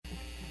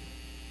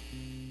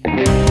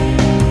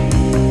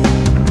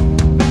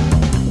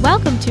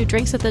to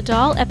Drinks at the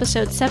Doll,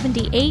 episode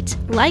 78,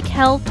 Like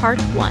Hell, part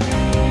 1.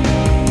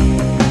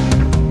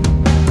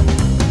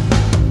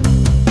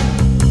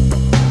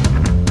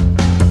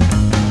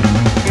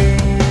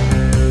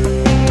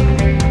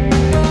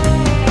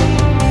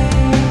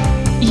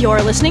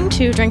 You're listening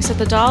to Drinks at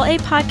the Doll, a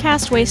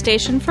podcast way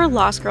station for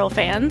Lost Girl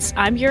fans.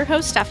 I'm your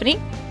host,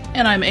 Stephanie.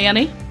 And I'm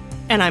Annie.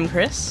 And I'm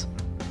Chris.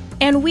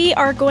 And we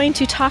are going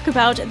to talk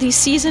about the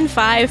Season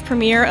 5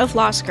 premiere of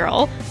Lost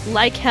Girl,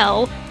 Like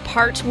Hell,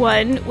 Part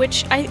 1,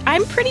 which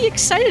I'm pretty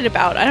excited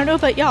about. I don't know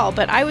about y'all,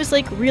 but I was,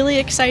 really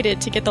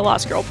excited to get the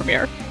Lost Girl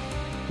premiere.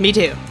 Me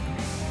too.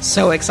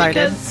 So excited.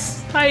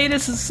 Because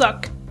hiatuses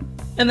suck.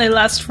 And they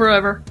last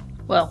forever.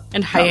 Well,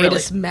 and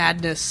hiatus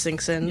madness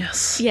sinks in.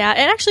 Yes. Yeah,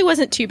 it actually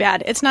wasn't too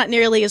bad. It's not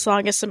nearly as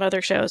long as some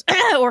other shows.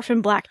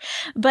 Orphan Black.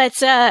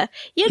 But, it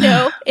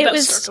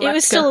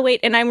was still a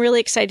wait, and I'm really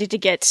excited to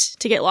get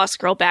Lost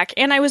Girl back.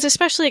 And I was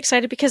especially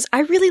excited because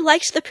I really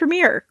liked the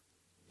premiere.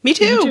 Me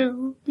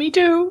too. Me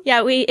too.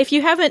 Yeah, if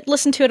you haven't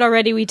listened to it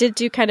already, we did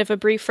do kind of a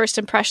brief first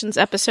impressions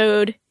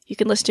episode. You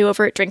can listen to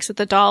over at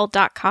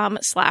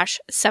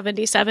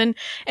drinksatthedoll.com/77,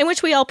 in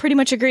which we all pretty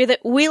much agree that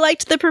we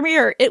liked the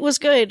premiere. It was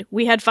good.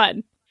 We had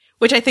fun.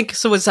 Which I think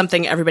was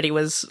something everybody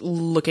was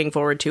looking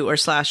forward to or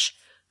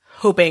 /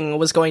 hoping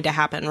was going to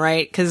happen,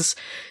 right? Because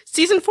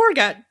season 4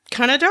 got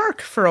kind of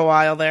dark for a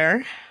while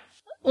there.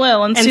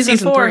 Well, and season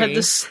 4 3 had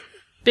this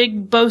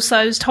big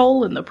bow-sized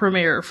hole in the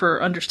premiere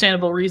for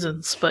understandable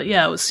reasons. But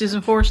yeah,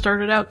 season 4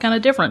 started out kind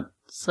of different.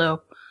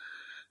 So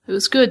it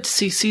was good to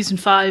see season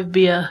 5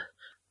 be a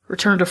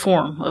return to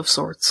form of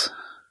sorts.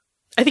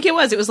 I think it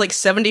was. It was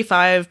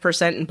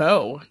 75%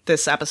 bow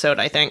this episode,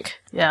 I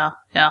think. Yeah.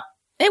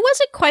 It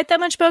wasn't quite that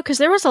much Bo, because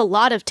there was a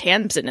lot of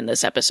Tamsin in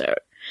this episode.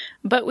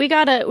 But we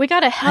got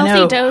a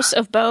healthy dose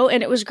of Bo,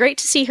 and it was great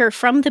to see her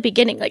from the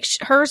beginning.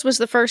 Hers was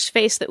the first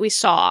face that we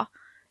saw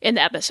in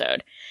the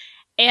episode.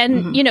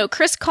 And,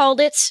 Chris called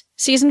it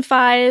season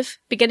 5,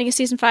 beginning of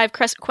season 5,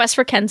 Quest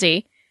for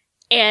Kenzie.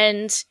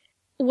 And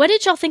what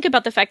did y'all think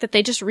about the fact that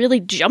they just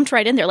really jumped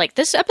right in there?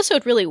 This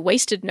episode really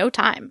wasted no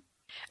time.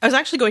 I was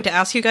actually going to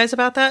ask you guys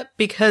about that,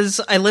 because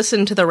I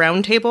listened to the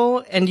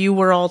roundtable, and you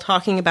were all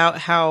talking about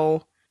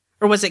how...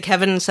 Or was it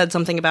Kevin said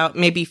something about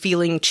maybe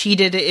feeling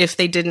cheated if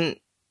they didn't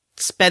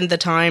spend the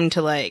time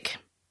to,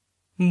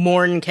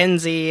 mourn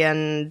Kenzie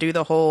and do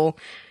the whole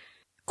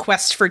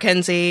quest for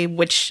Kenzie,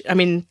 which,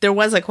 there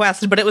was a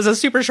quest, but it was a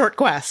super short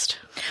quest.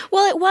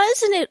 Well, it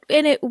was,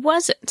 and it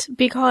wasn't,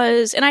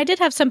 because, and I did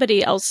have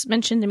somebody else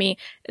mention to me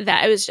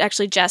that, it was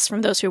actually Jess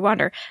from Those Who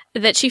Wander,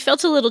 that she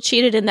felt a little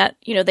cheated in that,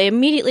 they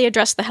immediately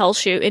addressed the Hell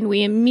Shoot, and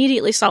we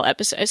immediately saw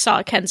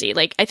Kenzie.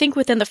 I think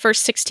within the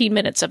first 16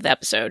 minutes of the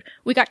episode,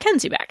 we got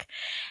Kenzie back.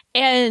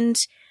 And,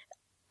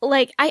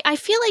 I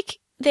feel like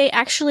they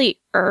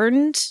actually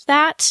earned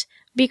that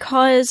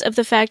because of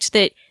the fact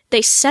that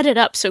they set it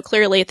up so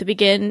clearly at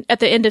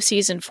the end of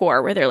season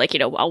 4, where they're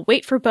I'll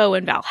wait for Bo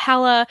in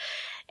Valhalla.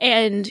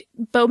 And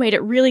Bo made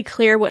it really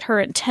clear what her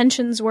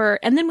intentions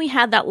were. And then we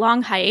had that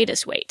long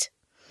hiatus wait.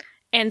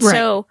 And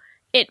so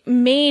it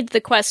made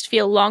the quest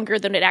feel longer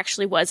than it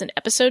actually was in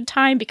episode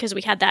time, because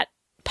we had that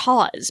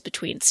pause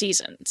between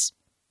seasons.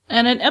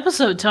 And in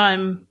episode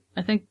time,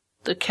 I think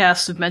the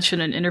cast have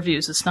mentioned in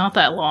interviews, it's not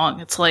that long.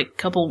 It's a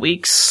couple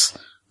weeks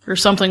or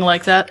something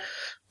like that.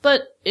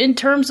 But in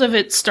terms of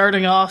it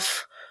starting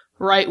off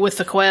right with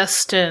the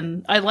quest,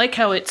 and I like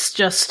how it's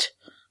just,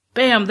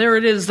 bam, there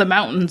it is, the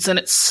mountains, and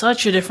it's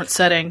such a different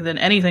setting than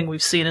anything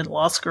we've seen in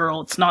Lost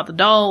Girl. It's not the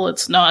doll,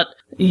 it's not,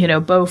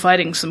 Bo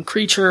fighting some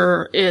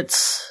creature,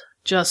 it's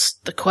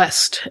just the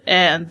quest,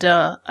 and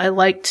I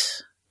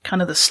liked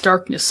kind of the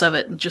starkness of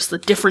it, and just the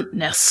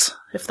differentness,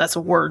 if that's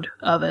a word,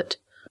 of it.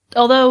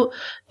 Although,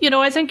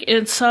 I think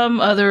in some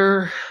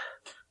other,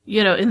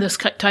 in this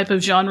type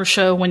of genre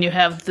show, when you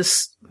have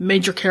this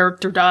major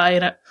character die,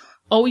 and it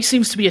always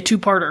seems to be a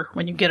two-parter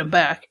when you get him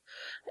back.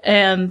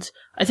 And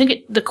I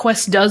think the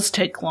quest does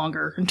take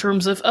longer in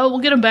terms of, we'll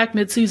get him back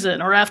mid-season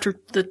or after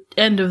the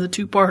end of the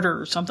two-parter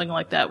or something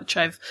like that, which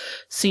I've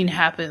seen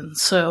happen.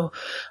 So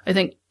I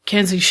think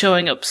Kenzie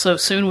showing up so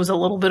soon was a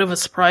little bit of a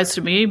surprise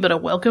to me, but a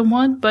welcome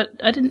one. But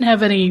I didn't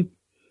have any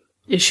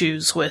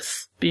issues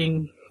with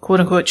being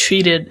quote-unquote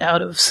cheated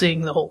out of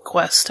seeing the whole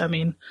quest. I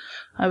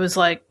was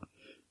I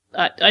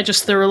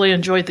just thoroughly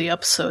enjoyed the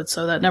episode,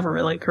 so that never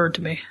really occurred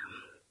to me.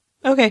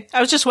 Okay, I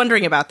was just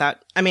wondering about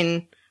that.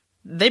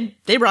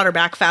 They brought her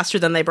back faster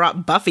than they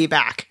brought Buffy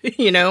back,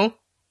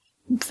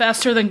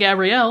 Faster than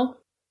Gabrielle.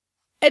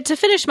 To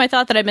finish my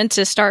thought that I meant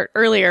to start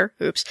earlier,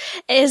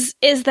 is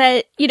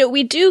that,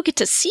 we do get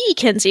to see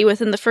Kenzie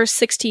within the first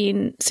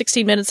 16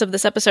 minutes of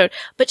this episode,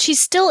 but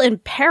she's still in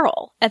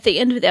peril at the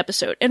end of the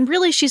episode. And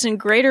really, she's in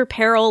greater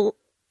peril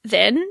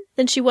then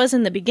than she was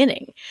in the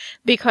beginning,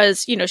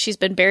 because, she's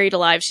been buried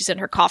alive, she's in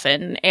her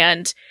coffin,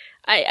 and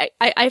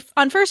I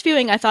on first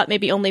viewing, I thought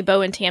maybe only Bo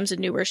and Tamsin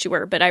knew where she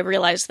were, but I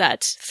realized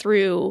that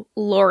through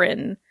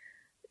Lauren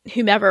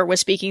whomever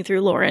was speaking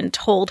through Lauren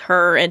told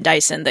her and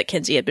Dyson that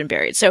Kinsey had been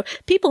buried. So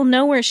people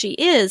know where she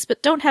is,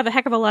 but don't have a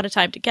heck of a lot of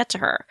time to get to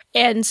her.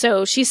 And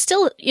so she's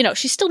still,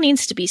 she still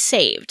needs to be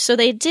saved. So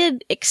they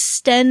did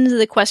extend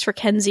the quest for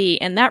Kinsey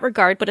in that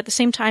regard, but at the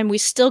same time, we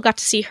still got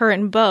to see her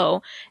and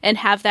Bo and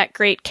have that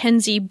great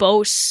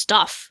Kinsey-Bo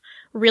stuff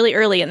really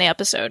early in the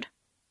episode.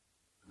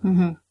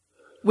 Mm-hmm.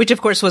 Which,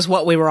 of course, was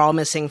what we were all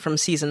missing from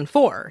season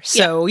 4.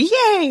 So,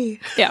 yay!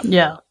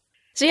 Yeah.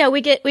 So yeah,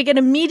 we get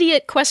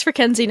immediate quest for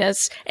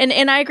Kinsey-ness,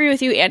 and I agree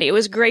with you, Andy. It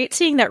was great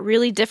seeing that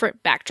really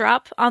different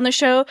backdrop on the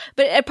show,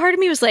 but a part of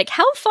me was like,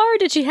 how far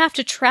did she have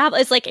to travel?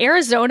 It's like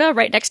Arizona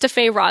right next to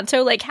Faye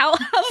Ronto. Like, how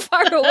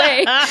far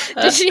away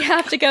did she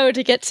have to go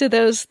to get to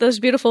those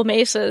beautiful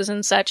mesas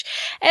and such?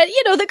 And,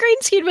 the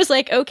green screen was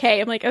like, okay.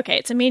 I'm like, okay,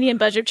 it's a medium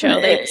budget show.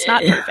 It's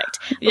not perfect.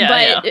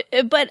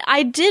 But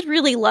I did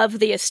really love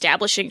the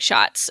establishing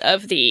shots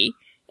of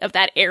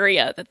that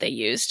area that they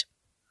used.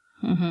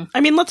 Mm-hmm. I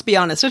mean, let's be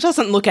honest. It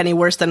doesn't look any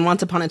worse than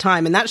Once Upon a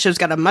Time, and that show's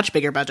got a much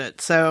bigger budget,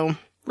 so...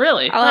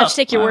 Really? I'll have to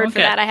take your word for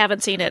that. I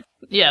haven't seen it.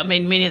 Yeah, me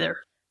neither.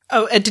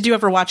 Oh, did you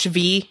ever watch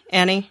V,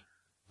 Annie?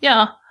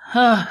 Yeah.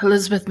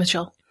 Elizabeth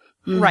Mitchell.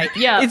 Right.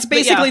 Yeah. It's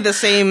basically the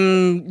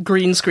same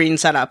green screen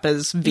setup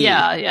as V.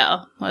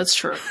 Yeah. That's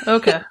true.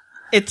 Okay.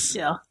 It's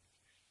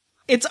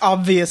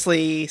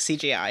obviously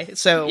CGI,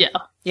 so...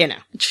 Yeah.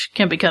 Which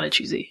can be kind of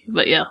cheesy,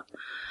 but yeah.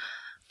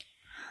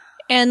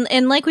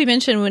 And like we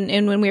mentioned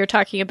when we were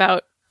talking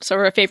about some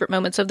of our favorite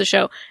moments of the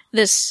show,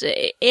 this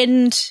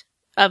end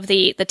of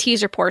the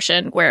teaser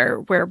portion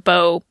where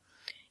Bo,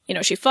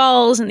 she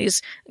falls and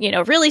these,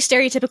 really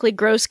stereotypically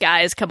gross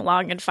guys come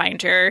along and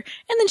find her,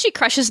 and then she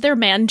crushes their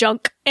man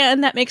junk,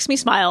 and that makes me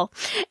smile.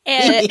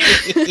 And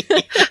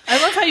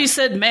I love how you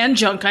said man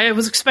junk. I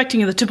was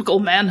expecting the typical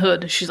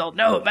manhood. She's all,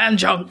 no, man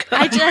junk.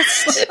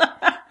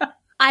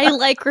 I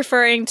like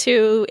referring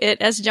to it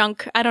as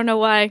junk. I don't know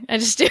why. I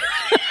just do.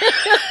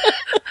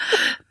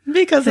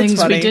 Because things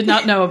it's funny. We did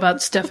not know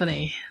about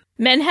Stephanie.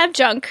 Men have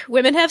junk,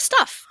 women have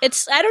stuff.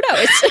 I don't know.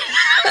 It's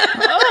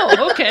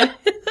oh, okay.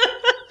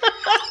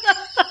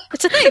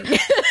 It's a thing.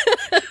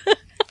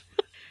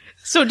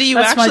 So do you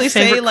That's actually my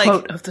say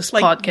quote of this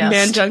podcast.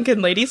 Man junk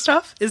and lady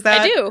stuff? Is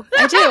that I do.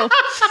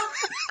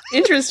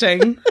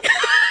 Interesting.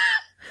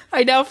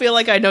 I now feel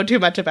like I know too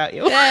much about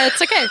you.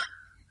 It's okay.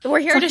 We're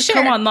here to share.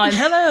 Come online.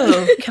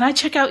 Hello. Can I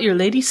check out your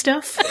lady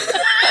stuff?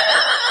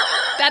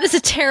 That is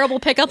a terrible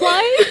pickup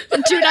line.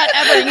 Do not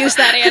ever use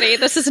that, Annie.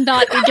 This is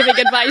not me giving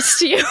advice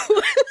to you.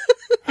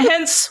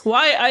 Hence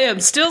why I am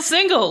still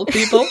single,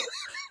 people.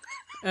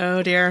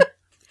 Oh, dear.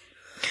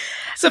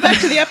 So back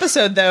to the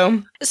episode,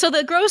 though. So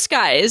the gross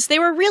guys, they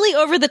were really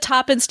over the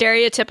top and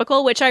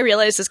stereotypical, which I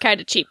realize is kind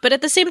of cheap. But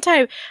at the same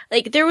time,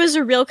 there was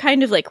a real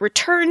kind of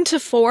return to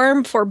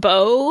form for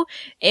Bo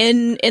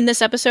in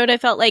this episode, I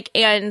felt like.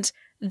 And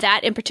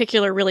that in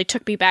particular really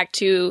took me back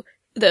to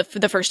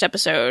the first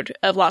episode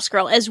of Lost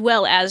Girl, as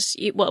well as,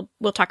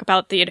 we'll talk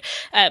about the,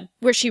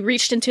 where she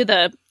reached into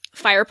the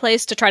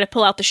fireplace to try to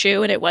pull out the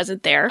shoe and it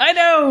wasn't there. I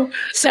know.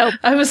 So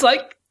I was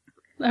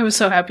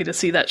so happy to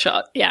see that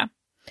shot. Yeah.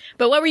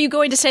 But what were you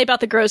going to say about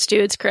the gross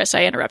dudes, Chris?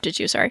 I interrupted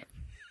you, sorry.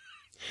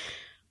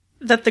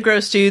 That the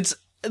gross dudes,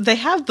 they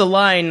have the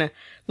line,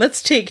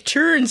 let's take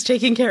turns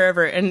taking care of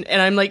her. And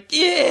I'm like,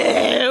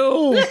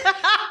 ew.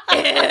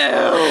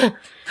 Ew.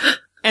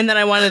 And then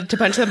I wanted to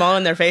punch them all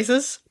in their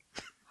faces.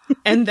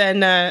 And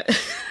then,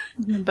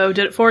 Bo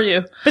did it for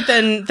you. But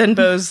then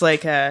Bo's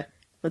like,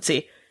 let's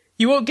see,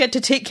 you won't get to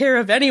take care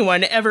of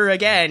anyone ever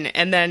again.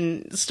 And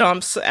then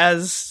stomps,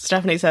 as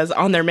Stephanie says,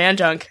 on their man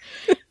junk.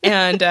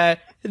 And,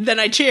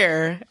 then I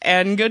cheer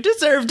and go,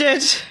 deserved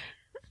it.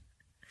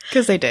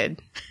 Because they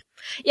did.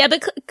 Yeah,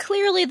 but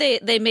clearly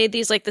they made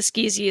these the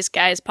skeeziest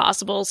guys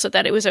possible so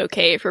that it was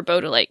okay for Bo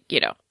to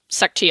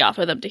suck chi off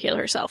of them to heal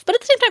herself. But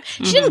at the same time,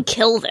 she didn't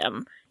kill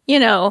them.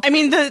 I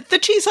mean, It's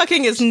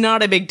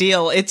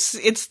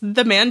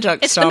the man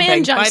junk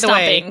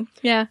stomping.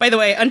 Yeah. By the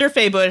way, Under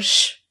Faye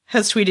Bush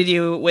has tweeted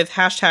you with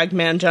hashtag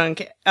man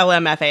junk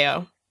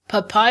LMFAO.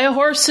 Papaya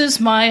horse is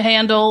my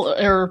handle,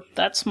 or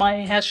that's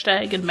my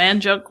hashtag, and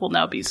man junk will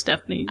now be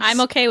Stephanie's.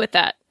 I'm okay with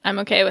that.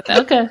 Okay.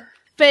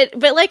 But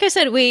like I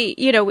said, we,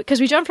 because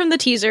we jumped from the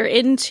teaser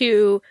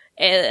into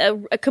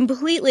a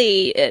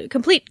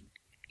complete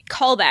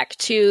callback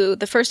to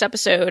the first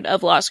episode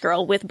of Lost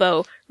Girl with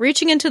Bo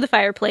reaching into the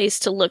fireplace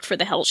to look for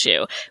the hell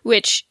shoe,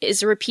 which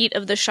is a repeat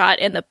of the shot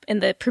in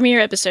the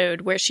premiere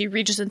episode where she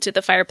reaches into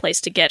the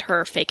fireplace to get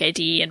her fake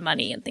ID and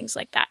money and things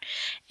like that.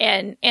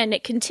 And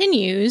it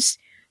continues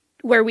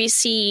where we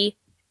see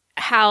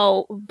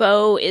how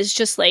Bo is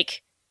just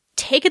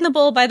taking the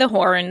bull by the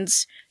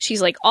horns.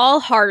 She's all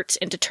heart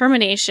and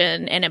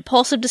determination and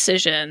impulsive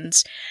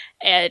decisions.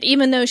 And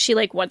even though she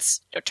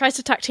tries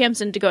to talk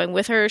Tamsin into going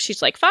with her,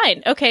 she's like,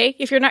 fine, okay,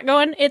 if you're not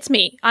going, it's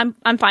me. I'm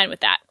fine with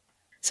that.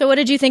 So what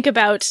did you think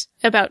about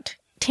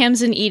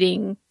Tamsin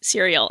eating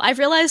cereal? I've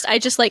realized I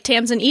just like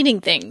Tamsin eating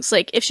things.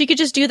 If she could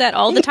just do that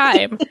all the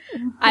time,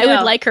 I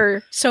would like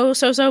her so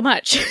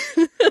much.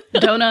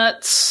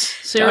 Donuts,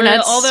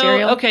 cereal. Although,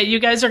 cereal. Okay, you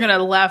guys are gonna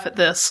laugh at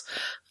this.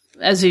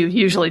 as you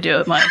usually do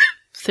at my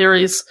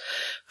theories.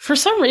 For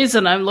some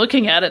reason, I'm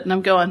looking at it and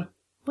I'm going,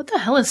 what the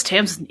hell is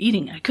Tamsin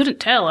eating? I couldn't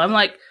tell. I'm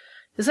like,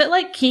 is it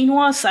like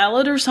quinoa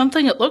salad or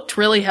something? It looked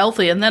really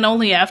healthy. And then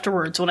only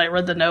afterwards, when I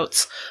read the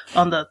notes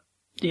on the,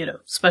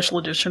 special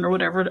edition or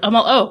whatever, I'm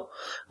all, oh,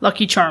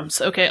 Lucky Charms.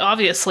 Okay,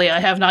 obviously I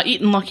have not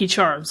eaten Lucky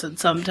Charms in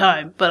some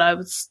time,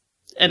 but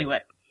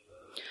anyway.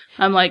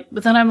 But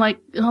then I'm like,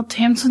 well,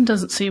 Tamsin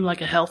doesn't seem like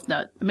a health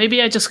nut.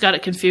 Maybe I just got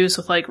it confused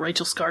with like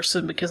Rachel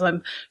Skarsten because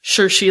I'm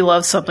sure she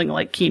loves something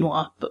like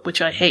quinoa, but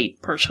which I hate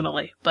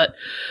personally. But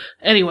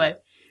anyway.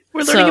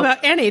 We're learning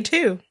about Annie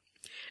too.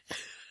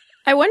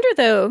 I wonder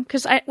though,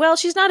 because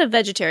she's not a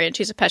vegetarian,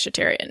 she's a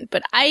pescatarian,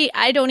 but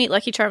I don't eat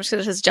Lucky Charms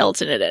because it has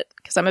gelatin in it,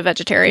 because I'm a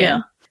vegetarian.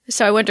 Yeah.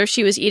 So I wonder if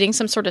she was eating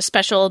some sort of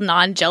special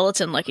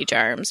non-gelatin Lucky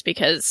Charms,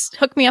 because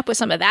hook me up with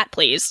some of that,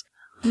 please.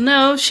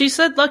 No, she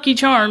said Lucky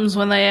Charms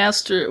when they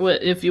asked her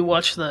if you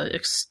watch the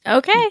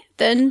okay,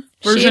 then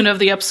version of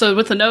the episode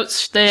with the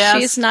notes. They asked,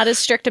 she's not as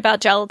strict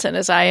about gelatin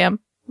as I am.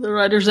 The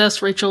writers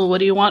asked Rachel, what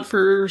do you want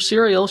for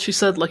cereal? She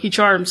said Lucky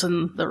Charms,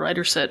 and the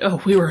writer said,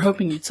 oh, we were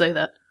hoping you'd say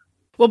that.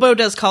 Well, Bo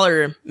does call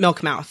her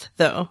Milk Mouth,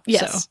 though.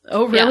 Yes. So.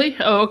 Oh, really?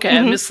 Yeah. Oh, okay.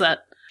 Mm-hmm. I missed that.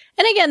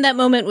 And again, that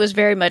moment was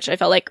very much, I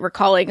felt like,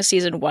 recalling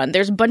season 1.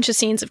 There's a bunch of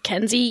scenes of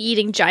Kenzie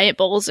eating giant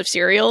bowls of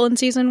cereal in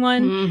season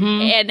 1.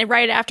 Mm-hmm. And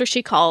right after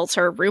she calls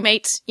her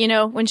roommate,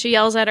 when she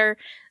yells at her.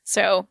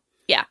 So,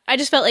 yeah. I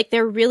just felt like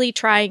they're really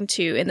trying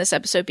to, in this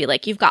episode, be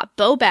like, you've got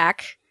Bo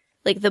back.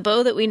 Like, the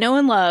Bo that we know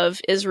and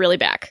love is really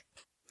back.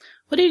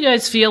 What do you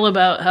guys feel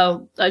about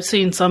how I've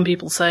seen some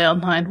people say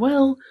online,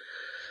 well,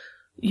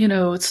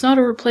 it's not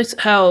a replace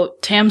how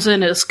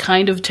Tamsin is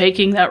kind of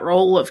taking that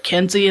role of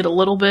Kenzie a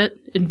little bit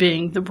in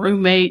being the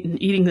roommate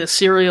and eating the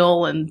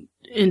cereal, and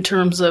in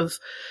terms of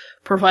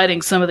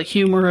providing some of the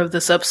humor of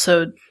this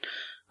episode,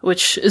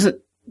 which isn't,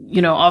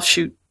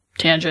 offshoot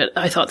tangent.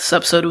 I thought this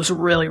episode was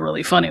really,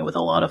 really funny with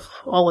a lot of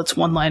all its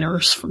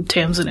one-liners from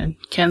Tamsin and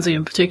Kenzie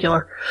in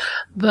particular.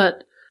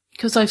 But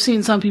because I've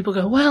seen some people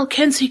go, well,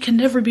 Kenzie can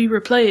never be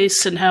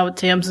replaced, and how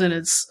Tamsin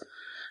is...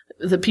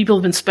 The people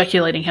have been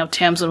speculating how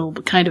Tamsin will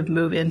kind of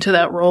move into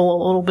that role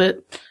a little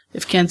bit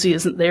if Kenzie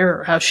isn't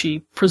there, or how she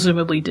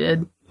presumably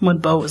did when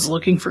Bo was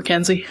looking for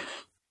Kenzie.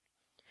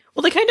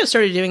 Well, they kind of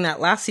started doing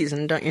that last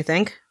season, don't you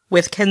think?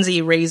 With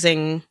Kenzie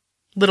raising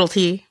Little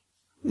T.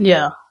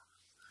 Yeah.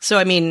 So,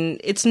 I mean,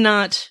 it's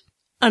not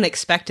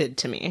unexpected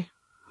to me.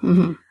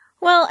 Mm-hmm.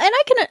 Well, and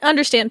I can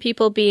understand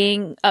people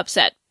being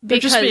upset. They're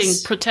just being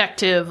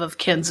protective of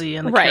Kenzie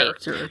and the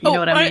character. You know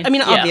what I mean? I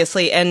mean,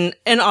 obviously, and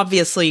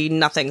obviously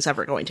nothing's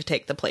ever going to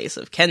take the place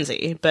of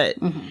Kenzie, but...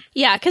 Mm-hmm.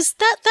 Yeah, because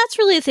that's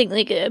really the thing.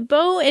 Like,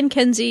 Bo and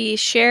Kenzie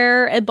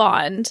share a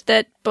bond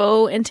that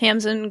Bo and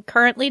Tamsin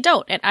currently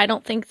don't, and I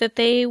don't think that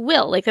they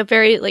will. Like, a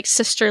very,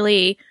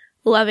 sisterly,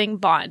 loving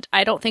bond.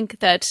 I don't think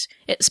that,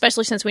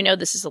 especially since we know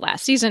this is the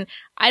last season,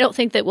 I don't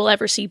think that we'll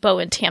ever see Bo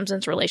and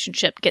Tamsin's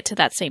relationship get to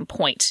that same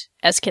point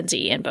as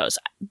Kenzie and Bo's.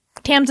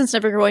 Tamsin's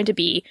never going to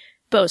be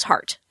Bo's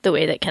heart the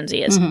way that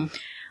Kenzie is. Mm-hmm.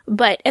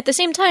 But at the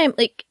same time,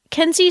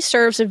 Kenzie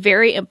serves a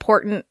very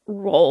important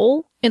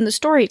role in the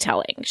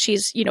storytelling.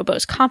 She's,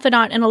 Bo's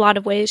confidant in a lot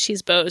of ways.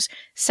 She's Bo's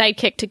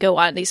sidekick to go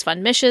on these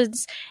fun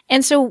missions.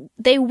 And so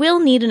they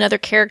will need another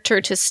character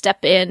to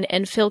step in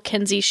and fill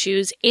Kenzie's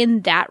shoes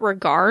in that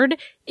regard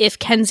if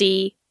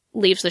Kenzie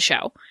leaves the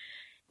show.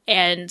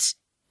 And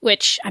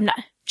which I'm not...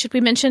 Should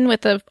we mention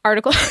with the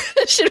article?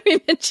 Should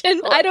we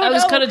mention? I don't know. I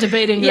was kind of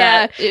debating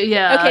that.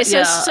 Yeah. Okay,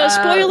 so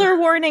spoiler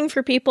warning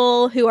for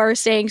people who are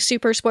staying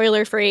super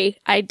spoiler free.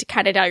 I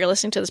kind of doubt you're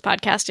listening to this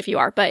podcast if you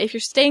are, but if you're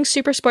staying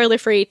super spoiler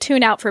free,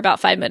 tune out for about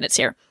 5 minutes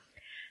here.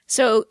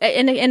 So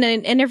in an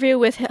interview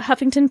with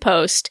Huffington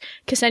Post,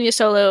 Ksenia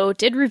Solo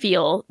did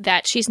reveal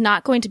that she's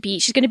going to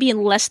be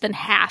in less than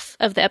half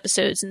of the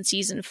episodes in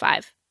season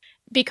 5.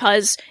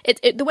 Because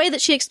the way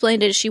that she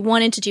explained it is she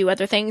wanted to do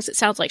other things. It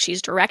sounds like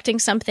she's directing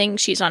something.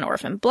 She's on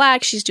Orphan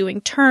Black. She's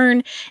doing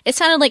Turn. It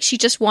sounded like she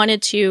just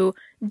wanted to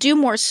do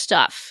more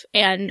stuff.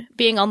 And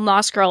being on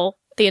Lost Girl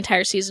the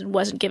entire season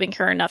wasn't giving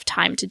her enough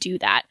time to do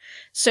that.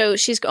 So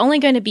she's only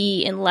going to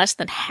be in less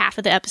than half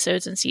of the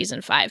episodes in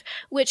season 5.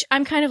 Which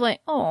I'm kind of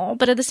like, oh,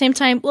 but at the same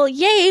time, well,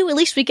 yay, at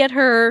least we get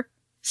her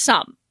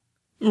some.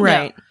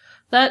 Right.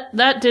 Yeah.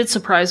 That did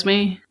surprise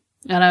me.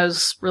 And I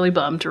was really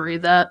bummed to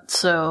read that.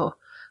 So...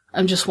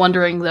 I'm just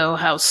wondering, though,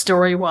 how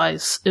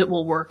story-wise it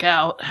will work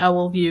out. How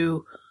will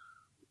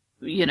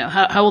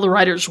how will the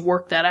writers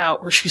work that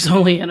out where she's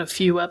only in a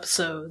few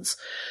episodes?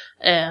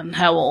 And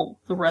how will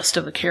the rest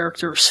of the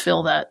characters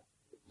fill that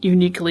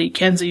uniquely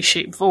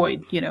Kenzie-shaped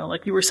void?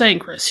 Like you were saying,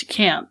 Chris, you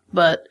can't.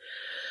 But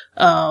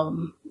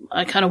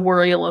I kind of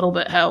worry a little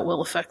bit how it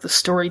will affect the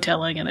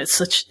storytelling. And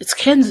it's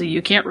Kenzie.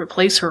 You can't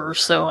replace her.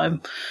 So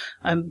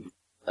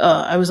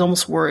I was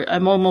almost worried.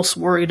 I'm almost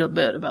worried a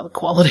bit about the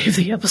quality of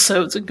the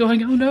episodes and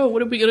going, oh no,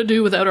 what are we going to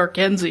do without our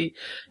Kenzie?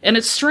 And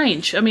it's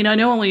strange. I mean, I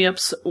know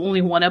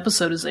only one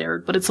episode is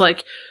aired, but it's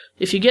like,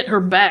 if you get her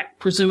back,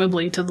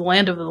 presumably to the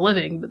land of the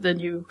living, but then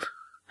you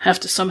have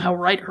to somehow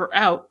write her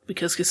out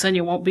because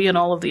Ksenia won't be in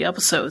all of the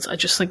episodes. I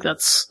just think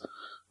that's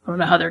I don't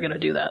know how they're going to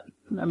do that.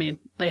 I mean,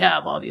 they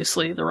have,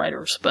 obviously, the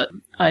writers, but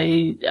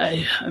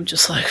I'm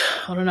just like,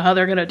 I don't know how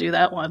they're going to do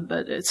that one,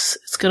 but it's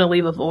going to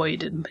leave a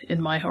void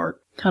in my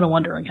heart. Kind of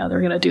wondering how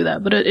they're going to do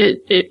that, but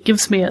it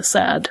gives me a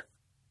sad.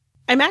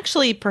 I'm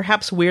actually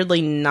perhaps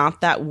weirdly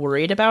not that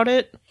worried about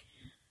it,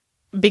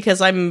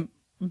 because I'm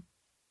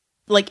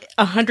like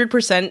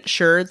 100%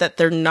 sure that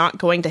they're not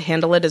going to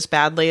handle it as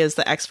badly as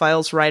the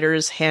X-Files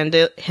writers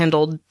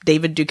handled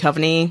David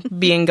Duchovny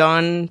being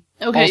gone.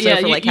 Okay, also yeah,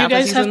 for like you half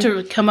guys a have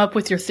season. to come up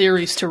with your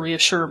theories to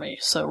reassure me.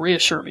 So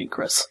reassure me,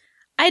 Chris.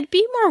 I'd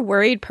be more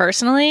worried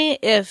personally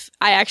if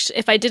I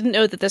didn't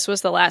know that this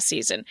was the last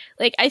season.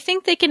 Like, I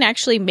think they can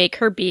actually make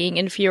her being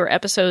in fewer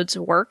episodes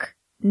work,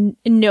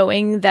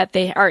 knowing that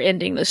they are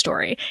ending the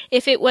story.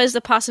 If it was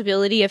the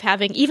possibility of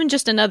having even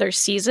just another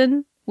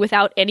season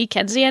without any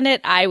Kenzie in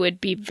it, I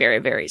would be very,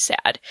 very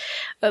sad.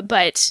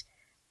 But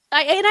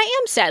I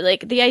am sad.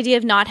 Like, the idea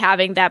of not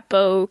having that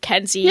Bo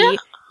Kenzie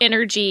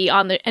energy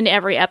in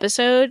every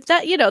episode,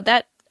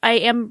 that I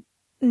am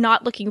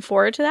not looking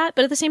forward to that.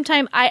 But at the same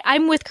time,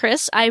 I'm with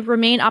Chris. I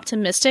remain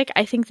optimistic.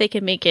 I think they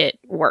can make it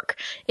work.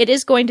 It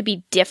is going to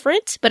be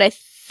different, but I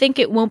think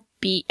it'll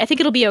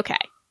be okay.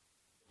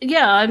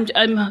 Yeah,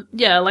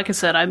 yeah, like I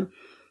said, I'm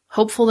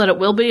hopeful that it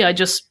will be. I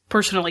just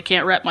personally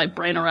can't wrap my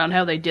brain around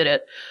how they did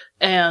it.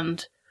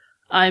 And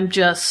I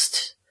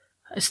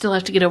still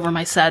have to get over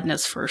my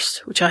sadness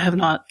first, which I have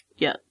not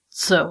yet.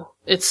 So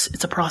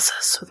it's a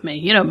process with me.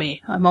 You know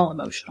me. I'm all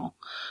emotional.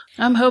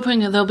 I'm hoping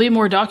that there'll be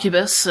more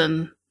Docubus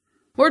and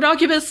more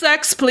Docubus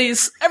sex,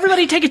 please.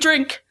 Everybody take a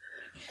drink.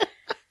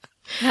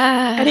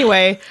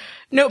 Anyway,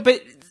 no,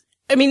 but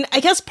I mean, I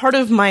guess part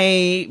of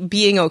my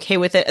being okay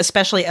with it,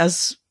 especially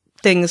as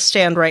things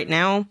stand right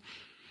now,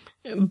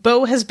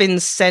 Bo has been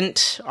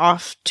sent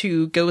off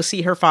to go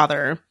see her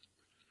father,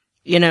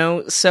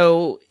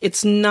 so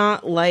it's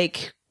not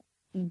like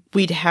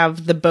we'd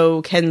have the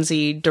Bo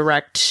Kenzie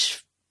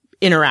direct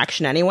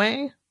interaction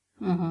anyway.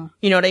 Mm-hmm.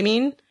 You know what I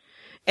mean?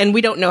 And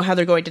we don't know how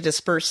they're going to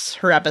disperse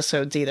her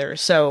episodes either,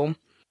 so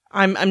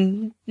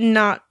I'm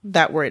not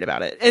that worried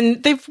about it.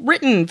 And they've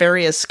written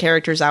various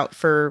characters out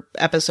for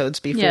episodes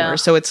before,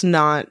 so it's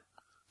not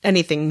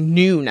anything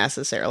new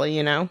necessarily,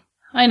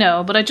 I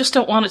know, but I just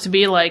don't want it to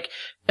be like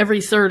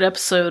every third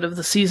episode of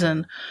the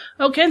season,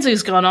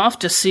 Kenzie's gone off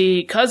to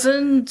see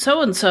cousin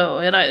so-and-so,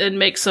 and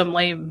make some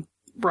lame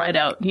bride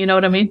out. You know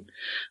what I mean?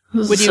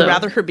 Would you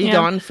rather her be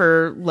gone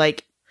for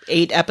like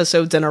 8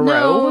 episodes in a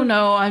row?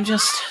 No, I'm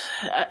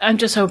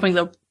just hoping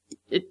that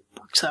it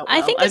works out well.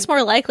 I think it's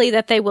more likely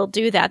that they will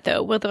do that,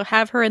 though. Where they'll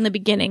have her in the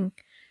beginning,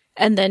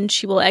 and then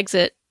she will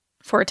exit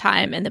for a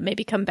time, and then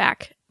maybe come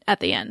back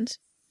at the end.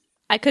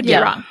 I could be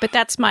wrong, but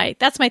that's my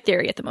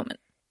theory at the moment.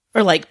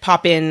 Or like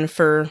pop in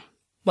for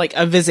like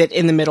a visit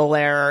in the middle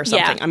there or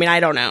something. Yeah. I mean, I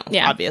don't know,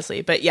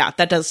 obviously, but yeah,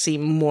 that does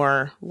seem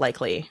more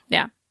likely.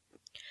 Yeah.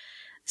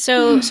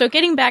 So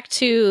getting back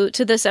to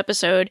this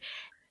episode,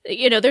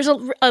 there's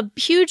a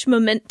huge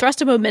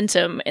thrust of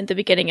momentum in the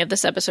beginning of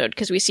this episode,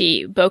 because we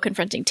see Bo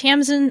confronting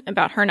Tamsin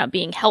about her not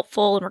being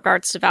helpful in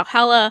regards to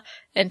Valhalla,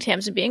 and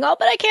Tamsin being,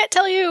 but I can't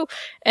tell you.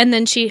 And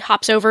then she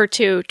hops over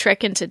to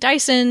Trick and to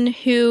Dyson,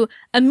 who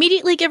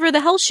immediately give her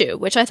the hell shoe,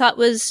 which I thought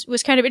was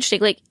kind of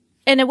interesting. Like,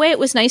 in a way, it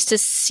was nice to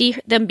see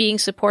them being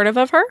supportive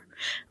of her.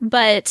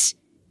 But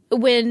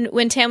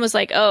when Tam was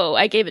like,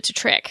 I gave it to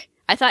Trick,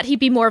 I thought he'd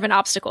be more of an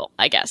obstacle,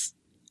 I guess.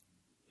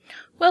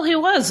 Well, he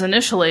was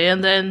initially,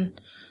 and then,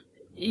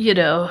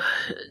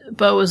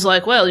 Bo was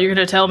like, well, you're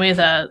going to tell me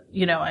that,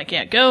 I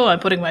can't go, I'm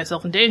putting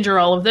myself in danger,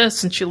 all of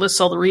this, and she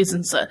lists all the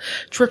reasons that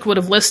Trick would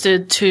have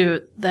listed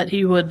that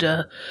he would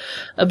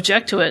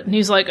object to it, and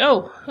he's like,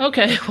 oh,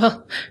 okay,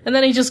 well, and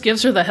then he just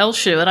gives her the hell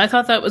shoe, and I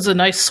thought that was a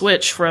nice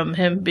switch from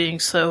him being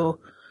so,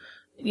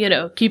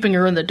 keeping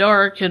her in the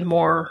dark and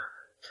more,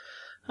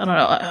 I don't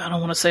know, I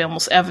don't want to say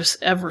almost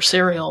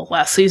adversarial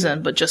last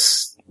season, but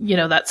just,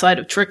 that side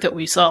of Trick that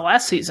we saw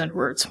last season,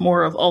 where it's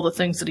more of all the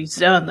things that he's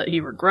done that he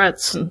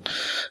regrets, and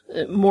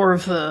more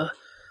of the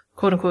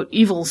quote-unquote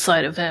evil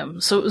side of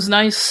him. So it was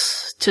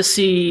nice to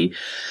see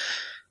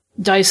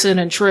Dyson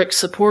and Trick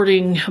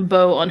supporting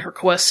Bo on her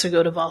quest to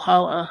go to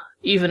Valhalla,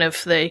 even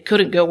if they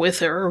couldn't go with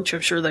her, which I'm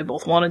sure they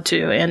both wanted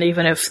to, and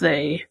even if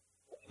they,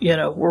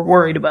 were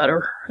worried about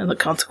her and the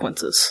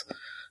consequences.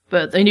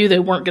 But they knew they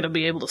weren't going to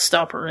be able to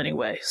stop her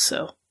anyway,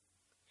 so.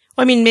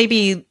 Well, I mean,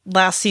 maybe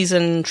last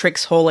season,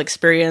 Trick's whole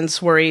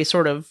experience where he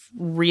sort of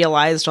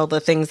realized all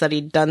the things that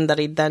he'd done that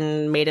he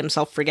then made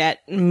himself forget,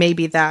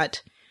 maybe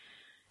that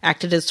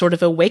acted as sort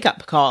of a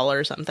wake-up call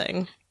or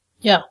something.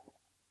 Yeah.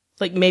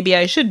 Like, maybe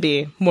I should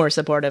be more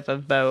supportive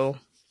of Bo.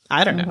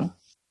 I don't know.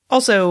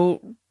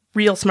 Also,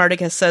 Real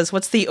Smarticus says,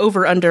 what's the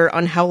over-under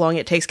on how long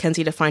it takes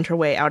Kenzie to find her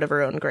way out of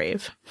her own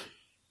grave?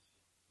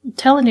 I'm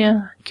telling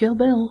you, Kill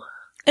Bill.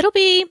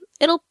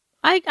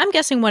 I'm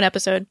guessing 1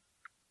 episode.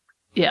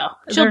 Yeah,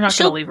 they're not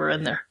going to leave her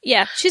in there.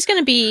 Yeah, she's going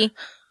to be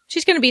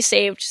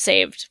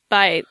saved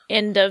by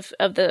end of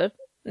the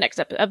next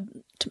of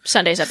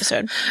Sunday's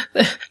episode.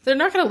 They're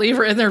not going to leave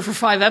her in there for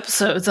 5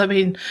 episodes. I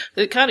mean,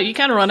 you kind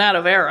of run out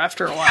of air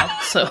after a while.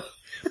 So,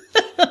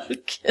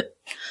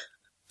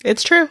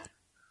 It's true.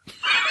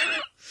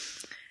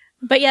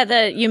 But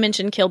yeah, you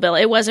mentioned Kill Bill.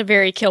 It was a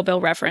very Kill Bill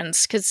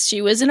reference because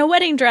she was in a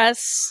wedding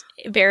dress,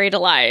 buried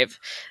alive.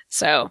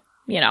 So,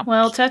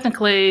 Well,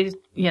 technically,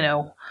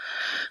 the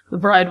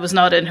bride was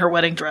not in her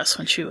wedding dress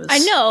when she was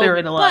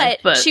buried alive.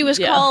 But she was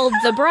called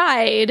the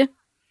bride.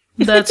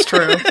 That's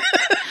true.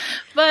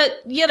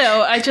 But,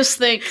 I just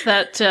think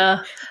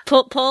that...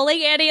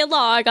 pulling Annie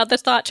along on the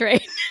thought train.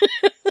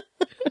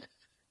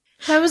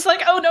 I was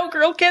like, oh no,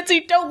 girl,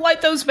 Kenzie, don't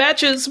light those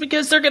matches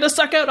because they're going to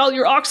suck out all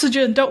your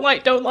oxygen. Don't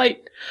light. I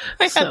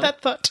had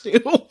that thought too.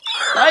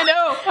 I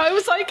know. I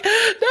was like,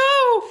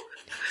 no.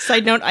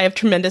 Side note, I have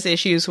tremendous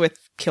issues with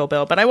Kill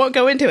Bill, but I won't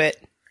go into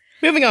it.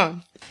 Moving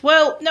on.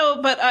 Well,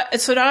 no,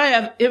 but so now I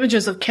have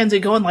images of Kenzie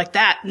going like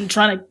that and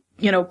trying to,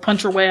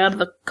 punch her way out of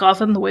the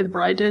coffin the way the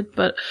bride did,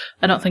 but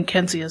I don't think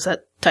Kenzie is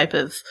that type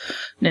of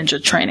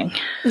ninja training.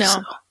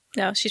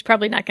 No, she's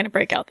probably not going to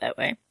break out that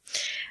way.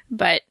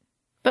 But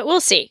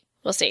we'll see.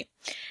 We'll see.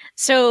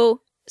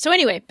 So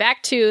anyway,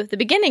 back to the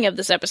beginning of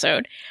this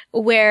episode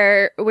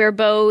where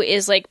Bo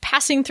is like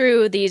passing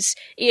through these,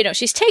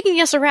 she's taking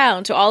us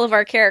around to all of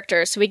our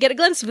characters. So we get a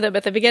glimpse of them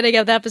at the beginning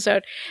of the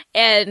episode.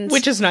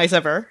 Which is nice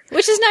of her.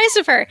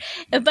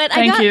 But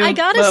I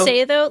gotta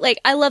say though, like,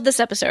 I love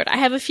this episode. I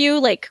have a few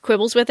like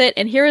quibbles with it.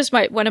 And here is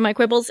one of my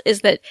quibbles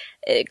is that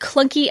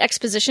clunky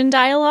exposition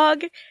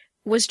dialogue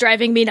was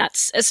driving me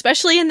nuts,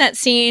 especially in that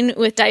scene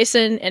with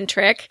Dyson and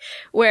Trick,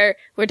 where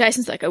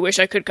Dyson's like, I wish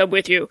I could come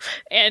with you.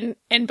 And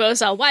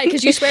Bo's all, why?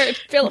 Because you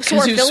swore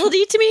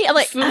fidelity to me? I'm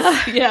like,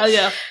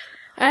 yeah.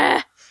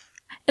 And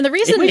the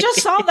reason we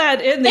just saw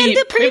that in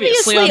the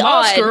previously on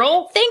Lost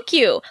Girl. Thank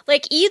you.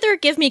 Like, either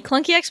give me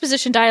clunky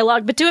exposition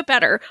dialogue, but do it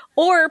better,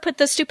 or put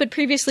the stupid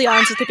previously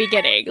ons at the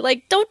beginning.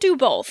 Like, don't do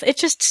both. It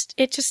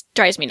just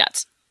drives me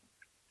nuts.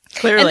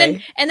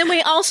 Clearly. And then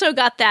we also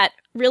got that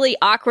really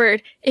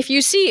awkward, if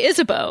you see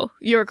Isabeau,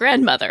 your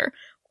grandmother,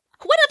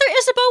 what other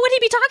Isabeau would he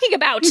be talking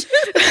about?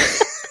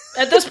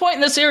 At this point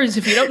in the series,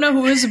 if you don't know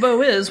who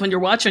Isabeau is when you're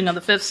watching on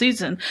the 5th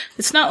season,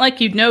 it's not like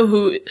you'd know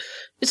who...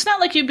 It's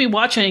not like you'd be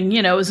watching,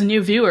 as a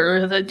new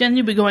viewer, then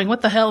you'd be going, what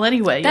the hell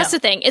anyway? That's the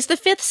thing. It's the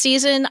 5th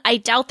season. I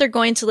doubt they're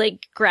going to,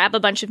 like, grab a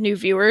bunch of new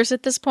viewers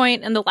at this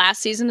point in the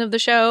last season of the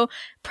show.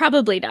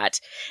 Probably not.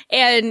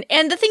 And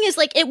the thing is,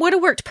 like, it would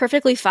have worked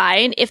perfectly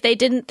fine if they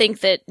didn't think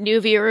that new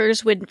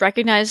viewers would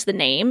recognize the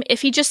name.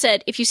 If he just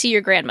said, if you see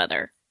your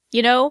grandmother,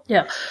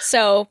 Yeah.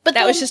 So, but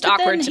that was just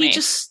awkward to me.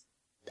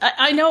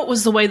 I know it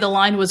was the way the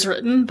line was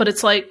written, but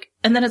it's like,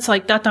 and then it's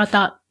like, ...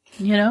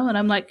 and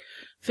I'm like,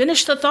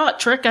 finish the thought,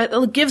 Trick.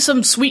 I'll give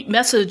some sweet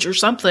message or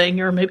something,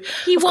 or maybe...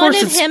 He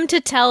wanted him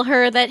to tell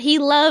her that he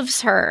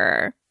loves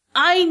her.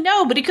 I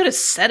know, but he could have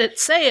said it.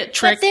 Say it,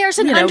 Trick. But there's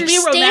an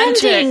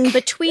understanding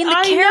between the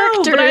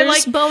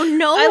characters. Bo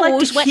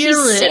knows what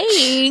he's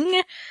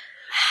saying.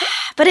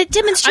 But it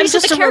demonstrates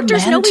that the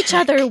characters know each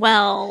other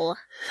well.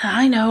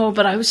 I know,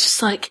 but I was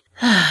just like,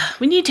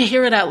 we need to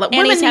hear it out loud.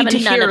 Women need to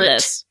hear it.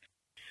 This.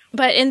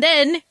 And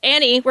then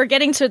Annie, we're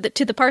getting to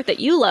the part that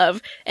you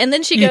love, and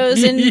then she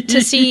goes in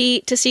to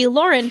see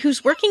Lauren,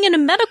 who's working in a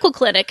medical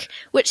clinic,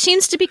 which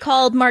seems to be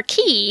called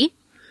Marquis,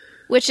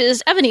 which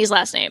is Ebony's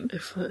last name.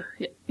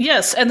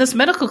 Yes, and this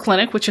medical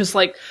clinic, which is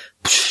like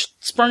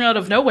sprung out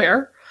of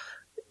nowhere,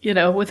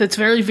 with its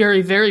very,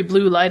 very, very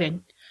blue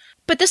lighting.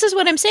 But this is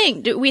what I'm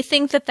saying. Do we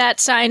think that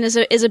sign is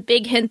a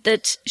big hint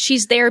that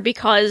she's there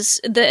because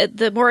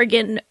the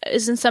Morrigan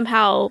isn't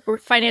somehow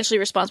financially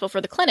responsible for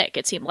the clinic?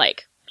 It seemed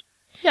like.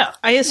 Yeah.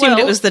 I assumed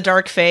it was the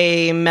Dark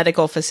Fae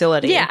medical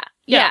facility.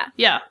 Yeah.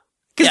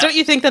 Because don't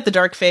you think that the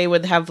Dark Fae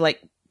would have,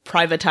 like,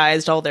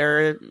 privatized all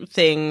their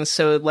things,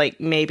 so, like,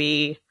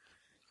 maybe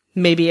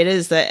it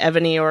is that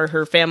Ebony or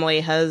her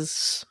family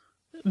has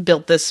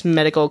built this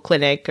medical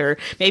clinic, or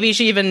maybe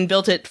she even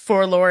built it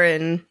for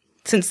Lauren,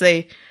 since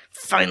they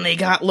finally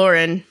got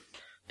Lauren.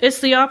 It's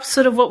the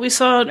opposite of what we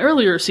saw in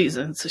earlier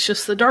seasons. It's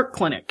just the dark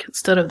clinic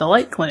instead of the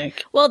light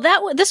clinic. Well,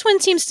 this one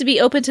seems to be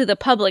open to the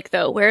public,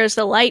 though, whereas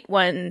the light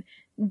one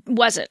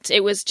wasn't.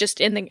 It was just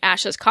in the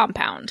Ashes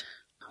compound.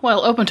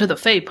 Well, open to the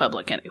Fae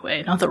public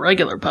anyway, not the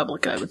regular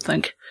public, I would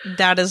think.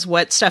 That is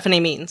what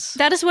Stephanie means.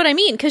 That is what I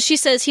mean, because she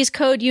says he's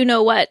code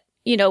you-know-what,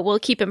 we'll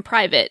keep him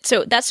private.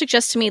 So that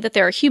suggests to me that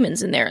there are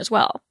humans in there as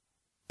well.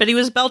 But he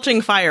was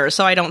belching fire,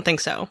 so I don't think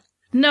so.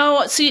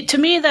 No, see, to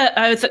me, that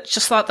I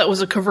just thought that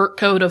was a covert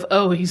code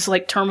of, he's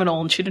like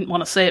terminal, and she didn't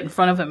want to say it in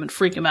front of him and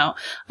freak him out.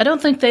 I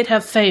don't think they'd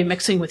have Fae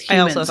mixing with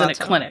humans in a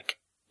clinic.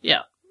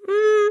 Yeah.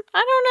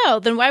 I don't know.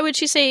 Then why would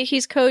she say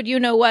he's code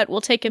you-know-what?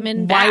 We'll take him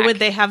in back. Why would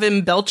they have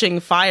him belching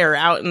fire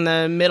out in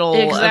the middle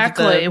of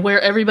the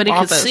where everybody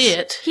office? Could see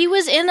it? He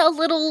was in a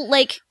little,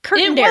 like,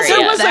 curtain area.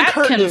 It wasn't that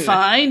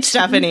confined.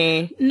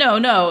 Stephanie.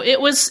 No.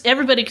 It was,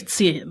 everybody could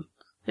see him.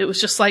 It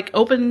was just like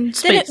open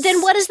space.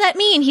 Then what does that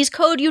mean? He's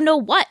code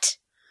you-know-what?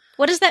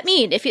 What does that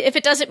mean? If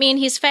it doesn't mean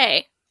he's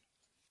Fae?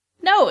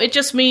 No, it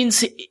just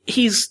means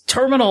he's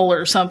terminal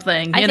or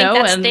something, and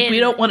thin. We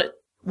don't want to...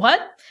 What?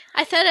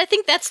 I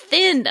think that's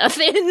a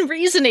thin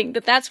reasoning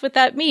that's what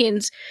that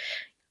means.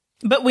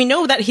 But we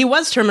know that he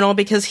was terminal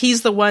because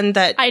he's the one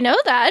that... I know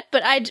that,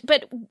 but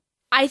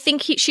I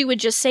think she would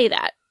just say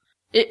that.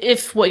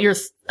 If what your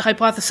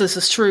hypothesis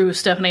is true,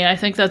 Stephanie, I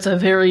think that's a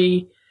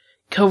very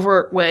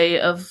covert way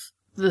of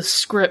the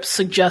script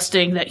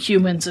suggesting that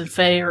humans and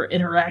Fae are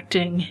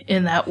interacting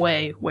in that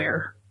way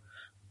where,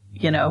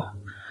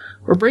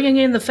 we're bringing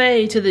in the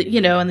Fae to the,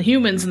 and the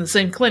humans in the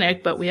same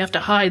clinic, but we have to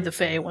hide the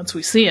Fae once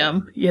we see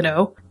them,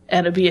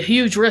 and it'd be a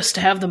huge risk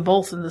to have them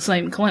both in the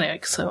same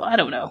clinic, so I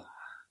don't know.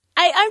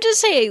 I'm just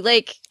saying,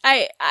 like,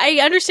 I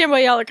understand where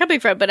y'all are coming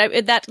from,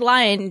 but that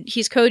line,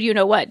 he's code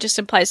you-know-what, just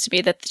implies to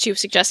me that she was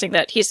suggesting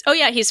that he's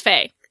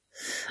Fae.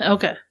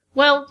 Okay.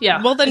 Well,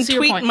 yeah. Well, then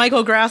tweet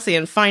Michael Grassi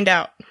and find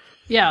out.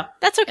 Yeah.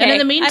 That's okay. And in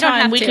the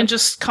meantime, we can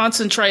just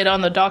concentrate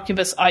on the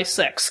Docubus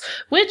I-6,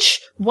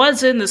 which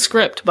was in the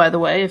script, by the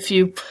way, if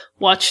you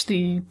watch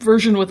the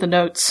version with the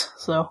notes,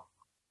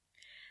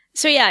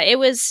 So yeah, it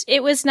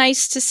was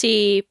nice to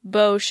see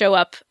Bo show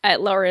up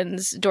at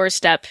Lauren's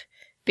doorstep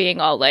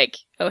being all like,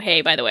 oh,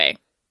 hey, by the way,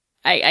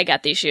 I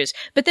got these shoes.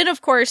 But then,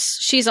 of course,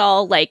 she's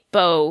all like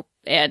Bo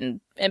and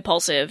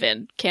impulsive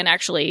and can't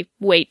actually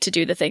wait to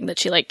do the thing that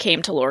she like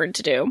came to Lauren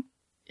to do.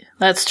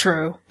 That's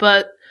true.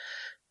 But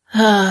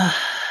the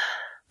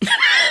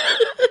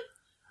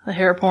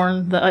hair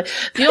porn, the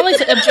only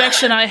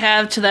objection I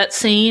have to that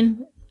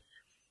scene,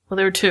 well,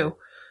 there are two.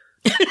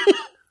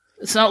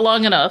 It's not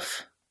long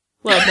enough.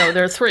 Well, no,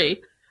 there are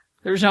three.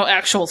 There's no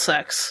actual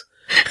sex.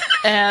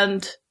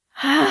 And,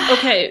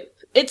 okay,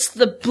 it's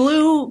the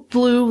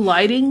blue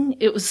lighting.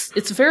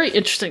 It's a very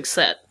interesting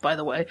set, by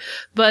the way.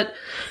 But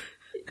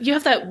you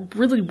have that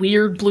really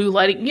weird blue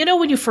lighting. You know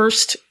when you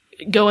first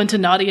go into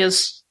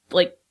Nadia's,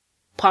 like,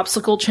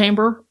 popsicle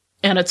chamber?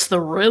 And it's the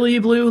really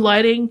blue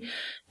lighting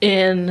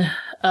in,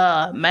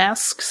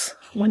 Masks?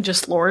 When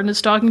just Lauren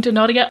is talking to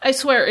Nadia. I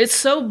swear, it's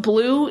so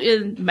blue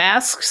in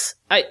Masks.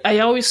 I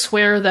always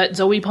swear that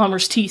Zoe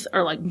Palmer's teeth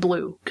are like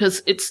blue,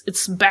 because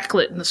it's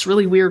backlit in this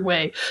really weird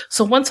way.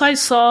 So once I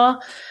saw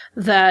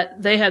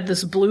that they had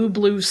this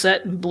blue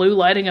set and blue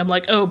lighting, I'm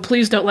like, oh,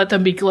 please don't let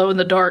them be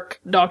glow-in-the-dark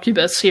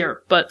Docubus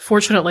here. But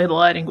fortunately, the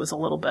lighting was a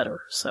little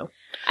better, so...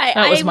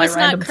 I was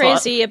not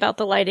crazy about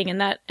the lighting in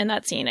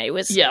that scene. It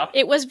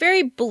was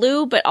very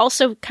blue, but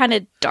also kind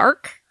of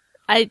dark.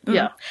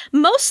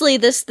 Mostly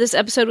this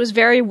episode was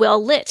very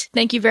well lit.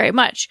 Thank you very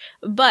much.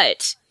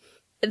 But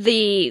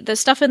the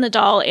stuff in the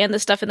doll and the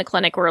stuff in the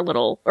clinic were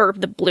or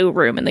the blue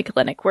room in the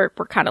clinic were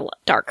kind of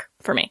dark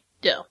for me.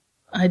 Yeah.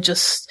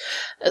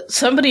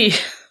 Somebody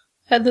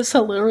had this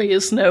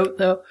hilarious note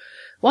though.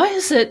 Why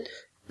is it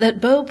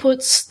that Bo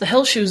puts the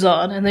hell shoes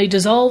on and they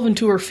dissolve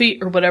into her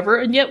feet or whatever,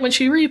 and yet when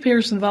she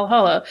reappears in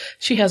Valhalla,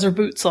 she has her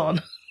boots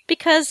on?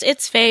 Because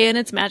it's Fae and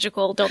it's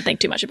magical. Don't think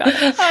too much about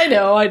it. I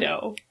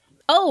know.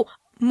 Oh,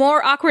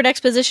 more awkward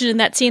exposition in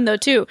that scene, though,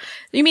 too.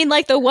 You mean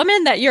like the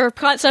woman that your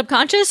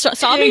subconscious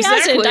saw me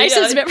as in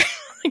Dyson's memory?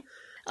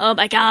 Oh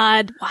my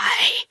god,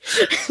 why?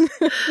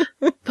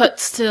 But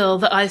still,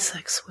 the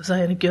I-6, was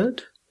I any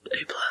good? A+.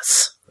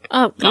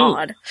 Oh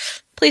god.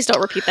 Please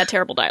don't repeat that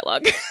terrible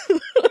dialogue.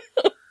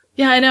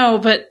 Yeah, I know,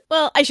 but...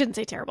 Well, I shouldn't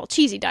say terrible.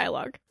 Cheesy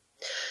dialogue.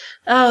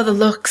 Oh, the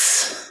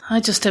looks.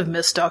 I just have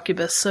missed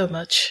Docubus so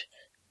much.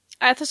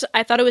 I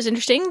thought it was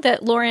interesting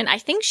that Lauren, I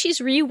think she's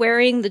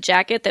re-wearing the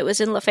jacket that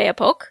was in La Fée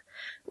Époque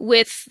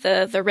with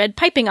the red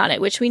piping on it,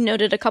 which we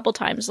noted a couple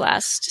times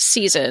last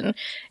season.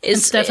 And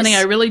Stephanie,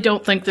 I really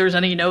don't think there's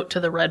any note to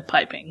the red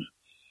piping.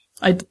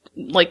 I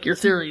like your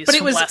theories. But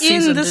it was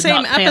in the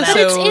same episode. But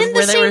it's in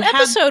the same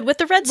episode with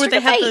the red string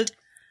of fate.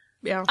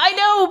 Yeah. I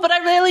know, but I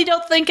really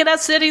don't think it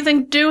has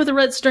anything to do with the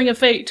red string of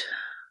fate.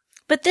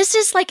 But this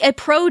is like a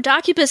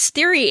pro-Docubus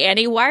theory,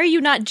 Annie. Why are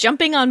you not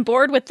jumping on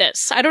board with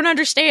this? I don't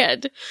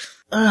understand.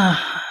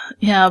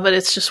 Yeah, but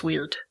it's just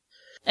weird.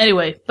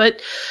 Anyway,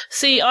 but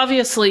see,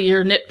 obviously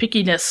your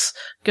nitpickiness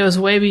goes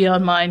way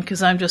beyond mine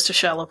because I'm just a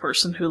shallow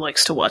person who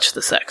likes to watch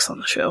the sex on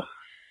the show.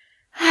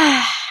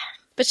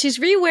 But she's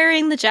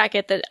re-wearing the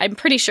jacket that I'm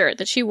pretty sure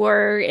that she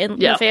wore in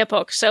La Fée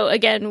Époque. So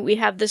again, we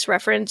have this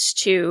reference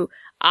to,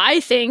 I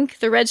think,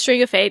 the red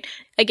string of fate.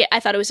 Again, I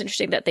thought it was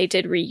interesting that they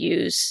did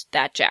reuse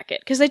that jacket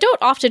because they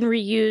don't often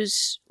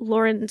reuse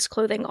Lauren's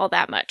clothing all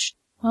that much.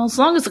 Well, as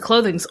long as the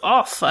clothing's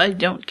off, I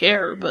don't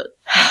care, but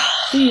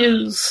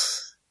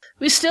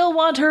we still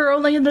want her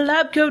only in the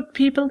lab coat,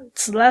 people.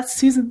 It's the last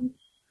season.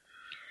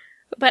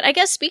 But I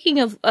guess speaking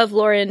of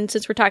Lauren,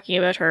 since we're talking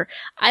about her,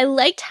 I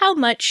liked how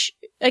much,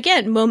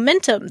 again,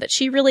 momentum that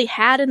she really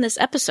had in this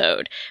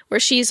episode, where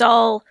she's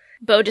all,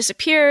 Bo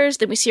disappears,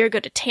 then we see her go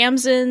to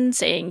Tamsin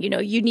saying,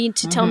 you need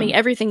to tell me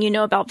everything you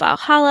know about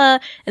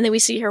Valhalla, and then we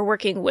see her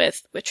working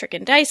with Trick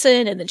and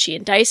Dyson, and then she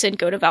and Dyson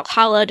go to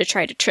Valhalla to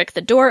try to trick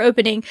the door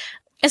opening.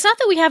 It's not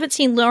that we haven't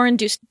seen Lauren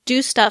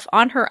do stuff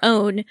on her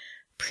own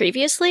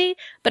previously,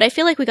 but I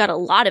feel like we got a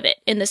lot of it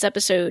in this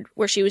episode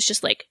where she was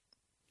just like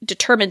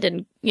determined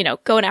and,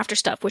 going after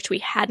stuff, which we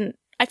hadn't.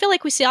 I feel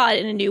like we saw it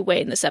in a new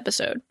way in this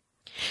episode.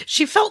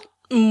 She felt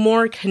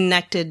more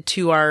connected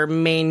to our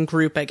main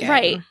group again.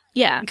 Right.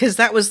 Yeah. Because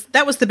that was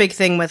the big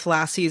thing with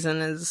last season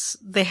is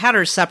they had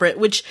her separate,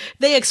 which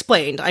they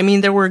explained. I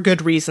mean, there were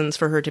good reasons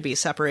for her to be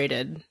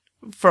separated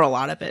for a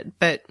lot of it,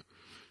 but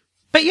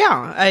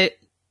yeah,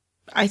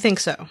 I think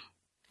so.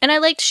 And I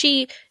liked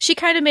she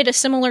kind of made a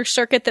similar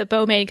circuit that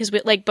Bo made, because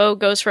Bo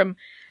goes from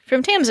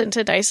Tamsin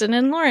to Dyson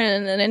and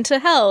Lauren and into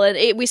Hell,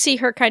 and we see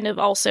her kind of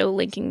also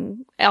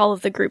linking all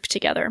of the group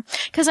together.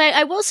 Because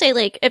I will say,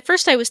 like, at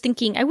first I was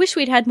thinking, I wish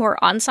we'd had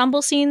more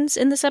ensemble scenes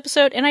in this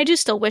episode, and I do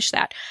still wish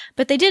that.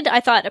 But they did, I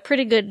thought, a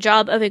pretty good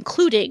job of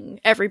including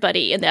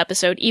everybody in the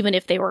episode, even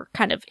if they were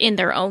kind of in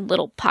their own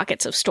little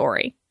pockets of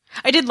story.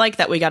 I did like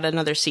that we got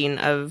another scene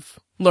of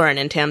Lauren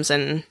and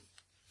Tamsin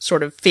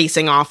sort of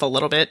facing off a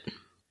little bit.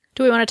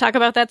 Do we want to talk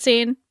about that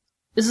scene?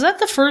 Is that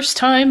the first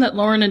time that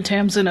Lauren and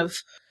Tamsin have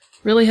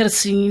really had a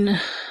scene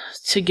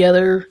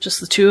together,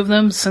 just the two of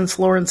them, since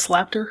Lauren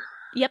slapped her?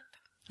 Yep.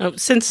 Oh,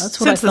 since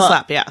the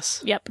slap,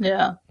 yes. Yep.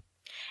 Yeah.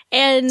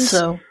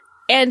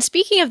 And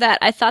speaking of that,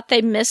 I thought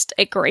they missed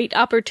a great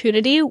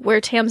opportunity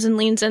where Tamsin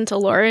leans into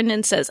Lauren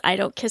and says, "I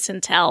don't kiss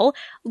and tell."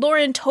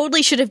 Lauren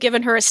totally should have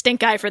given her a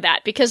stink eye for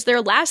that, because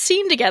their last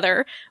scene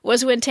together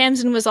was when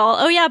Tamsin was all,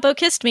 "Oh yeah, Bo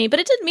kissed me," but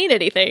it didn't mean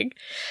anything.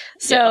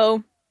 So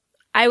yeah.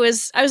 I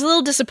was a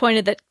little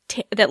disappointed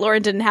that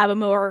Lauren didn't have a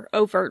more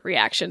overt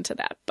reaction to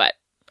that, but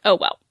oh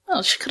well.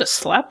 Well, she could have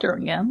slapped her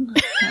again.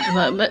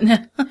 but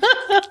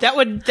that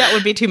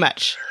would be too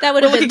much. That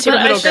would have been too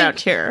much. Middle ground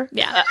here.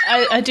 Yeah,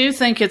 I do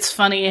think it's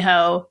funny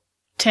how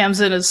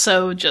Tamsin is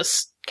so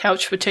just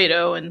couch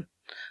potato and,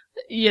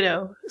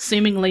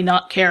 seemingly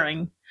not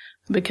caring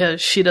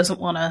because she doesn't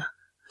want to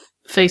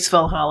face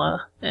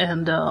Valhalla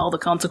and all the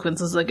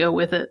consequences that go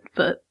with it.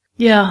 But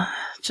yeah,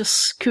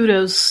 just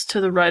kudos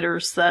to the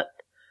writers. That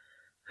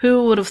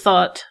who would have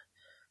thought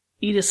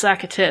eat a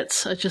sack of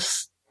tits?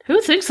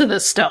 Who thinks of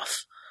this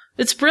stuff?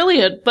 It's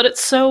brilliant, but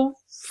it's so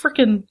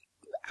freaking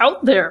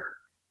out there.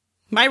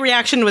 My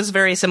reaction was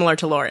very similar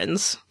to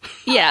Lauren's.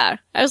 Yeah.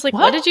 I was like,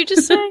 what did you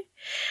just say?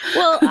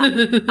 Well,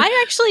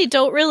 I actually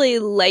don't really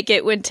like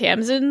it when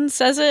Tamsin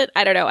says it.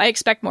 I don't know. I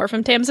expect more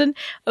from Tamsin.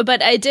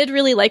 But I did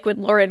really like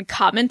when Lauren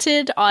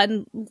commented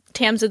on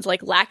Tamsin's,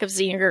 like, lack of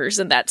zingers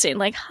in that scene.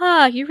 Like,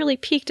 you really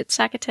peaked at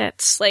sack of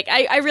tits. Like,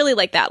 I really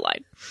like that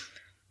line.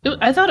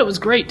 I thought it was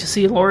great to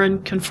see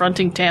Lauren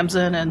confronting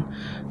Tamsin and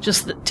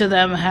just to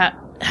them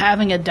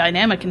having a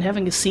dynamic and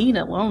having a scene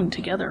alone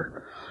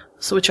together.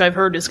 So, which I've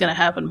heard is going to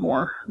happen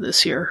more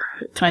this year.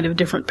 Kind of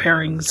different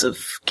pairings of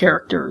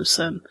characters,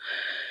 and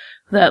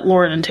that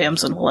Lauren and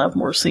Tamsin will have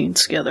more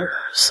scenes together.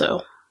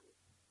 So,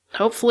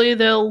 hopefully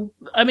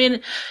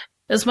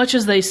as much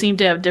as they seem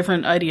to have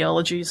different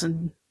ideologies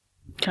and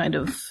kind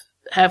of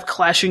have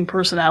clashing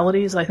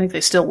personalities, I think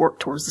they still work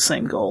towards the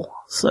same goal.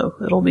 So,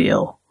 it'll be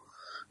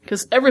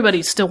because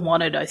everybody still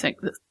wanted, I think,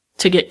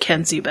 to get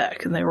Kenzie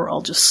back, and they were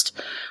all just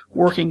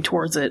working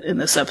towards it in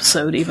this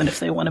episode, even if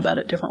they went about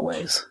it different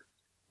ways.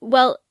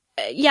 Well,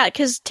 yeah,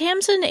 because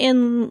Tamsin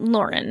and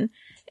Lauren,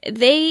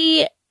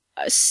 they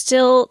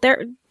still,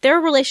 their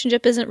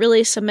relationship isn't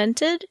really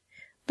cemented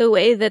the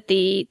way that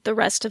the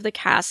rest of the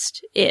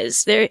cast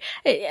is.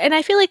 And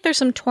I feel like there's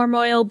some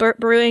turmoil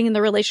brewing in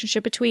the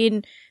relationship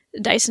between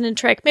Dyson and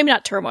Trick. Maybe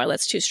not turmoil,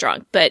 that's too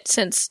strong, but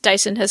since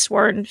Dyson has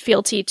sworn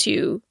fealty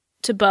to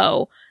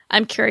Bo,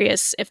 I'm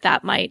curious if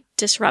that might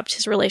disrupt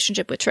his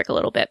relationship with Trick a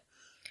little bit.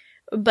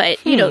 But,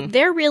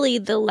 they're really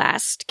the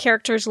last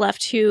characters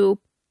left who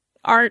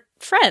aren't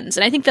friends,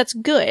 and I think that's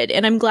good,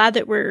 and I'm glad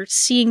that we're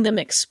seeing them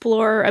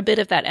explore a bit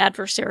of that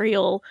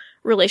adversarial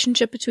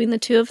relationship between the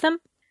two of them.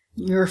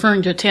 You're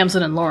referring to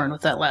Tamsin and Lauren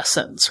with that last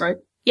sentence, right?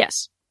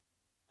 Yes.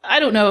 I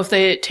don't know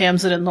if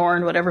Tamsin and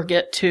Lauren would ever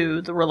get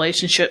to the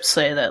relationship,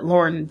 say, that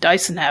Lauren and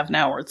Dyson have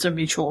now, where it's a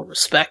mutual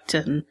respect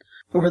and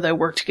where they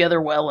work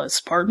together well as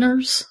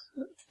partners.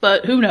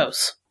 But who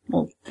knows?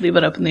 We'll leave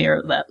it up in the air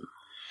at that.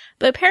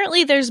 But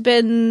apparently there's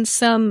been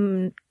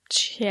some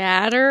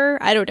chatter,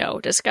 I don't know,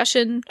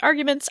 discussion,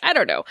 arguments, I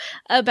don't know,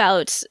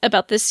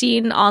 about this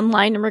scene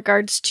online in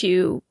regards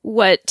to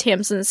what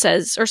Tamsin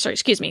says,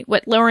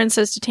 what Lauren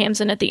says to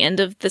Tamsin at the end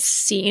of the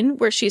scene,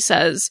 where she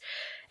says,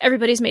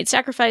 "Everybody's made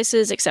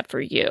sacrifices except for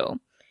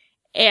you."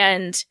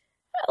 And,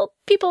 well,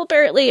 people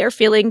apparently are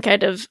feeling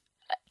kind of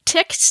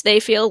ticked. They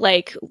feel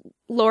like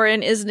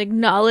Lauren isn't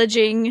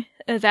acknowledging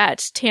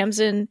that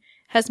Tamsin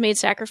has made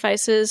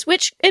sacrifices,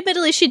 which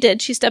admittedly she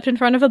did. She stepped in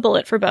front of a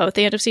bullet for Bo at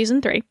the end of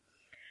season 3.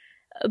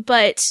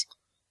 But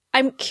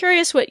I'm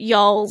curious what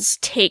y'all's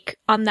take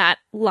on that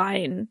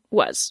line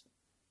was.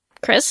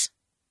 Chris?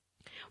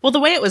 Well, the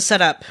way it was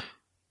set up,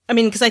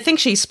 because I think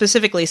she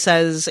specifically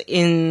says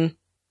I'm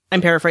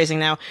paraphrasing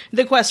now,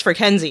 the quest for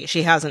Kenzie,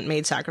 she hasn't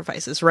made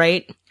sacrifices,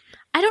 right?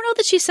 I don't know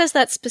that she says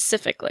that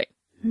specifically.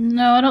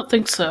 No, I don't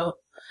think so.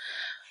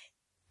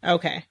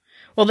 Okay.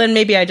 Well, then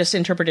maybe I just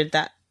interpreted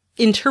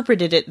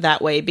it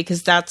that way,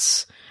 because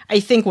that's, I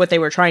think, what they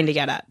were trying to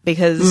get at.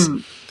 Because,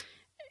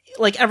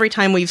 like, every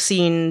time we've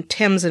seen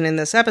Tamsin in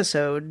this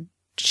episode,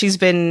 she's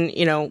been,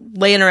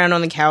 laying around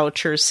on the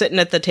couch or sitting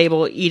at the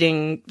table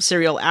eating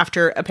cereal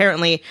after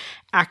apparently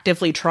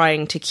actively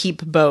trying to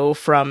keep Bo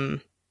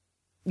from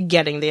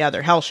getting the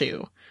other Hell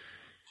shoe,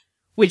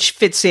 which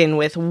fits in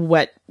with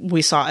what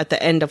we saw at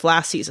the end of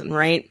last season,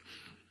 right?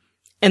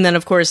 And then,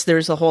 of course,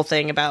 there's the whole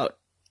thing about,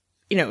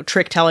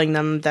 Trick telling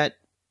them that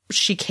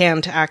she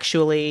can't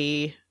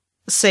actually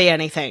say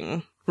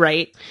anything,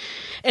 right?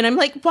 And I'm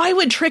like, why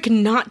would Trick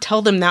not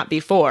tell them that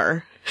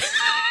before?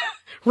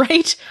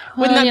 Right?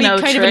 Wouldn't that be kind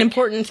Trick, of an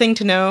important thing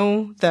to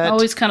know? That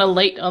always kind of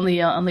late on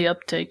the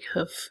uptake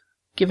of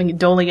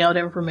doling out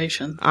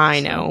information.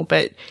 I know,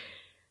 but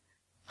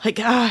like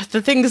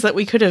the things that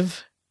we could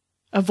have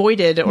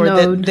avoided, or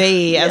that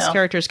they as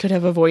characters could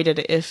have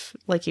avoided if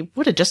like he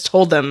would have just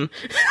told them.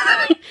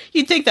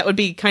 You'd think that would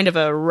be kind of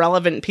a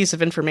relevant piece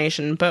of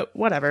information, but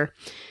whatever.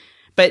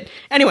 But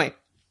anyway,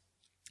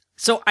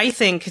 so I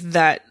think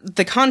that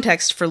the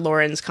context for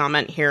Lauren's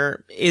comment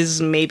here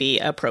is maybe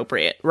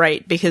appropriate,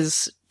 right?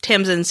 Because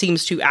Tamsin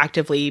seems to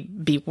actively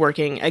be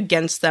working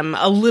against them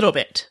a little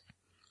bit,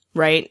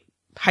 right?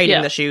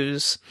 Hiding the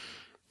shoes.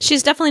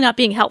 She's definitely not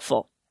being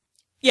helpful.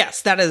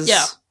 Yes, that is.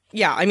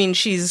 Yeah, I mean,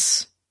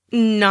 she's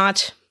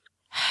not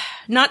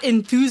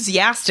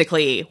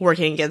enthusiastically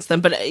working against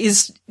them, but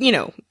is,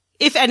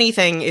 if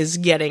anything, is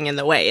getting in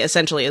the way,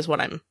 essentially, is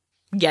what I'm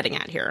getting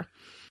at here.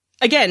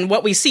 Again,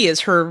 what we see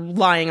is her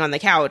lying on the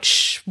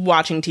couch,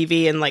 watching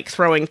TV and, like,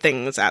 throwing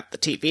things at the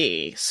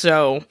TV.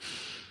 So,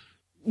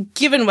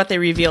 given what they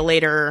reveal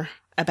later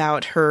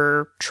about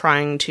her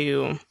trying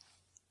to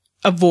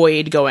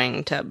avoid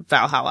going to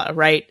Valhalla,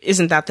 right?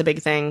 Isn't that the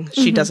big thing?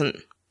 Mm-hmm. She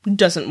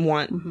doesn't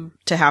want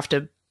to have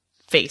to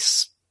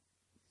face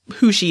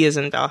who she is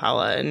in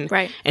Valhalla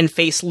and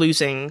face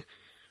losing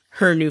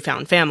her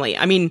newfound family.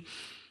 I mean,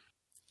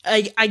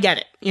 I get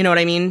it. You know what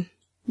I mean?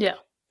 Yeah.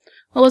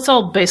 Well, it's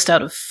all based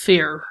out of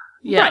fear.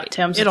 Yeah, right.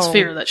 Tamsin's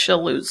fear that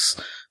she'll lose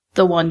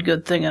the one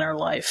good thing in her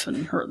life,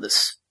 and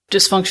this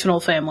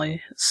dysfunctional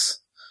family, as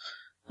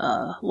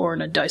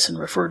Lauren and Dyson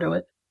refer to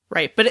it.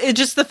 Right, but it's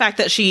just the fact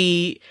that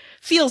she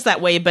feels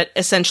that way, but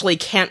essentially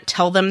can't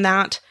tell them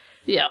that.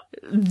 Yeah.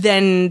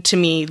 Then, to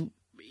me,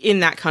 in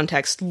that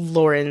context,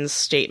 Lauren's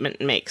statement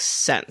makes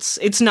sense.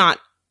 It's not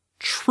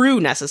true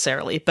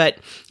necessarily, but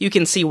you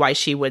can see why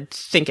she would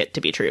think it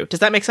to be true. Does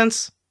that make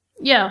sense?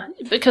 Yeah,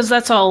 because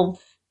that's all,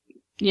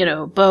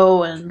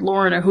 Bo and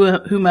Lauren or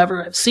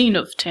whomever have seen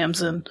of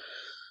Tamsin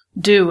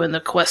do in the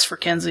quest for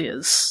Kenzie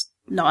is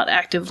not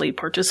actively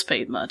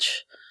participate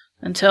much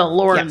until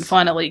Lauren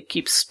finally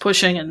keeps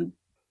pushing, and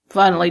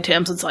finally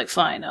Tamsin's like,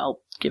 fine, I'll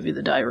give you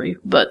the diary.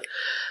 But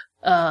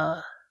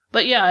yeah,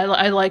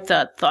 I like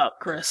that thought,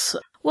 Chris.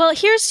 Well,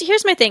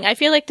 here's my thing. I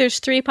feel like there's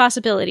three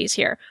possibilities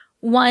here.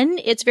 One,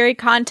 it's very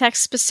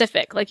context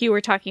specific, like you were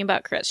talking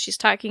about, Chris. She's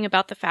talking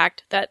about the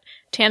fact that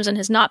Tamsin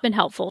has not been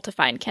helpful to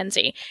find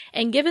Kenzie.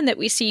 And given that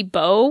we see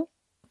Bo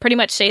pretty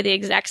much say the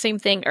exact same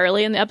thing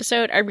early in the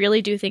episode, I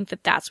really do think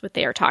that that's what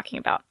they are talking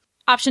about.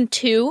 Option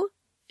two,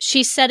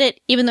 she said it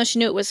even though she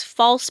knew it was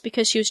false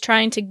because she was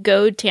trying to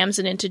goad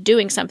Tamsin into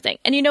doing something.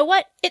 And you know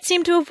what? It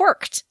seemed to have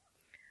worked.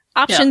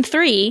 Option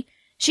three,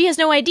 she has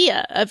no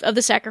idea of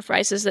the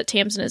sacrifices that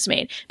Tamsin has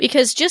made.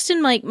 Because just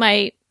in like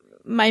my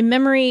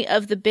memory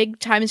of the big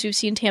times we've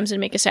seen Tamsin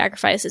make a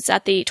sacrifice, it's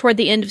toward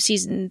the end of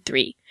season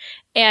 3.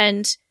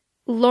 And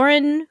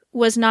Lauren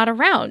was not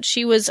around.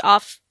 She was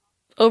off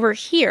over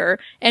here,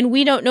 and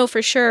we don't know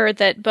for sure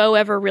that Bo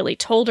ever really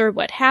told her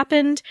what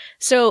happened.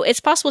 So it's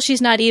possible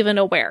she's not even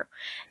aware.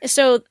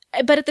 So,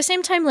 but at the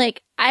same time,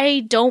 like,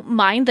 I don't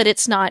mind that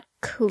it's not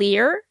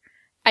clear.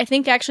 I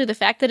think actually the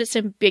fact that it's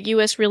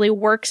ambiguous really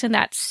works in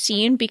that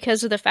scene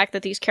because of the fact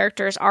that these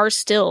characters are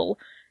still,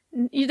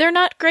 they're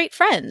not great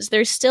friends.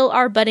 They still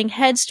are butting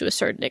heads to a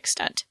certain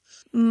extent.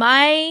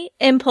 My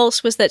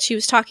impulse was that she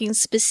was talking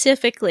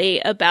specifically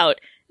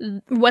about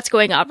what's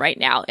going on right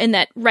now, and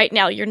that right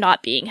now you're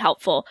not being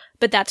helpful.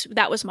 But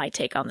that was my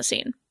take on the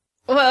scene.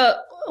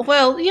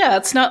 Well, yeah,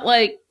 it's not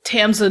like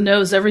Tamsin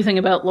knows everything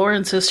about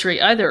Lauren's history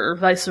either, or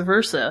vice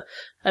versa.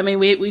 I mean,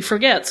 we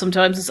forget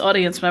sometimes as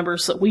audience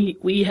members that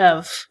we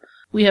have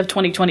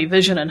 20/20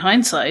 vision and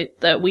hindsight,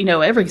 that we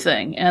know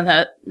everything, and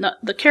that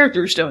the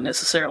characters don't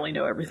necessarily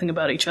know everything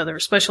about each other,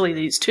 especially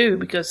these two,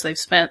 because they've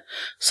spent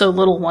so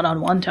little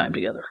one-on-one time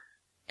together.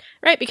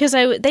 Right, because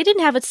they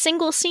didn't have a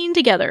single scene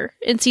together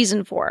in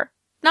season 4.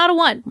 Not a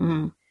one.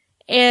 Mm-hmm.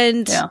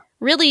 And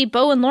really,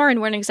 Bo and Lauren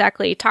weren't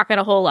exactly talking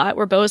a whole lot,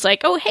 where Bo's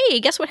like, oh,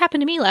 hey, guess what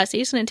happened to me last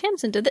season? And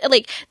Tamsin did that.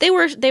 Like, they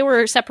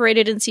were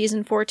separated in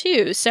season 4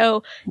 too.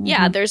 So,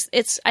 yeah,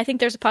 I think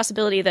there's a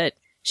possibility that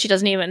she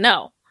doesn't even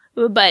know.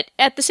 But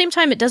at the same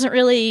time, it doesn't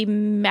really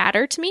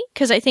matter to me,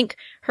 because I think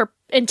her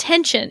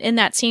intention in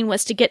that scene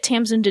was to get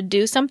Tamsin to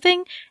do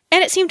something,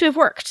 and it seemed to have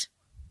worked.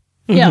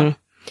 Mm-hmm. Yeah.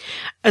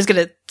 I was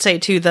going to say,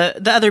 too, the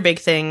other big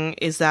thing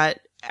is that,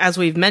 as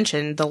we've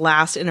mentioned, the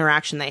last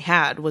interaction they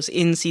had was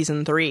in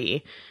season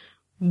 3,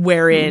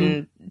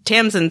 wherein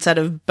Tamsin said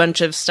a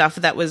bunch of stuff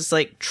that was,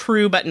 like,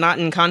 true but not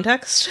in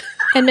context.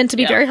 And meant to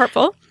be very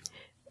hurtful.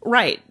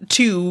 Right.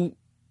 To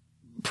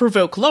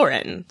provoke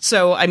Lauren.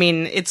 So, I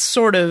mean, it's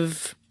sort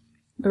of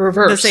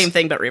the same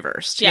thing but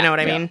reversed. You know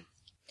what I mean?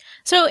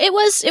 So it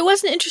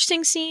was an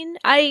interesting scene.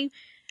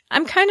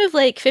 I'm kind of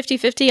like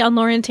 50-50 on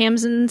Lauren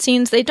Tamsin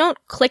scenes. They don't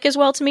click as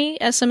well to me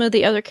as some of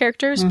the other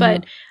characters,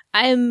 but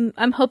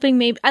I'm hoping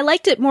maybe I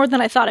liked it more than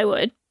I thought I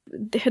would.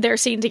 their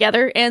scene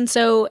together. And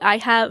so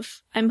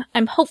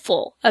I'm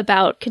hopeful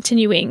about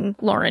continuing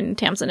Lauren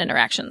Tamsin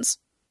interactions.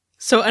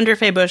 So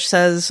Underfay Bush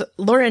says,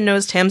 Lauren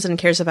knows Tamsin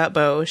cares about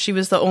Bo. She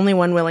was the only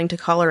one willing to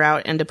call her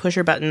out and to push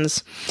her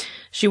buttons.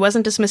 She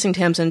wasn't dismissing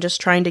Tamsin,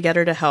 just trying to get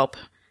her to help.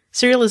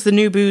 Serial is the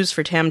new booze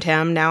for Tam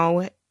Tam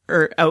now,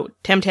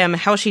 Tam Tam,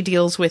 how she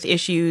deals with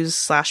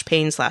issues /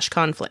 pain /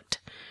 conflict.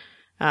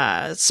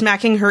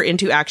 Smacking her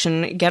into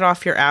action, get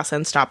off your ass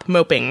and stop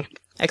moping! !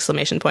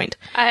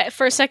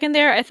 For a second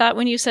there, I thought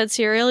when you said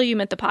Serial, you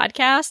meant the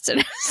podcast,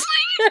 and I was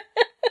like,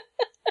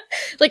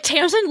 like,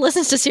 Tamsin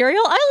listens to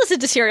Serial? I listen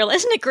to Serial.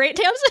 Isn't it great,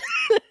 Tamsin?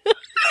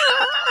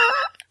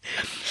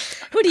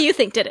 Who do you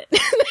think did it?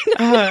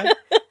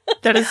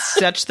 That is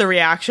such the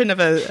reaction of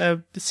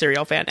a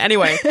Serial fan.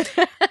 Anyway,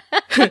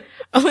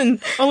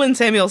 Olin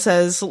Samuel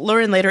says,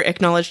 Lauren later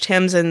acknowledged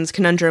Tamsin's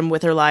conundrum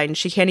with her line,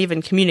 she can't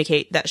even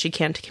communicate that she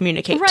can't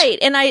communicate. Right,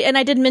 and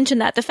I did mention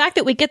that. The fact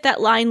that we get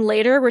that line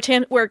later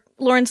where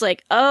Lauren's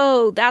like,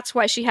 oh, that's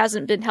why she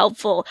hasn't been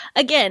helpful.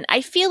 Again,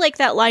 I feel like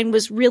that line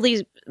was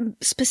really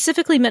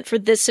specifically meant for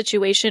this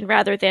situation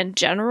rather than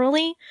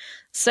generally.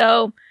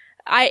 So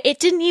it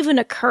didn't even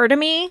occur to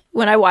me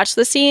when I watched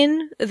the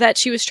scene that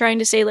she was trying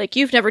to say, like,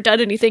 you've never done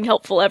anything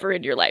helpful ever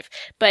in your life.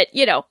 But,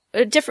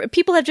 different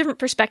people have different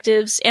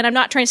perspectives, and I'm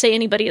not trying to say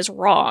anybody is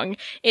wrong.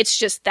 It's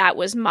just that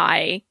was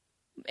my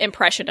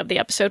impression of the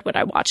episode when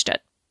I watched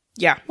it.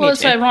 Yeah. Well,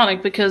 it's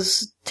ironic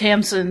because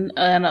Tamsin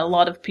and a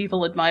lot of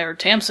people admire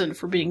Tamsin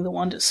for being the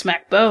one to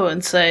smack Bo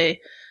and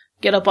say,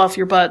 get up off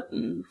your butt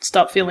and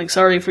stop feeling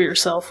sorry for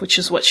yourself, which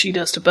is what she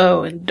does to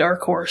Bo in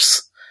Dark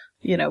Horse.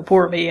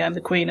 Poor me, I'm the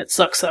queen, it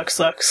sucks.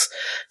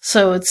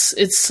 So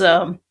it's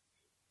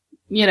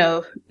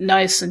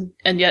nice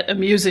and yet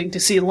amusing to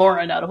see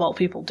Lauren, out of all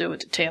people, do it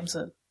to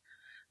Tamsin.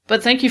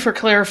 But thank you for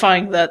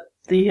clarifying that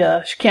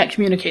the she can't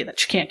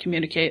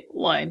communicate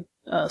line,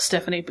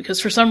 Stephanie,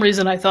 because for some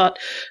reason I thought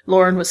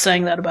Lauren was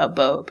saying that about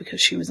Bo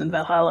because she was in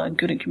Valhalla and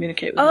couldn't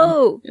communicate with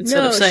him.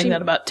 Instead of saying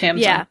that about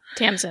Tamsin. Yeah,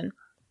 Tamsin.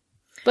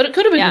 But it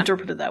could have been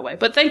interpreted that way.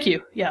 But thank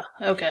you. Yeah,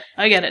 okay.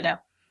 I get it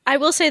now. I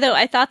will say, though,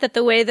 I thought that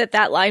the way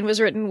that line was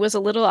written was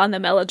a little on the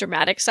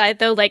melodramatic side,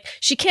 though. Like,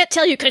 she can't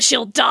tell you because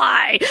she'll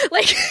die.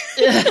 Like,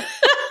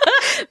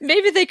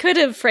 maybe they could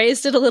have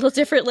phrased it a little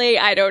differently.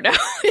 I don't know.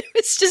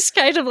 It's just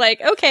kind of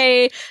like,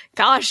 okay,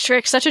 gosh,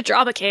 Trick, such a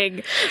drama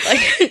king.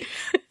 Like,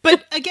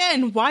 but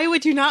again, why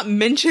would you not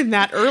mention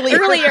that earlier?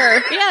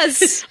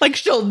 Yes. Like,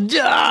 she'll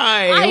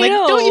die. I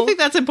know. Don't you think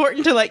that's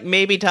important to, like,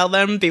 maybe tell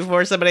them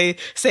before somebody,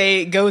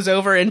 say, goes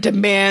over and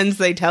demands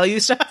they tell you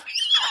stuff?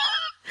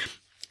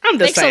 I'm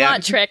just saying.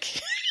 Thanks a lot,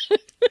 Trick.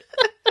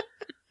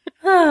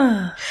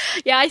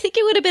 Yeah, I think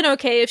it would have been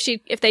okay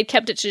if they'd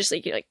kept it just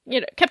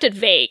kept it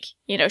vague.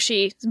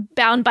 She's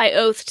bound by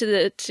oath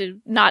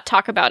to not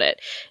talk about it.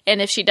 And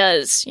if she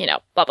does,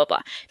 blah blah blah.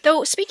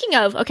 Though speaking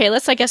of, okay,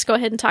 let's I guess go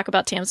ahead and talk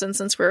about Tamsin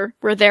since we're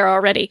there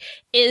already.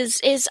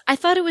 Is I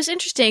thought it was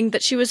interesting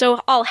that she was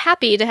all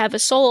happy to have a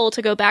soul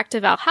to go back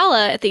to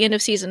Valhalla at the end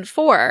of season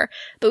 4.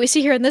 But we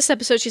see here in this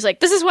episode she's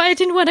like, this is why I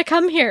didn't want to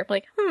come here. I'm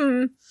like,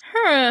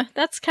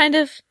 that's kind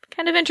of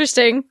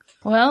interesting.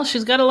 Well,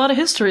 she's got a lot of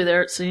history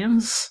there, it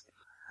seems,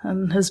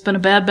 and has been a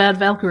bad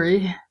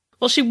Valkyrie.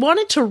 Well, she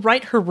wanted to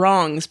right her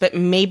wrongs, but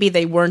maybe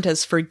they weren't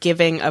as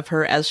forgiving of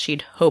her as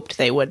she'd hoped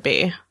they would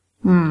be.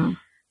 Yeah.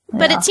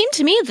 But it seemed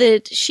to me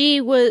that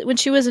when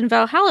she was in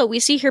Valhalla, we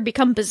see her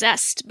become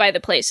possessed by the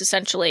place,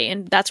 essentially,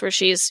 and that's where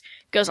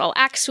goes all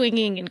axe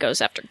swinging and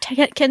goes after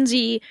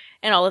Kenzie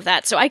and all of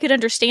that. So I could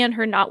understand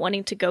her not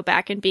wanting to go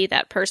back and be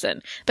that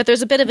person. But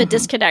there's a bit of a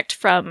disconnect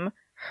from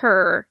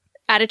her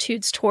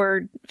attitudes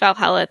toward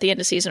Valhalla at the end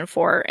of season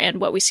 4 and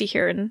what we see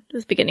here in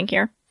the beginning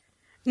here.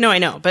 No, I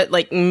know, but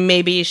like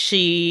maybe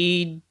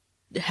she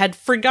had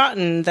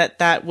forgotten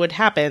that would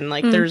happen.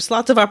 Like there's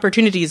lots of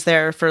opportunities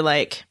there for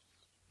like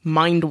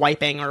mind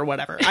wiping or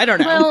whatever. I don't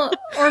know. Well,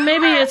 or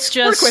maybe it's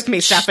just work with me,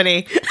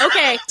 Stephanie.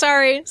 Okay,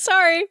 sorry.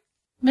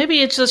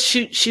 Maybe it's just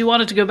she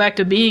wanted to go back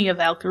to being a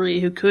Valkyrie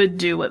who could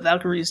do what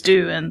Valkyries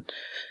do and,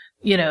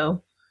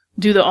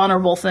 do the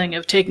honorable thing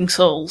of taking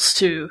souls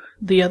to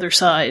the other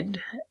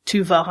side,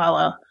 to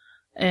Valhalla,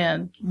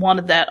 and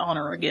wanted that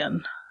honor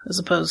again, as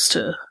opposed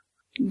to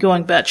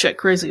going batshit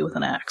crazy with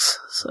an axe.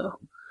 So,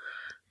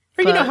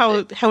 or you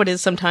know how it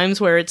is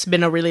sometimes where it's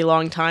been a really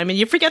long time and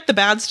you forget the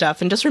bad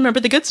stuff and just remember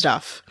the good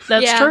stuff.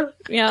 That's true.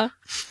 Yeah.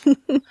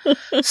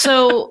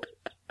 So,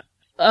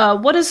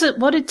 what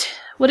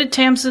did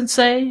Tamsin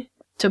say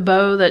to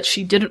Bo that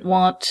she didn't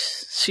want?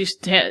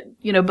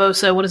 Bo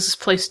said, "What does this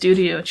place do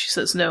to you?" And she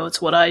says, "No,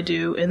 it's what I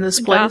do in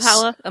this place."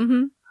 Valhalla.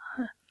 Mm-hmm.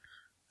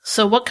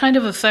 So what kind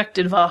of effect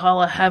did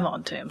Valhalla have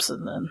on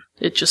Tamsin then?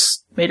 It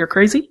just made her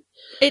crazy?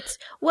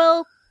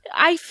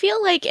 I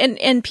feel like,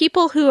 and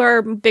people who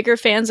are bigger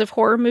fans of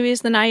horror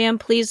movies than I am,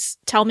 please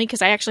tell me,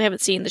 because I actually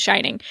haven't seen The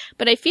Shining.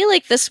 But I feel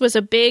like this was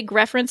a big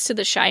reference to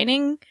The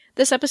Shining,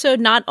 this episode.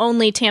 Not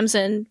only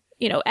Tamsin,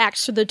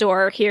 acts through the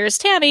door, here's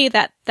Tammy,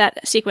 that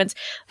sequence,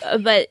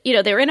 but,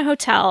 they were in a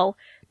hotel.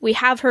 We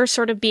have her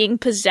sort of being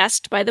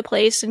possessed by the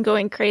place and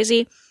going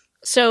crazy.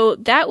 So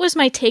that was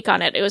my take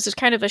on it. It was just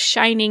kind of a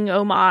shining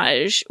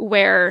homage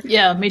where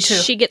Yeah, me too.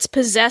 she gets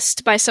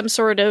possessed by some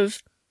sort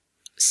of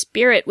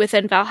spirit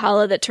within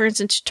Valhalla that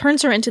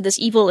turns her into this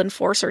evil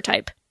enforcer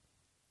type.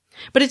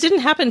 But it didn't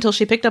happen until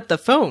she picked up the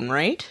phone,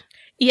 right?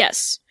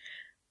 Yes.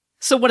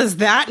 So what does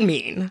that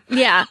mean?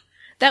 Yeah.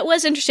 That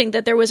was interesting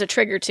that there was a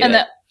trigger to and it.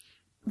 that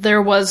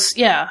there was,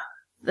 yeah,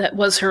 that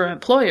was her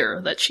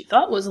employer that she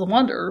thought was the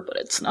Wanderer, but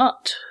it's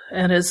not.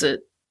 And is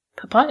it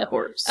Papaya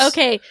Horse?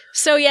 Okay,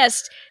 so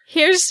yes,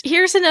 here's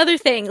another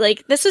thing.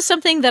 Like, this is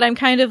something that I'm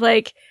kind of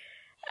like,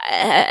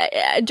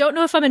 I don't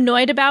know if I'm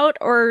annoyed about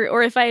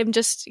or if I'm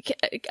just,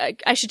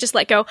 I should just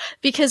let go,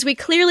 because we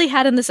clearly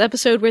had in this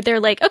episode where they're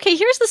like, okay,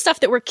 here's the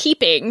stuff that we're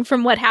keeping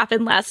from what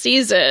happened last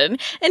season,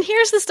 and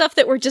here's the stuff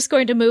that we're just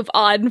going to move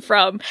on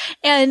from.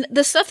 And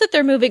the stuff that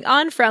they're moving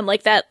on from,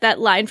 like that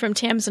line from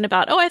Tamsin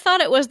about, oh, I thought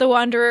it was the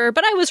Wanderer,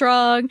 but I was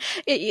wrong.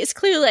 It's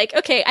clearly like,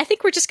 okay, I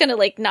think we're just gonna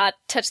like not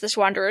touch this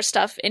Wanderer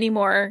stuff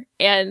anymore,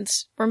 and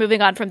we're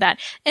moving on from that.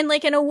 And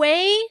like in a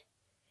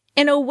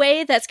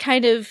way that's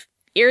kind of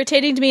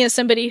irritating to me as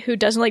somebody who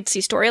doesn't like to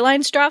see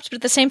storylines dropped, but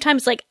at the same time,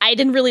 it's like, I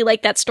didn't really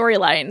like that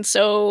storyline,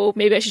 so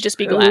maybe I should just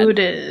be glad. Who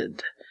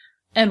did?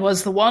 And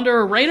was the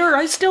Wanderer Raynor?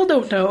 I still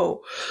don't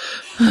know.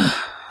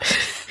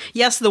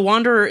 Yes, the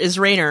Wanderer is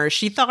Raynor.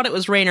 She thought it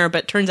was Raynor,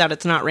 but turns out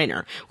it's not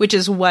Raynor, which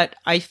is what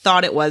I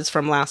thought it was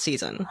from last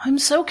season. I'm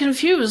so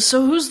confused.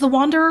 So who's the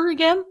Wanderer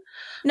again?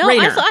 No,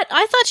 Raynor.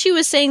 I thought she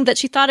was saying that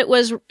she thought it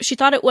was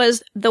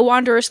the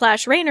Wanderer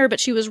 / Raynor, but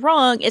she was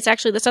wrong. It's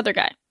actually this other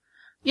guy.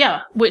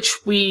 Yeah, which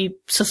we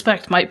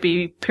suspect might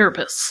be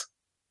Pyrrhus.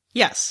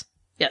 Yes,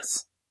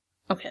 Yes.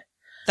 Okay.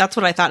 that's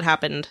what I thought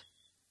happened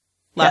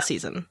last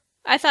season.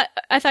 I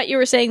thought you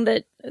were saying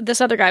that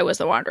this other guy was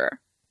the Wanderer.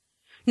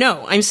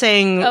 No, I'm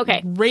saying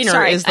Okay, Raynor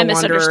sorry, is the I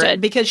Wanderer,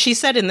 misunderstood. because she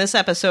said in this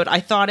episode, I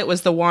thought it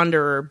was the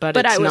Wanderer, but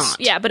it's I was,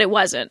 not. yeah, but it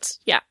wasn't.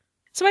 Yeah.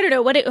 So I don't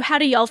know. How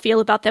do y'all feel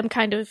about them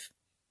kind of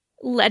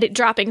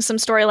dropping some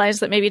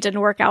storylines that maybe didn't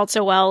work out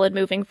so well and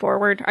moving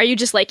forward? Are you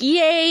just like,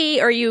 yay?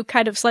 Or are you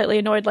kind of slightly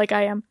annoyed like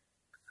I am?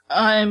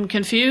 I'm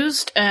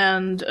confused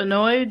and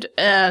annoyed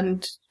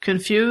and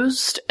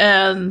confused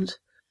and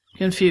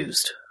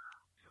confused.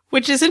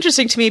 Which is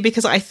interesting to me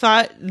because I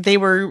thought they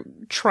were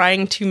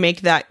trying to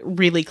make that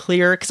really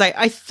clear, because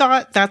I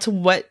thought that's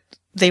what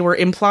they were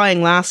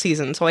implying last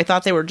season, so I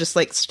thought they were just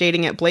like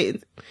stating it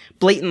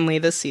blatantly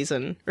this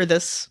season, or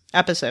this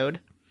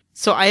episode.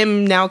 So I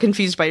am now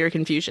confused by your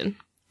confusion.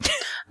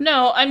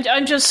 No,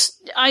 I'm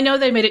just, I know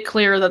they made it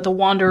clear that the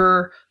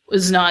Wanderer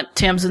was not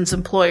Tamsin's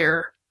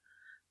employer.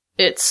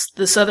 It's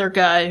this other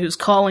guy who's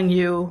calling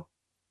you.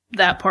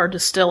 That part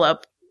is still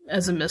up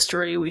as a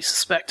mystery. We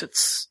suspect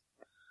it's,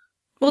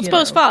 Well, it's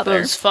Bo's father.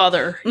 Bo's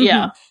father, Mm-hmm.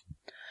 yeah.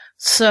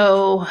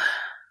 So,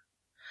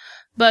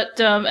 but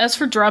as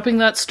for dropping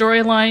that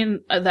storyline,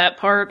 that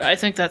part, I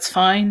think that's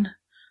fine,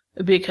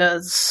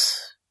 because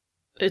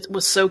it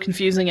was so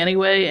confusing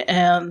anyway,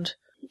 and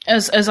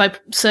as I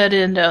said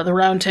in the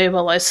round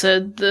table, I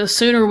said, the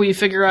sooner we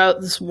figure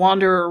out this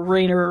Wanderer,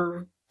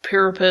 Raynor,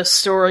 Pyrrhus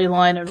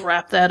storyline and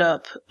wrap that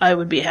up, I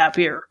would be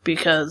happier,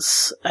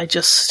 because I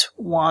just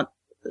want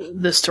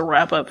this to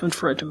wrap up and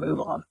for it to move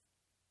on.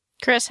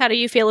 Chris, how do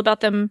you feel about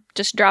them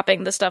just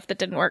dropping the stuff that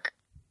didn't work?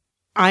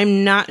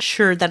 I'm not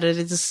sure that it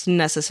is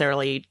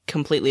necessarily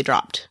completely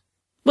dropped.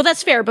 Well,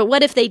 that's fair, but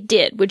what if they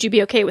did? Would you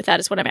be okay with that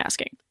is what I'm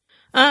asking.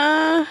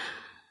 Yeah,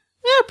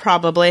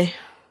 probably.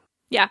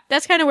 Yeah,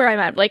 that's kind of where I'm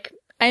at. Like,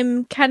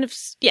 I'm kind of,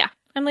 yeah.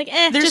 I'm like,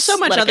 There's just so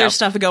much let it other go.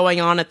 stuff going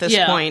on at this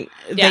Yeah. point.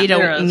 Yeah, they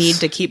there don't is. need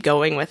to keep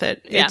going with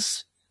it. Yeah.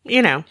 It's,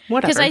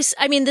 whatever. Because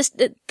I mean,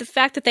 the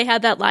fact that they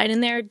had that line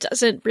in there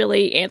doesn't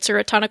really answer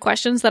a ton of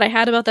questions that I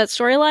had about that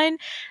storyline.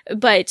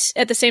 But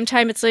at the same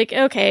time, it's like,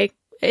 okay,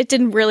 it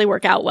didn't really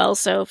work out well,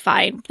 so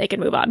fine, they can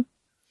move on.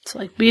 It's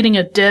like beating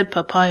a dead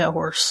papaya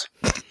horse.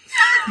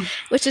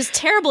 Which is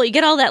terrible. You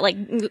get all that, like,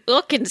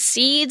 look and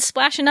seeds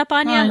splashing up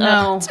on you. I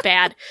know. Ugh, it's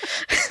bad.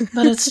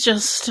 But it's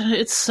just,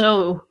 it's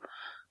so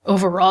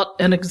overwrought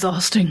and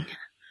exhausting.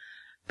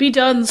 Be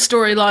done,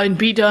 storyline,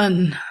 be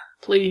done.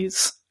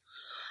 Please.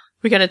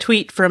 We got a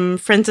tweet from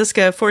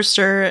Franziska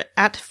Forster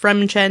at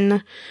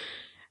Fremchen.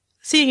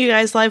 Seeing you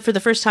guys live for the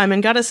first time,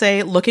 and gotta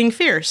say, looking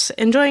fierce.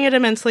 Enjoying it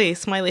immensely.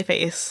 Smiley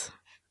face.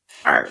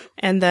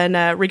 And then,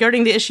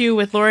 regarding the issue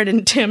with Lauren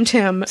and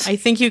Tim, I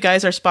think you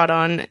guys are spot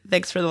on.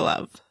 Thanks for the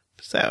love.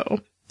 So,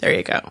 there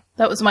you go.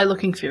 That was my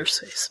looking fierce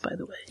face, by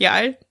the way. Yeah,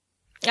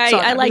 I saw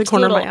I that in liked the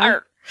corner of little my eye.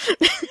 art.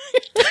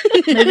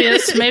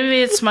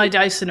 Maybe it's my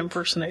Dyson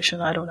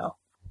impersonation. I don't know.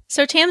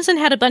 So Tamsin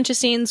had a bunch of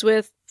scenes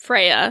with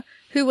Freya,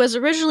 who was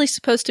originally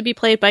supposed to be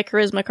played by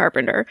Charisma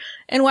Carpenter.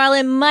 And while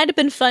it might have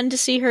been fun to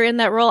see her in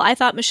that role, I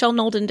thought Michelle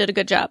Nolden did a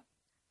good job.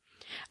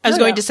 I was Oh,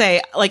 going yeah. to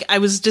say, like, I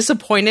was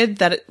disappointed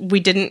that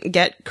we didn't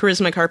get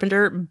Charisma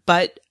Carpenter,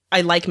 but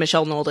I like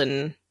Michelle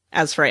Nolden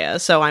as Freya,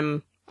 so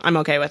I'm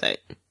okay with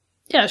it.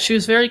 Yeah, she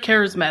was very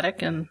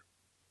charismatic and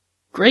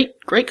great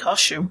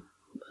costume.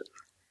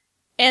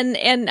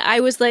 And I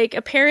was like,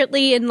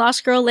 apparently in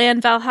Lost Girl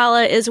Land,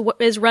 Valhalla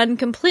is run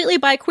completely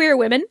by queer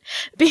women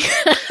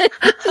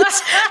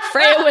because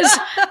Freya was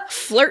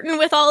flirting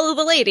with all of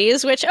the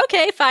ladies, which,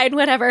 okay, fine,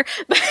 whatever.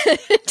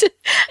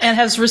 And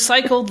has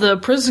recycled the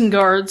prison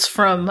guards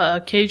from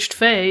Caged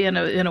Fae in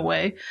a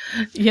way.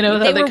 You know,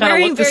 they they were kind of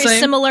wearing look the very same.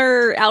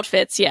 similar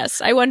outfits,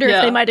 yes. I wonder if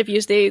Yeah. they might have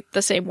used the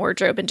same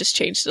wardrobe and just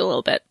changed it a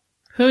little bit.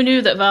 Who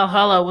knew that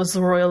Valhalla was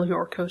the Royal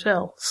York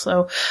Hotel?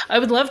 So I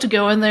would love to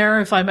go in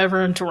there if I'm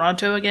ever in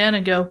Toronto again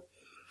and go,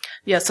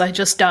 yes, I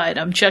just died.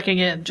 I'm checking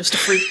in just to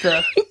freak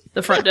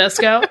the front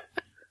desk out.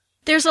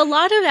 There's a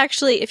lot of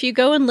actually, if you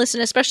go and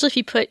listen, especially if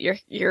you put you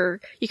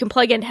can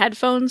plug in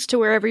headphones to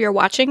wherever you're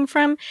watching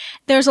from,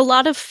 there's a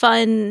lot of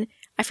fun,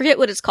 I forget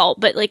what it's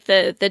called, but like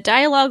the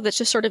dialogue that's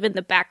just sort of in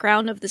the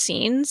background of the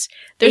scenes.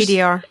 There's,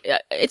 ADR.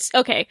 It's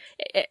okay.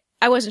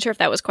 I wasn't sure if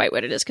that was quite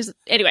what it is, because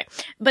anyway,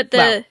 but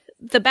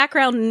the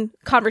background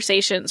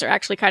conversations are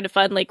actually kind of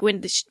fun. Like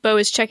when Bo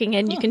is checking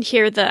in, you can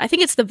hear I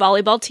think it's the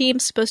volleyball team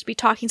supposed to be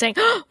talking, saying,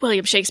 oh,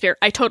 William Shakespeare,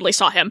 I totally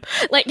saw him.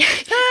 Like,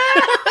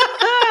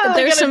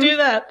 there's do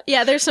that.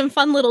 Yeah, there's some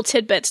fun little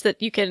tidbits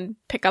that you can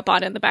pick up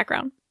on in the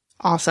background.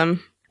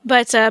 Awesome.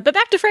 But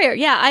back to Freyr.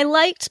 Yeah, I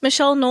liked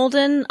Michelle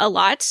Nolden a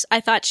lot. I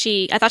thought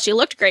she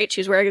looked great.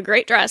 She was wearing a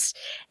great dress.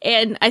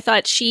 And I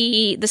thought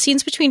the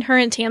scenes between her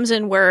and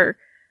Tamsin were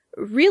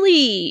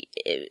really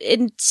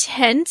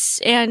intense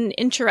and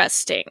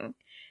interesting.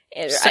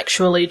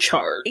 Sexually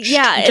charged.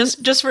 Yeah.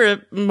 Just for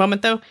a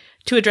moment, though,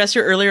 to address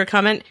your earlier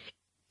comment,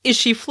 is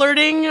she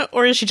flirting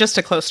or is she just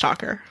a close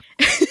talker?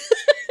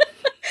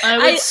 I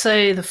would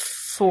say the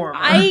former.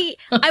 I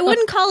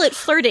wouldn't call it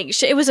flirting.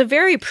 It was a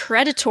very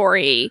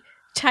predatory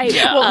type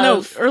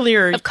of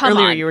earlier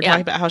you were yeah.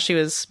 talking about how she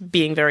was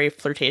being very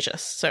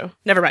flirtatious. So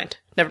never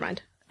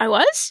mind. I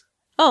was?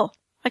 Oh,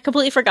 I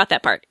completely forgot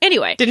that part.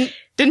 Anyway.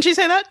 Didn't she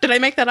say that? Did I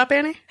make that up,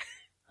 Annie?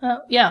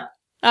 Yeah.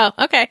 Oh,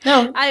 okay.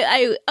 No.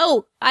 I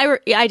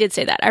did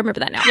say that. I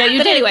remember that now. Yeah,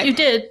 but anyway. You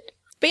did.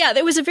 But yeah,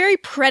 there was a very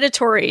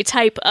predatory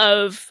type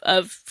of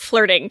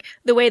flirting,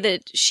 the way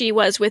that she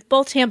was with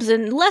both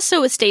Tamsin, less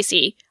so with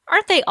Stacy.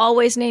 Aren't they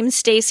always named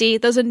Stacy?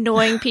 Those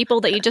annoying people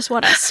that you just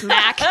want to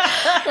smack.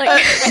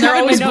 Like, They're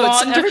always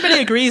blonde. Everybody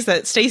agrees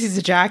that Stacy's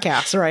a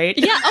jackass, right?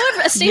 yeah,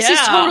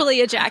 Stacy's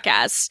totally a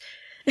jackass.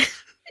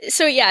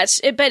 So yeah,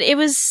 but it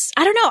was,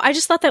 I don't know, I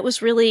just thought that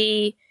was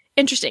really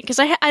interesting, because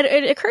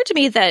it occurred to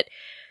me that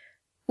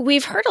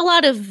we've heard a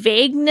lot of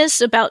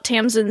vagueness about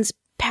Tamsin's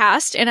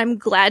past, and I'm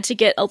glad to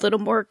get a little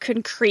more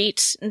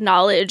concrete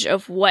knowledge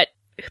of what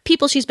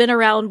people she's been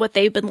around, what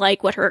they've been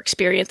like, what her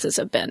experiences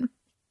have been.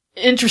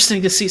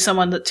 Interesting to see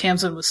someone that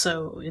Tamsin was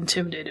so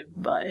intimidated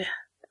by.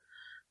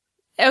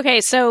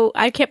 Okay, so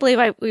I can't believe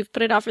we've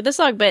put it off for this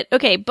long, but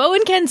okay, Bo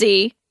and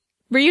Kenzie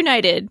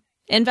reunited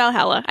in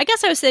Valhalla. I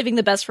guess I was saving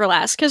the best for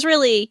last, because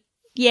really,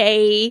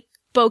 yay,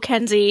 Bo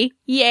Kenzie,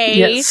 yay.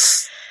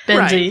 Yes,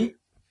 Bendy. Right.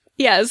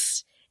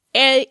 Yes.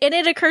 And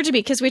it occurred to me,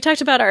 because we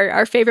talked about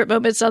our favorite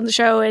moments on the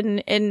show and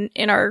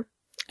in our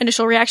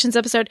initial reactions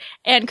episode,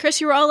 and Chris,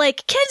 you were all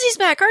like, Kenzie's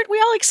back, aren't we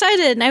all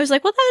excited? And I was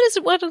like, well, that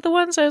isn't one of the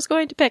ones I was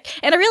going to pick.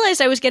 And I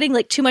realized I was getting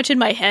like too much in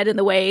my head in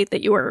the way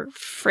that you were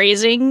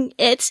phrasing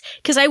it,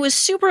 because I was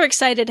super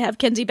excited to have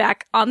Kenzie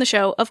back on the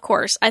show, of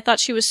course. I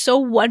thought she was so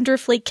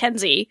wonderfully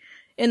Kenzie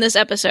in this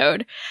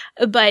episode.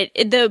 But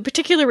the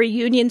particular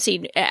reunion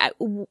scene,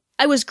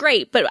 I was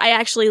great, but I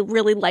actually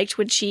really liked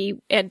when she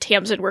and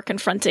Tamsin were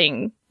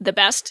confronting the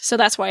best. So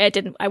that's why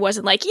I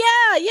wasn't like,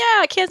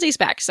 yeah, Kenzie's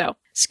back. So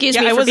excuse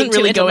me. I for wasn't being too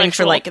really going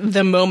for intellectual. like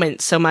the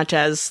moment so much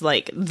as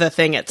like the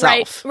thing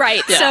itself.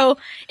 Right. Yeah. So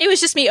it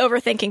was just me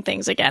overthinking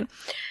things again.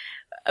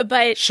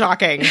 But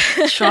Shocking.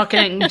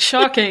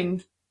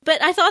 Shocking.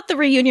 But I thought the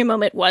reunion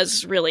moment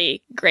was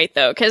really great,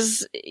 though,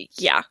 because,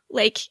 yeah,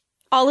 like,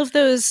 all of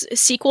those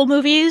sequel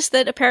movies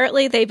that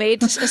apparently they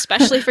made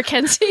especially for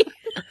Kenzie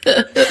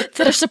that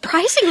are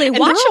surprisingly And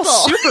they're all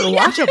watchable. super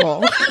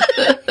watchable.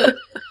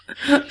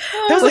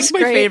 That was like my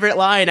great. favorite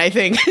line, I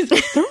think.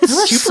 There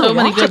were so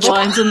many good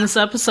lines in this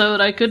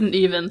episode. I couldn't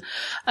even.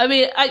 I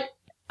mean,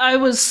 I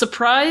was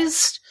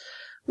surprised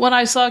when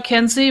I saw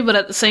Kenzie, but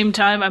at the same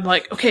time, I'm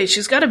like, okay,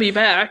 she's got to be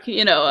back,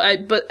 you know.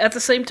 But at the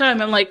same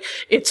time, I'm like,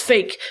 it's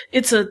fake.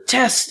 It's a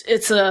test.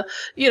 It's a,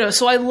 you know.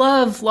 So I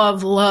love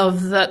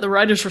that the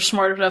writers were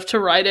smart enough to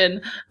write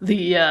in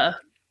the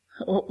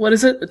what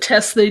is it? The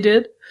test they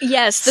did.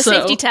 Yes, the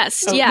safety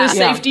test. Yeah. The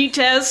safety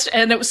test,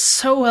 and it was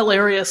so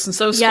hilarious and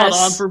so spot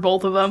on for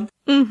both of them.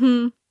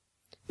 Mm-hmm.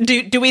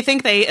 Do we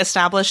think they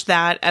established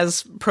that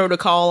as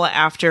protocol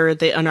after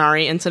the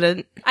Anari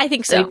incident? I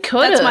think so. They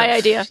could. That's my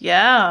idea.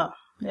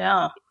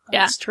 Yeah,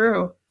 that's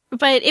true.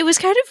 But it was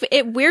kind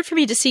of weird for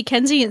me to see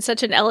Kenzie in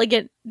such an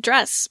elegant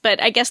dress.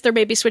 But I guess they're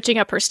maybe switching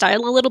up her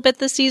style a little bit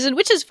this season,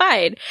 which is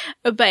fine.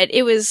 But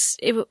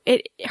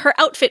her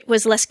outfit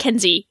was less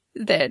Kenzie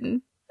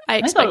than I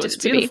expected it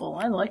it to beautiful.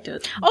 be. I liked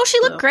it. Oh, she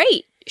looked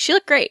great. She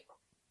looked great.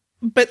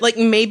 But like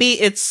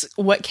maybe it's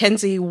what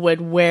Kenzie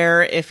would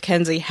wear if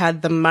Kenzie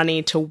had the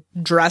money to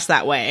dress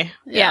that way.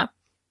 Yeah.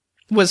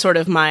 Was sort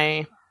of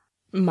my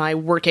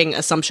working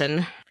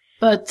assumption.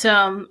 But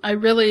I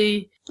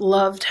really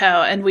loved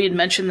how, and we had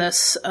mentioned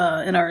this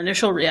in our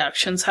initial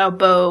reactions, how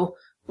Bo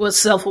was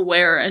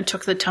self-aware and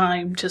took the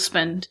time to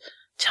spend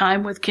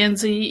time with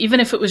Kinsey, even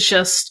if it was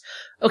just,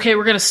 okay,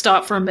 we're going to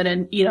stop for a minute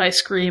and eat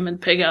ice cream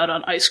and pig out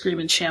on ice cream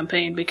and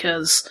champagne,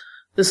 because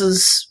this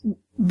is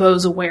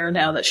Bo's aware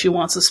now that she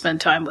wants to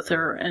spend time with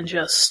her and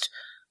just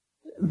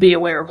be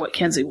aware of what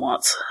Kinsey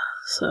wants.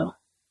 So,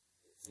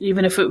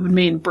 even if it would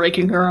mean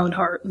breaking her own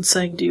heart and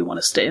saying, do you want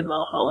to stay in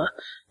Valhalla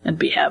and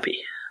be happy?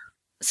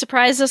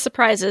 Surprise of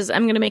surprises,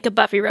 I'm going to make a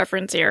Buffy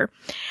reference here.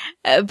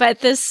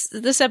 But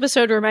this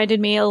episode reminded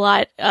me a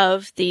lot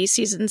of the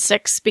season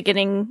 6,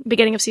 beginning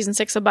of season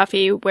 6 of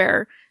Buffy,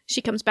 where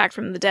she comes back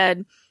from the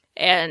dead.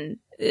 And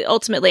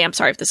ultimately, I'm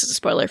sorry if this is a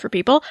spoiler for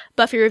people,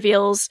 Buffy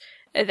reveals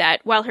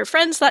that while her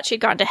friends thought she'd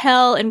gone to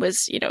hell and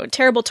was, in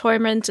terrible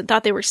torment and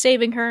thought they were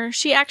saving her,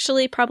 she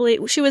actually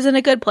she was in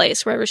a good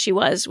place wherever she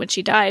was when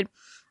she died.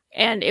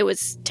 And it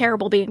was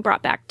terrible being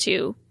brought back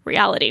to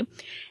reality.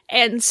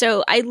 And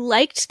so I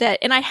liked that,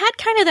 and I had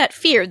kind of that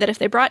fear that if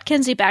they brought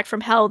Kinsey back from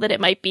hell, that it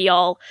might be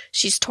all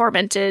she's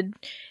tormented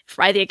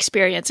by the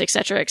experience,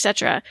 etc.,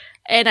 etc.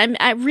 And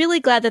I'm really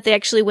glad that they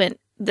actually went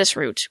this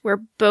route, where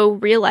Bo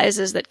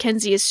realizes that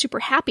Kinsey is super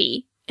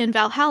happy in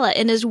Valhalla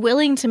and is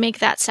willing to make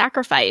that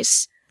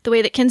sacrifice, the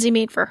way that Kinsey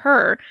made for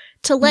her,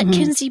 to let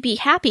Kinsey be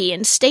happy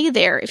and stay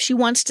there if she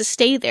wants to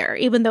stay there,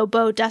 even though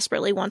Bo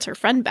desperately wants her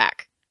friend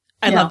back.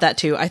 I love that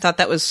too. I thought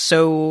that was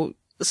so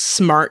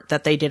smart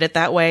that they did it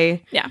that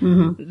way. Yeah.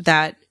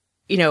 That,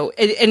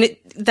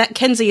 that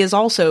Kinsey is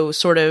also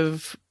sort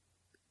of,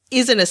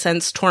 is in a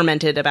sense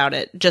tormented about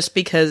it, just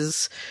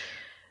because,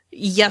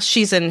 yes,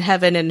 she's in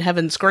heaven and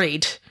heaven's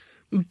great,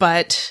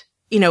 but,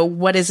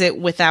 what is it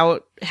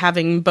without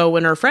having Bo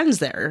and her friends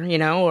there,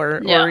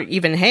 or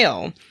even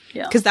Hale?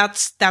 Yeah. Because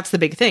that's the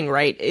big thing,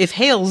 right? If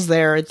Hale's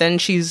there, then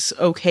she's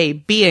okay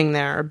being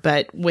there,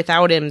 but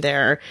without him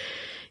there,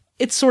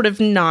 it's sort of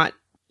not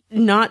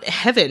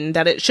heaven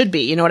that it should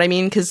be. You know what I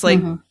mean? Because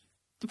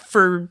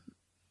for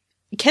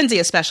Kinsey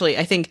especially,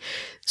 I think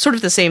sort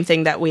of the same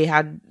thing that we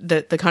had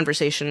the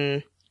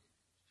conversation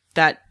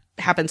that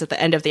happens at the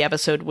end of the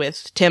episode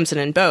with Tamsin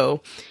and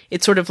Bo.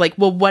 It's sort of like,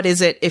 well, what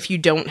is it if you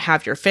don't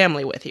have your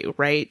family with you,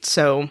 right?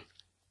 So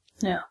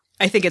yeah,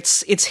 I think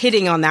it's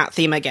hitting on that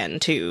theme again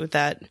too,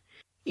 that,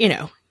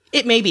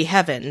 it may be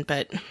heaven,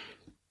 but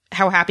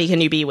how happy can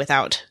you be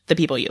without the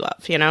people you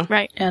love,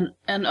 Right.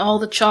 And all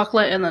the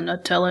chocolate and the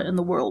Nutella in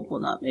the world will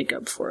not make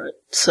up for it.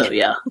 So,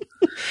 yeah.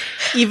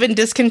 Even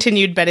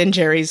discontinued Ben &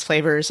 Jerry's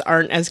flavors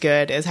aren't as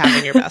good as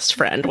having your best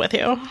friend with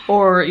you.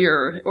 Or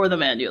the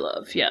man you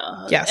love,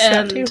 yeah. Yes,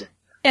 that too.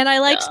 And I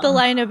liked the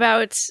line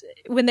about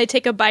when they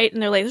take a bite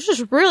and they're like, this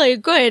is really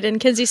good.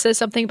 And Kinsey says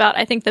something about,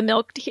 I think the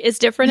milk is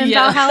different in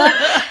Valhalla.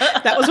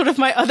 That was one of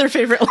my other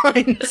favorite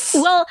lines.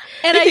 Well,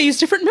 and they use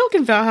different milk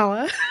in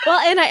Valhalla. Well,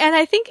 and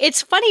I think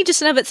it's funny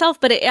just in of itself,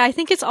 but I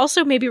think it's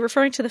also maybe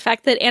referring to the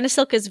fact that Anna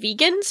Silk is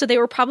vegan. So they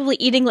were probably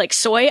eating like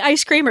soy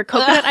ice cream or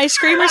coconut ice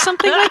cream or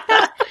something like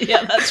that.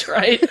 Yeah, that's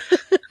right.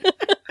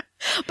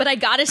 But I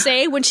gotta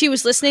say, when she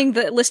was listing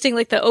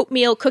like the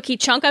oatmeal cookie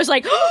chunk, I was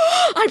like,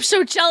 oh, I'm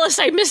so jealous.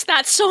 I missed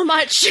that so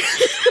much.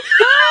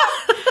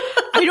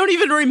 I don't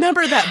even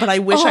remember that, but I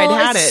wish I'd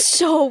had it.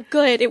 So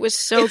good. It was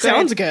so good. It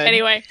sounds good.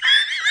 Anyway.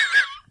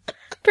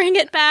 Bring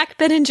it back,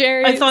 Ben &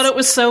 Jerry's. I thought it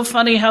was so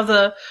funny how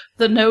the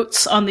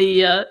notes on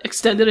the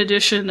extended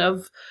edition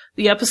of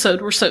the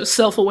episode were so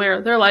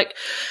self-aware. They're like,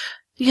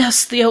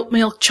 yes, the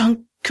oatmeal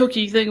chunk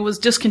cookie thing was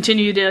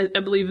discontinued, I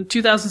believe, in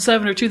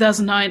 2007 or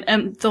 2009,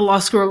 and the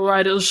Lost Girl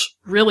writers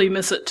really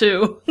miss it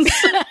too.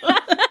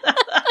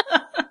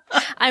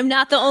 I'm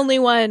not the only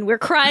one. We're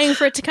crying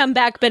for it to come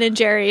back, Ben &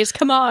 Jerry's.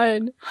 Come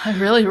on. I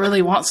really,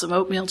 really want some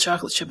oatmeal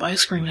chocolate chip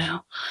ice cream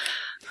now.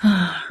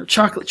 Or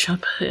chocolate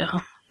chip,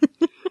 yeah.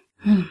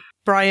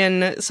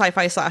 Brian,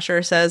 Sci-Fi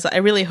Slasher, says, I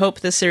really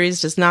hope this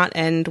series does not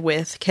end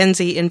with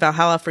Kinsey in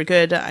Valhalla for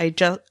good.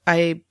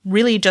 I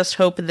really just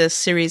hope this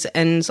series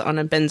ends on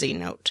a benzene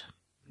note.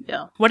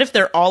 Yeah. What if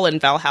they're all in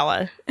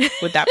Valhalla?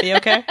 Would that be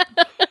okay?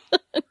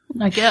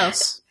 I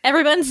guess.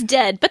 Everyone's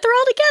dead, but they're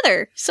all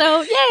together.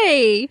 So,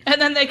 yay! And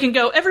then they can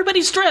go,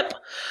 everybody strip!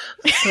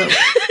 So.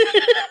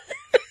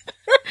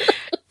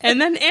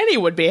 And then Annie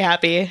would be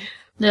happy.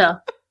 Yeah.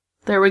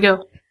 There we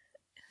go.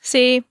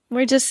 See,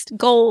 we're just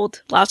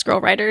gold, Lost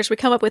Girl writers. We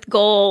come up with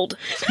gold.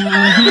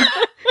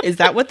 Is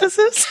that what this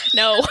is?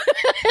 No.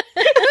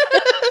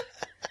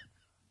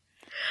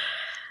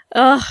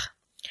 Ugh.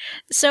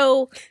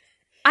 So,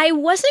 I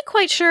wasn't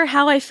quite sure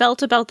how I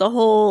felt about the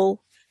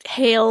whole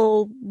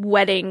Hale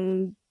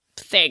wedding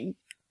thing.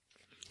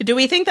 Do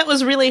we think that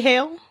was really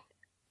Hale?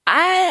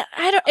 I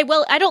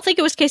don't think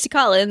it was Casey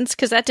Collins,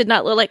 because that did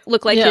not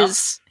look like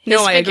his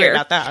No, I figure. agree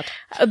about that.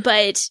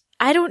 But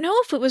I don't know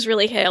if it was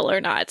really Hale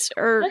or not.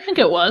 Or I think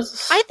it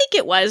was. I think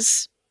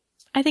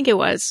it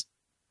was.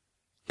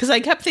 Because I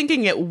kept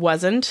thinking it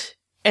wasn't,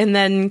 and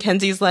then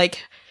Kenzie's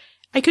like,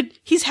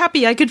 he's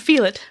happy, I could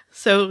feel it.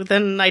 So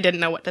then I didn't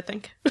know what to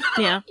think.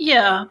 Yeah.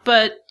 Yeah,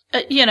 but,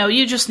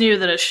 you just knew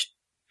that a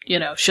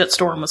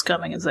shitstorm was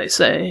coming, as they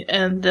say.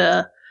 And,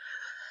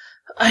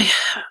 I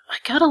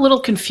got a little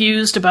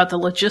confused about the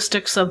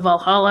logistics of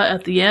Valhalla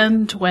at the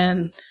end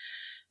when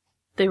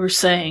they were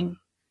saying,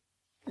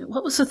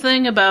 what was the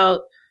thing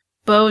about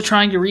Bo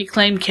trying to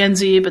reclaim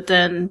Kenzie, but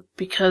then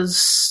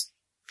because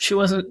she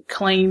wasn't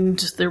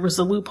claimed, there was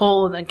a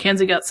loophole, and then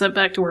Kenzie got sent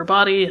back to her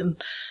body,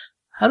 and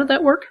how did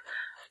that work?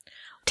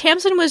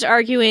 Tamsin was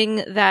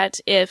arguing that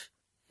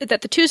their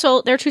two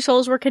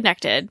souls were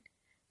connected.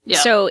 Yeah.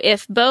 So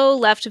if Bo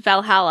left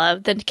Valhalla,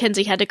 then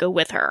Kenzie had to go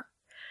with her.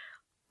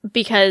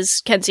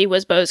 Because Kenzie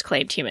was Bo's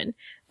claimed human.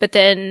 But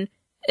then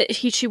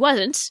she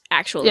wasn't,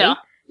 actually.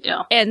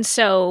 Yeah. And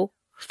so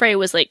Freya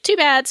was like, too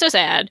bad, so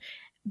sad.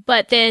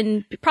 But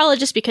then, probably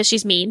just because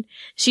she's mean,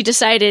 she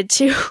decided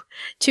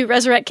to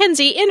resurrect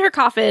Kenzie in her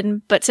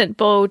coffin, but sent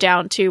Bo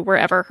down to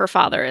wherever her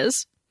father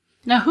is.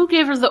 Now, who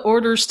gave her the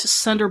orders to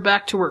send her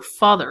back to her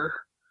father?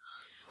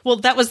 Well,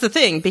 that was the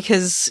thing,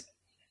 because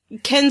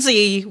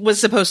Kenzie was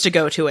supposed to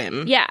go to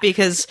him. Yeah.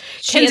 Because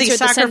She Kenzie answered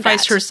the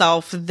sacrificed Sinbad.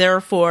 herself,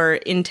 therefore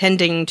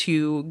intending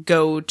to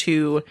go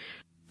to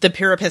the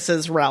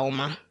Pyrapis's realm.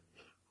 Wherever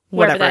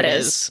Whatever that it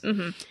is. is.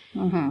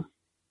 Mm-hmm. Mm-hmm.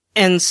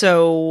 And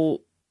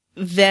so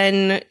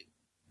then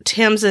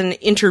Tamsin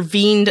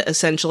intervened,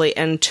 essentially,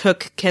 and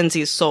took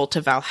Kenzie's soul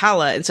to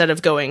Valhalla instead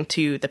of going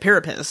to the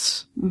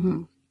Pyrrhus.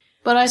 Mm-hmm.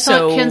 But I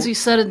thought Kenzie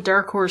said in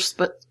Dark Horse,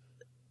 but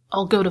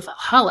I'll go to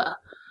Valhalla.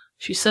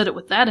 She said it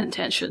with that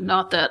intention,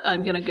 not that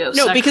I'm going to go.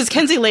 No, because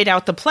Kenzie laid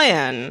out the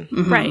plan.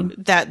 Mm-hmm.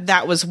 Right.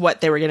 That was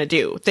what they were going to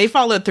do. They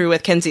followed through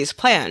with Kenzie's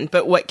plan,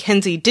 but what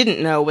Kenzie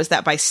didn't know was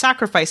that by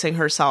sacrificing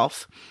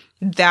herself,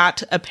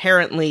 that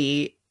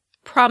apparently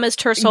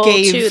Promised her soul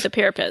to the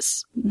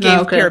Pyrrhus.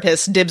 gave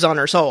Pyrrhus dibs on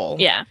her soul.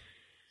 Yeah.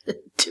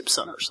 Tips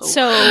on her soul.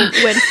 So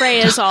when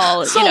Freya's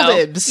all, Soul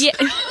dibs. Yeah.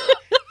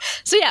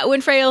 So yeah,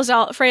 when Freya's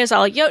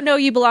all, yo, no,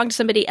 you belong to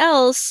somebody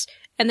else,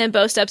 and then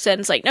Bo steps in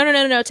and is like,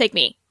 no, take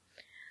me.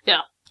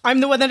 Yeah. I'm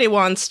the one that he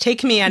wants.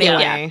 Take me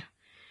anyway. Yeah.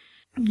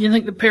 You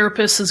think the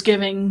Pyrrhus is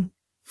giving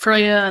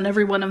Freya and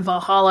everyone in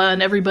Valhalla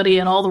and everybody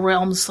in all the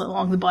realms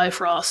along the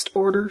Bifrost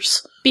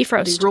orders?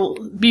 Bifrost.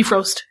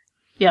 Bifrost.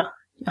 Yeah.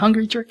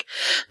 Hungry trick.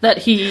 That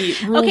he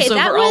rules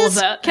over all of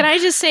that. Can I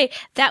just say,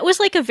 that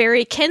was like a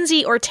very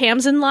Kenzie or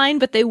Tamsin line,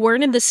 but they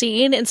weren't in the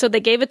scene, and so they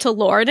gave it to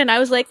Lauren, and I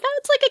was like,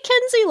 that's like a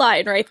Kenzie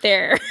line right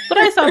there. But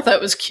I thought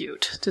that was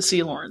cute to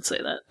see Lauren say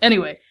that.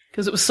 Anyway,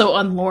 because it was so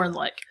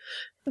un-Lauren-like.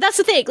 That's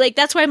the thing. Like,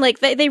 that's why I'm like,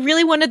 they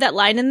really wanted that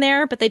line in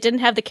there, but they didn't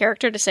have the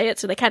character to say it,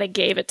 so they kind of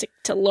gave it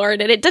to Lauren,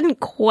 and it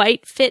didn't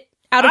quite fit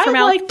out of her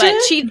mouth,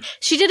 but she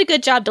did a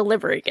good job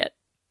delivering it.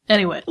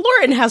 Anyway.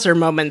 Lauren has her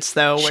moments,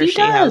 though, where she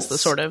has the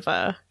sort of,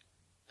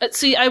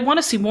 See, I want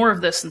to see more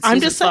of this in I'm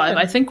season just 5. saying.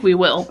 I think we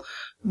will.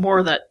 More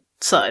of that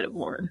side of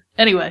Lauren.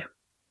 Anyway.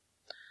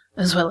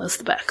 As well as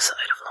the back side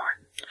of Lauren.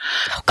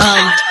 Oh,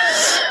 God.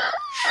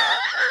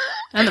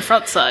 And the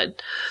front side.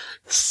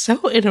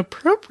 so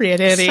inappropriate,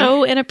 Annie.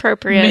 So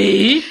inappropriate.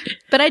 Me?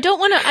 But I don't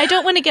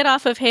want to get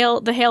off of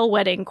the Hale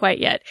wedding quite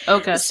yet.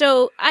 Okay.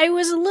 So I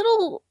was a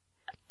little,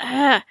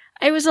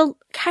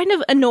 kind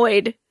of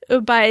annoyed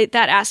by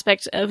that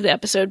aspect of the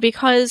episode,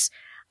 because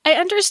I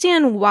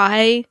understand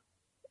why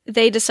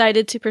they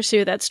decided to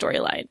pursue that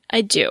storyline.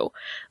 I do.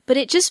 But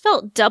it just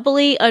felt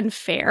doubly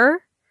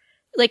unfair.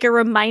 Like a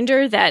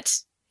reminder that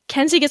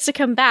Kenzie gets to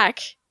come back,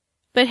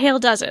 but Hale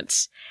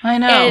doesn't. I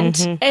know.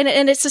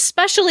 And it's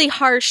especially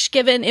harsh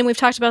given, and we've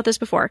talked about this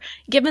before,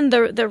 given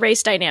the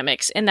race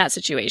dynamics in that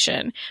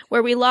situation,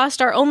 where we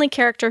lost our only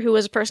character who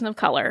was a person of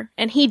color,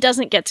 and he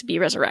doesn't get to be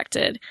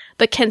resurrected,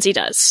 but Kenzie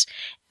does.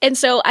 And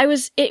so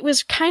it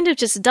was kind of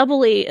just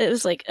doubly, it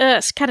was like,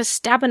 kind of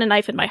stabbing a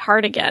knife in my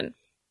heart again.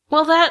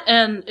 Well, that,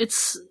 and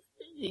it's,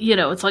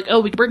 it's like,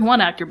 we can bring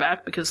one actor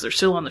back because they're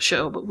still on the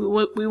show, but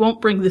we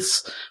won't bring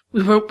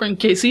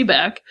KC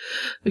back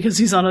because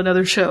he's on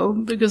another show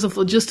because of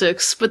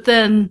logistics. But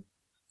then,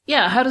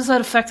 how does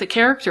that affect the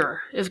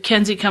character if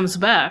Kenzie comes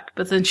back,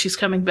 but then she's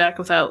coming back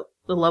without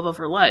the love of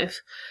her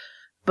life?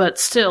 But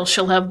still,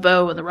 she'll have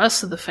Bo and the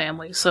rest of the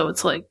family, so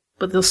it's like,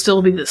 but there'll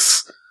still be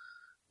this,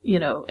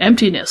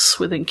 emptiness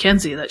within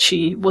Kenzie that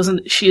she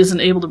isn't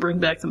able to bring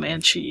back the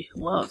man she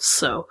loves.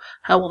 So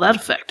how will that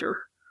affect her?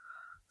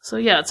 So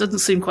it doesn't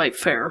seem quite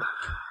fair.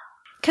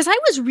 Because I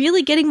was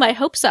really getting my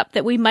hopes up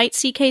that we might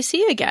see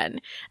KC again.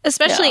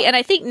 Especially, and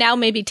I think now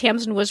maybe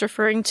Tamsin was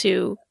referring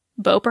to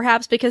Bo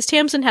perhaps, because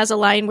Tamsin has a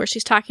line where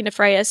she's talking to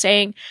Freya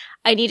saying,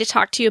 I need to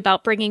talk to you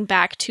about bringing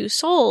back two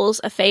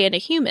souls, a fae and a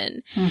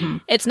human. Mm-hmm.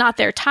 It's not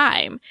their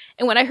time.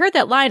 And when I heard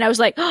that line, I was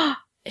like,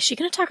 is she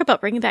going to talk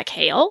about bringing back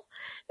Hale?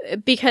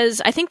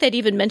 Because I think they'd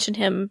even mentioned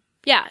him.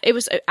 Yeah, it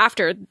was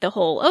after the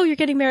whole, you're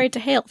getting married to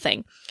Hale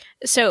thing.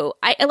 So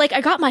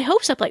I got my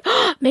hopes up, like,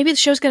 maybe the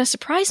show's going to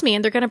surprise me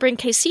and they're going to bring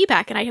KC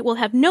back and I will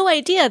have no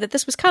idea that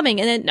this was coming.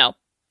 And then no.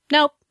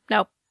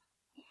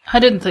 I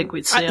didn't think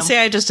we'd see him.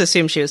 I just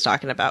assumed she was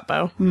talking about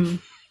Bo.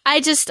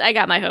 I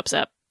got my hopes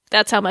up.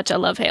 That's how much I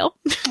love Hale.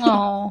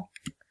 Oh.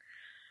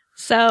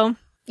 So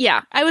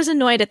I was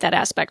annoyed at that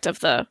aspect of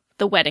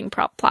the wedding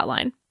plot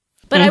line.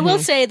 But I will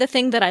say the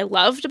thing that I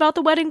loved about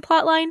the wedding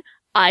plotline,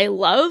 I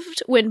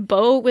loved when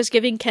Bo was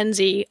giving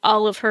Kenzie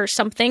all of her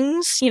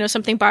somethings,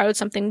 something borrowed,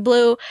 something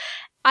blue.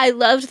 I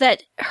loved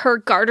that her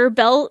garter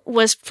belt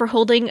was for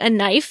holding a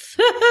knife.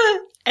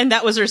 And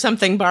that was her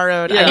something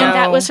borrowed. Yeah. I know. And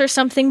that was her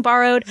something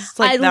borrowed. It's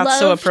like, that's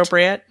so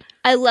appropriate.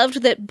 I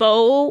loved that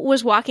Bo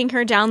was walking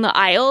her down the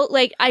aisle.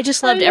 Like, I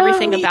just loved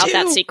everything about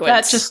that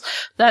sequence.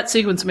 That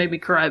sequence made me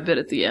cry a bit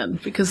at the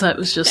end, because that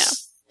was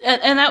just,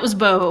 and that was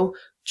Bo,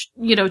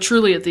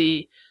 truly at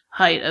the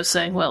height of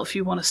saying, well, if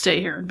you want to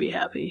stay here and be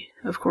happy,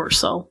 of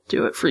course I'll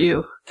do it for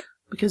you,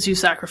 because you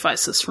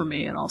sacrificed this for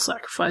me, and I'll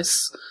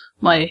sacrifice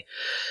my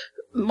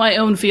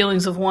own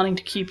feelings of wanting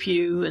to keep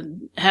you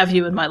and have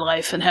you in my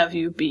life and have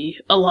you be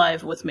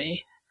alive with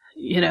me.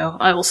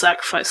 I will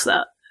sacrifice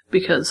that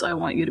because I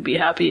want you to be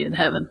happy in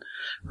heaven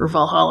or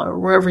Valhalla or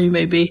wherever you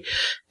may be.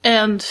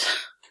 And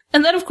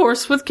then, of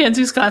course, with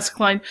Kenzie's classic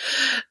line,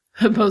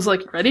 Bo's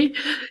like, ready?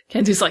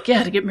 Kenzie's like,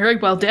 yeah, to get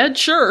married while dead?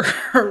 Sure.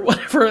 Or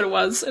whatever it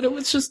was. And it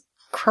was just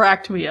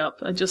cracked me up.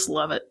 I just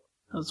love it.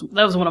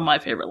 That was one of my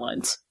favorite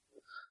lines.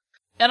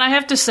 And I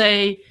have to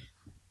say,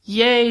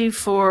 yay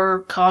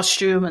for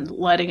costume and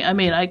lighting. I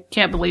mean, I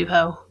can't believe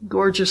how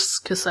gorgeous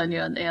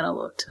Ksenia and Anna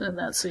looked in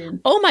that scene.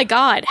 Oh my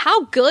god,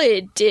 how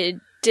good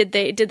did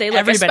they look?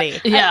 Everybody.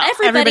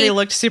 Everybody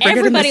looked super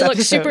good in this episode. Everybody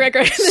looked super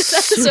good in this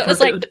episode. It was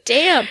like,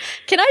 damn.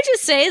 Can I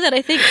just say that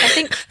I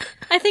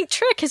think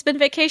Trick has been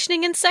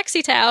vacationing in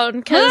Sexy Town,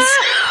 because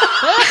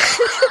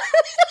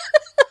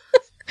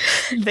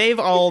they've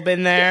all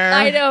been there.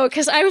 I know,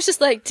 because I was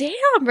just like, damn,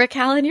 Rick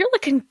Allen, you're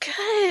looking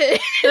good.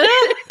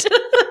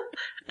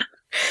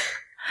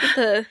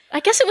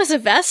 I guess it was a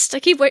vest. I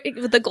keep wearing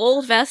with the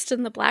gold vest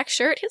and the black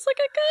shirt. He's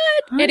looking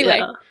good. Oh, anyway.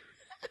 yeah.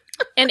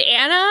 And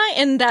Anna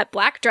in that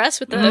black dress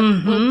with the little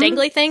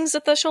dangly things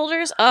at the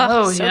shoulders.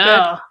 Oh, so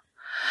yeah.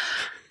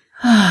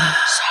 good.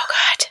 So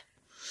good.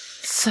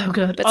 So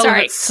good. But All sorry,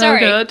 of it so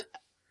good.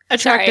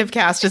 Attractive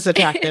cast is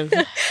attractive.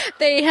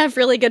 They have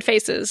really good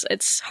faces.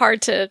 It's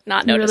hard to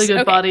not notice. Really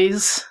good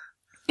bodies.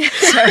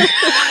 Sorry.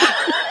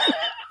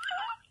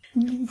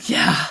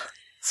 Yeah.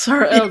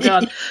 Sorry. Oh,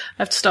 God. I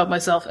have to stop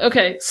myself.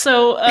 Okay,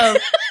 so,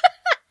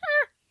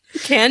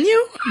 Can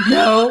you?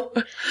 No.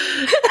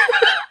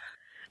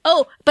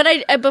 Oh, but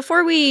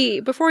before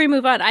we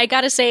move on, I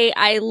gotta say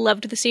I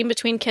loved the scene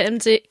between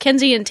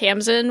Kenzie and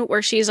Tamsin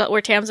where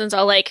Tamsin's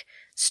all like,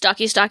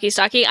 stocky.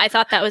 I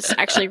thought that was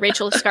actually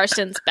Rachel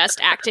Skarsten's best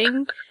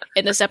acting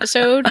in this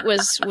episode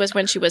was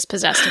when she was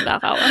possessed in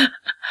Valhalla.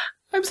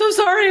 I'm so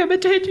sorry. I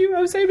imitated you.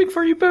 I was aiming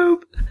for you,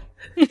 boob.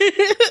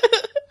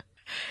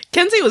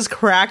 Kenzie was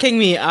cracking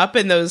me up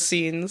in those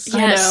scenes.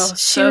 Yes,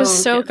 she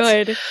was so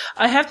good.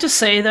 I have to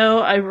say, though,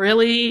 I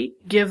really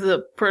give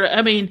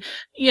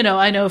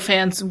I know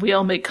fans, we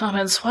all make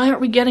comments, why aren't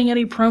we getting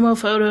any promo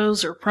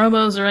photos or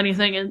promos or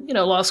anything? And,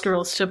 Lost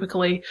Girls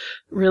typically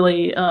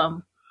really,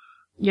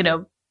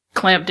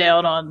 clamp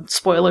down on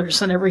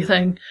spoilers and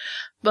everything.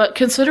 But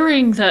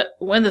considering that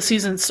when the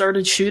season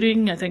started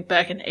shooting, I think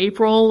back in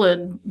April,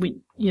 and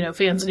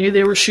fans knew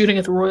they were shooting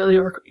at the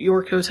Royal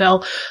York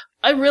Hotel,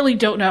 I really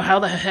don't know how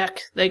the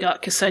heck they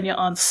got Ksenia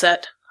on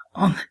set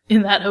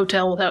in that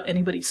hotel without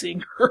anybody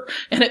seeing her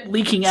and it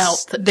leaking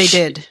out. They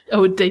did.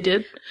 Oh, they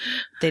did?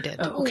 They did.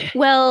 Oh, okay.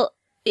 Well,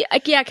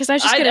 yeah, because I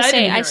was just going to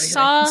say,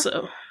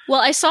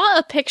 I saw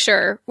a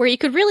picture where you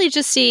could really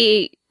just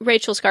see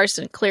Rachel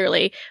Skarsten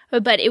clearly,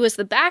 but it was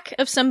the back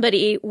of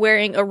somebody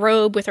wearing a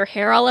robe with her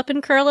hair all up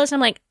in curls. I'm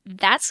like,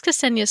 that's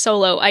Ksenia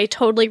Solo. I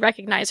totally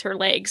recognize her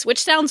legs,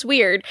 which sounds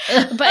weird,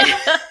 but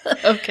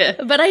okay.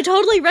 But I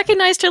totally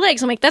recognized her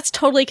legs. I'm like, that's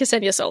totally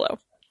Ksenia Solo.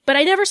 But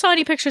I never saw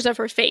any pictures of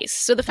her face,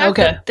 so the fact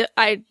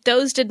that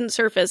those didn't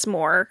surface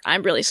more,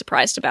 I'm really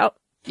surprised about.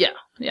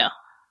 Yeah.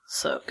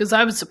 So, because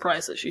I was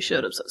surprised that she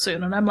showed up so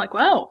soon, and I'm like,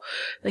 wow,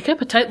 they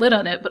kept a tight lid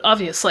on it, but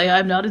obviously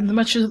I'm not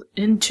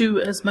into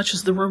as much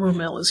as the rumor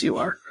mill as you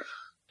are.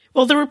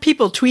 Well, there were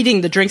people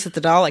tweeting the Drinks at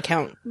the Doll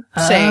account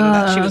saying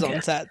that she was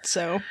on set,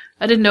 so.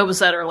 I didn't know it was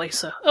that early,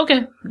 so,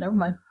 okay, never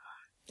mind.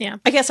 Yeah.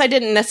 I guess I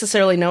didn't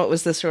necessarily know it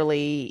was this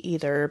early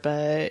either,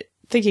 but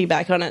thinking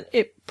back on it,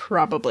 it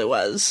probably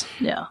was.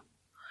 Yeah.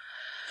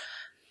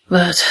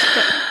 But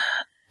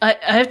I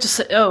have to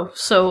say,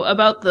 so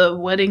about the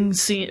wedding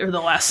scene, or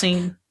the last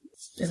scene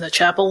in the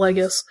chapel, I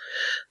guess.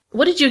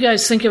 What did you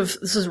guys think of,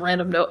 this is a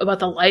random note, about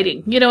the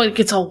lighting? It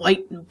gets all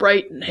white and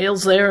bright, and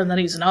Hale's there, and then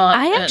he's not.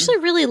 I actually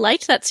really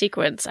liked that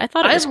sequence. I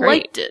thought it was great. I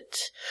liked it.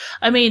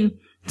 I mean,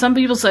 some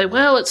people say,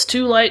 well, it's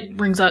too light,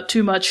 brings out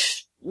too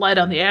much light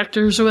on the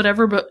actors or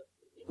whatever, but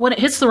when it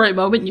hits the right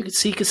moment, you can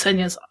see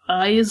Ksenia's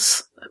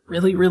eyes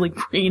really, really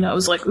green. I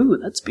was like, ooh,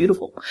 that's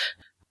beautiful.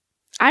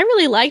 I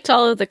really liked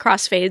all of the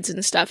crossfades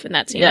and stuff in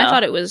that scene. Yeah. I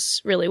thought it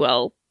was really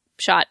well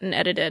shot and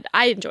edited.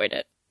 I enjoyed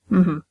it.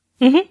 Mm-hmm.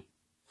 Mm-hmm.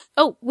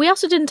 Oh, we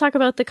also didn't talk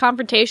about the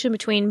confrontation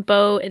between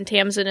Bo and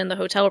Tamsin in the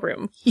hotel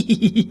room.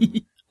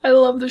 I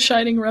love the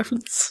Shining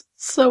reference.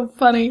 So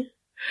funny.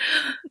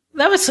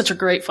 That was such a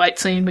great fight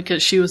scene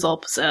because she was all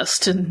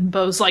possessed and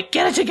Bo's like,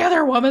 get it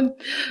together, woman!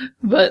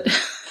 But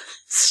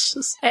it's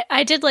just...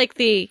 I did like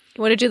you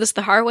want to do this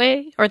the hard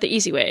way or the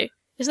easy way?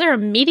 Is there a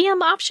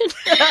medium option?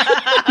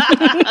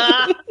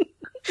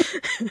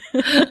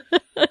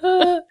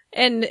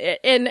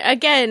 And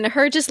again,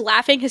 her just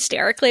laughing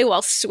hysterically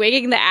while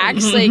swinging the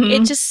axe, like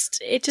it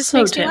just So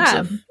makes me laugh.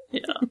 Tamsin.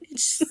 Yeah.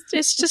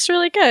 It's just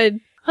really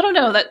good. I don't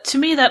know, that to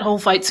me, that whole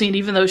fight scene,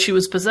 even though she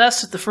was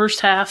possessed at the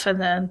first half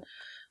and then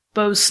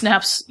Bo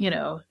snaps,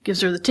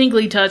 gives her the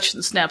tingly touch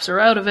and snaps her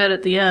out of it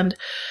at the end.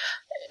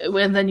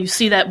 And then you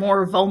see that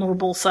more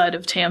vulnerable side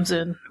of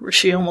Tamsin where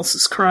she almost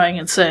is crying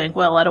and saying,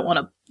 well, I don't want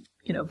to,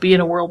 be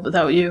in a world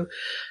without you.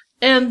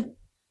 And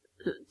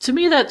to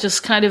me, that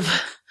just kind of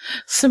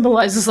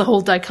symbolizes the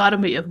whole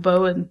dichotomy of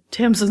Bo and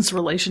Tamsin's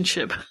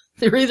relationship.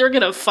 They're either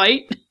going to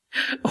fight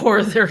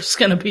or there's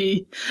going to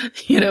be,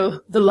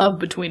 the love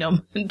between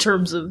them in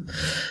terms of,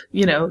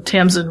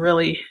 Tamsin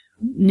really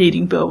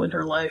needing Bo in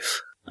her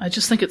life. I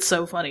just think it's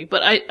so funny.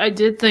 But I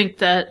did think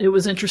that it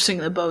was interesting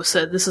that Bo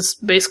said this is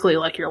basically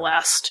like your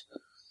last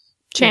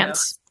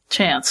Chance.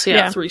 Chance.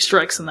 Yeah, 3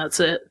 strikes and that's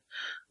it.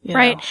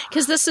 Right.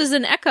 Because this is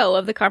an echo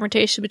of the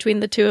conversation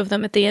between the two of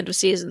them at the end of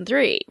season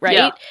 3,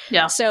 right?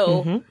 Yeah.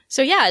 So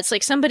yeah, it's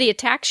like somebody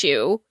attacks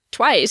you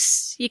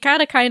twice. You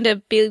gotta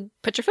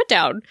put your foot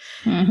down.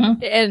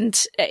 Mm-hmm. And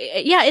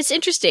it's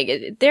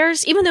interesting.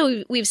 Even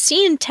though we've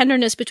seen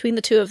tenderness between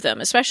the two of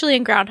them, especially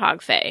in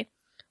Groundhog Faye,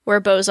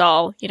 where Bo's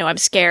all, I'm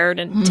scared,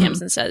 and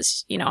Tamsin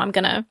says, I'm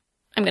gonna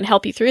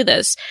help you through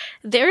this.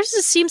 Theirs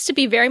seems to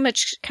be very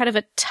much kind of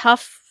a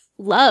tough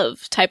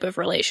love type of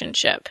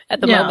relationship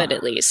at the moment,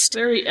 at least.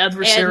 Very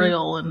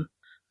adversarial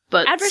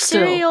but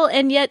adversarial,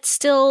 and yet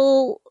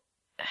still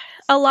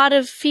a lot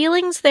of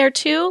feelings there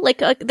too.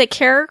 Like they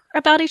care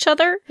about each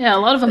other. Yeah, a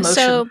lot of emotion.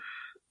 So,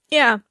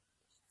 yeah,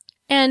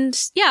 and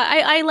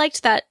I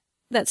liked that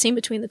scene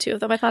between the two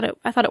of them. I thought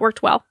it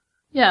worked well.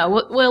 Yeah,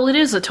 well, it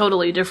is a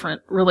totally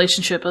different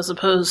relationship as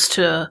opposed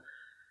to,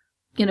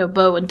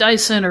 Bo and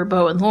Dyson or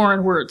Bo and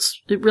Lauren, where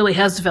it really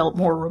has developed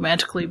more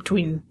romantically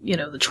between,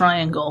 the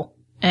triangle.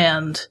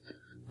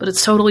 But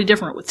it's totally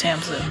different with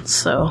Tamsin,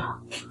 so.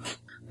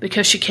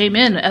 Because she came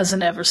in as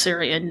an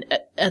adversary, and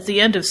at the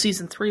end of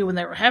season 3, when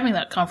they were having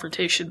that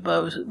confrontation,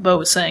 Bo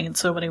was saying in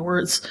so many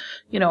words,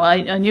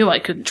 I knew I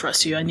couldn't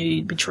trust you, I knew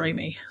you'd betray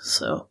me,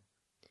 so.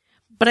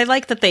 But I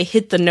like that they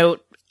hit the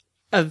note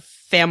of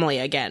family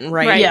again,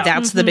 right? Yeah.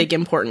 That's the big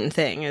important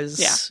thing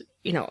is,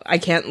 I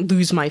can't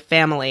lose my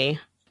family.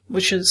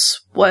 Which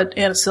is what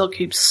Anna Silk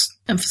keeps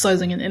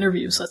emphasizing in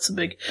interviews. That's a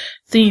big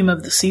theme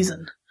of the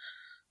season.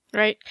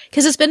 Right.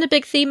 Because it's been a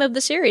big theme of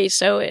the series,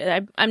 so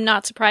I'm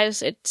not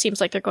surprised. It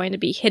seems like they're going to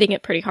be hitting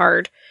it pretty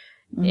hard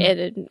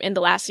in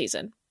the last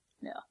season.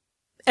 Yeah.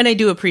 And I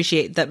do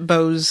appreciate that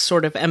Bo's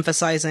sort of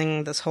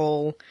emphasizing this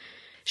whole,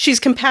 she's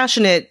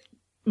compassionate,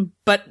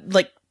 but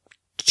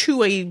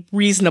to a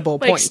reasonable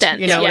point. Extent,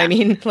 you know what I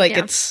mean?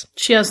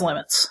 She has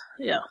limits.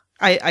 Yeah.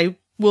 I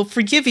will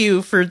forgive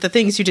you for the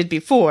things you did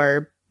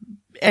before,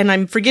 and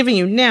I'm forgiving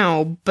you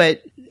now,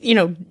 but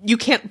you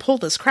can't pull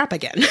this crap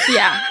again.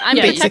 Yeah,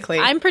 basically.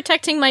 I'm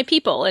protecting my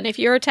people, and if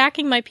you're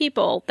attacking my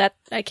people, that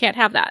I can't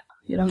have that.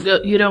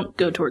 You don't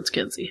go towards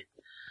Kinsey.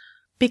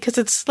 Because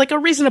it's like a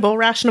reasonable,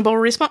 rational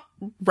response.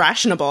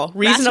 Rational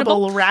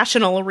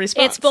response.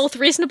 It's both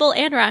reasonable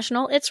and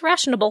rational. It's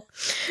rationable.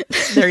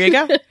 There you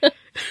go.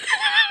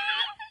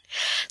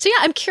 So yeah,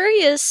 I'm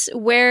curious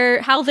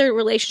how their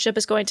relationship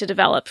is going to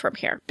develop from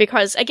here.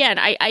 Because again,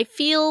 I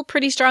feel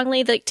pretty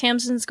strongly that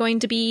Tamsin's going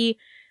to be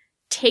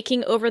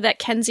taking over that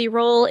Kenzie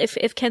role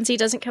if Kenzie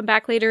doesn't come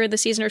back later in the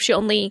season, or if she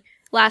only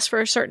lasts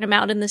for a certain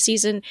amount in the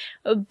season.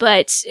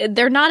 But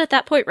they're not at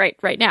that point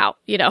right now,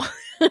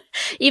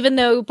 Even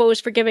though Bo's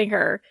forgiving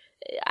her,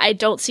 I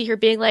don't see her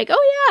being like,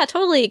 oh yeah,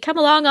 totally, come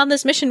along on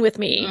this mission with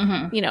me,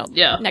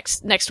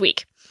 next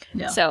week.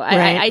 Yeah. So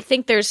Right. I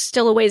think there's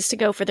still a ways to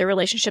go for their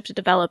relationship to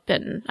develop,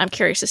 and I'm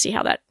curious to see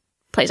how that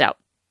plays out.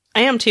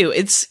 I am too.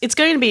 It's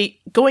going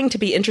to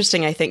be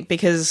interesting, I think,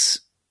 because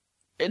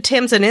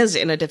Tamsin is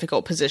in a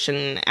difficult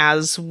position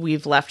as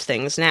we've left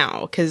things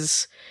now,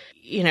 because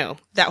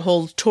that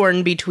whole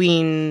torn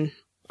between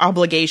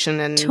obligation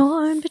and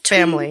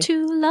family.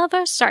 Two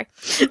lovers. Sorry,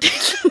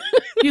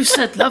 You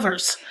said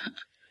lovers.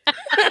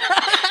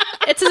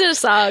 it's a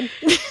song.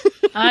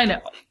 I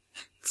know.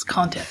 It's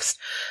context.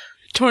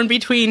 Torn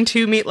between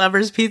 2 meat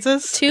lovers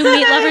pizzas. 2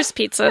 meat lovers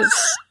pizzas.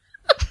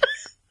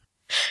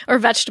 Or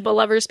vegetable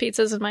lovers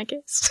pizzas in my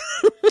case.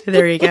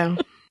 There you go.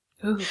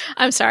 Ooh,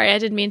 I'm sorry, I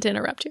didn't mean to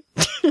interrupt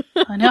you.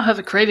 I now have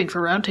a craving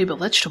for roundtable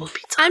vegetable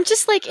pizza. I'm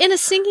just in a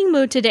singing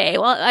mood today.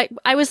 Well,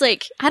 I was I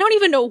don't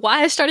even know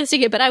why I started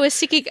singing, but I was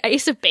singing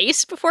Ace of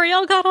Base before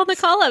y'all got on the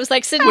call. I was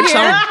sitting Which here.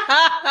 song?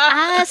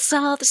 I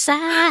saw the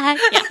sign.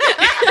 Yeah.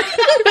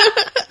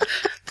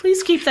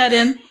 Please keep that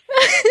in.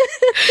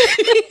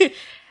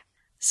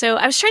 So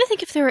I was trying to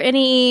think if there were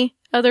any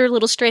other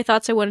little stray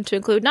thoughts I wanted to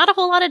include. Not a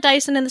whole lot of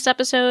Dyson in this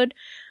episode.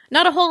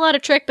 Not a whole lot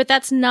of Trick, but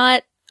that's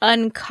not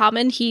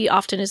uncommon. He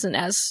often isn't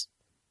as,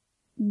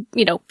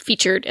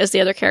 featured as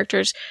the other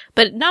characters.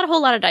 But not a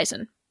whole lot of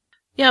Dyson.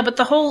 Yeah, but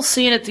the whole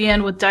scene at the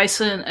end with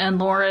Dyson and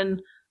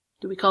Lauren,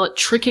 do we call it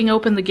tricking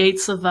open the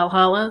gates of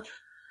Valhalla?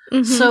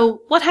 Mm-hmm.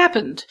 So what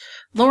happened?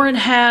 Lauren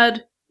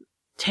had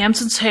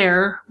Tamsin's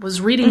hair, was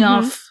reading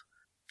off,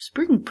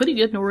 speaking pretty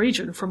good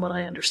Norwegian from what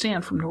I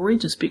understand from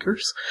Norwegian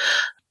speakers.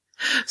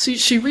 So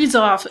she reads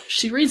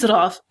it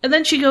off, and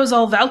then she goes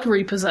all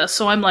Valkyrie possessed,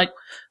 so I'm like,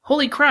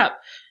 holy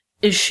crap.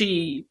 Is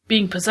she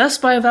being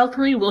possessed by a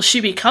Valkyrie? Will she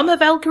become a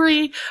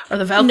Valkyrie? Are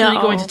the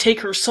Valkyrie going to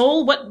take her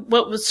soul?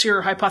 What was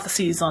your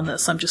hypotheses on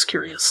this? I'm just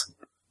curious.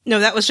 No,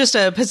 that was just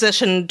a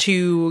position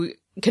to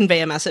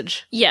convey a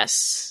message.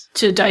 Yes.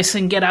 To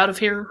Dyson, get out of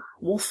here,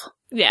 wolf?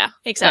 Yeah,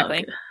 exactly.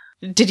 Okay.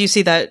 Did you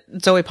see that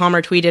Zoe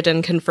Palmer tweeted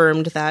and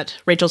confirmed that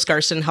Rachel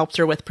Skarsten helped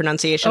her with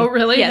pronunciation? Oh,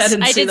 really? Yes,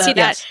 I did see that.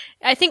 Yes.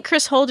 I think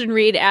Chris Holden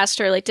Reed asked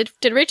her, like,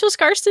 did Rachel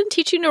Skarsten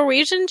teach you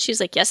Norwegian? She's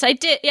like, yes, I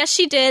did. Yes,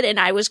 she did, and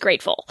I was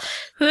grateful.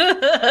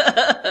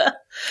 Well,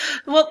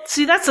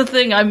 see, that's the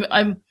thing.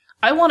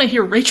 I want to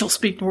hear Rachel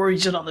speak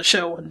Norwegian on the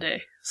show one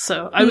day.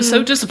 So I was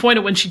so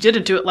disappointed when she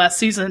didn't do it last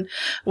season.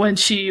 When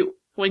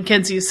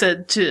Kenzie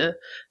said to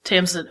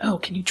Tamsin, "Oh,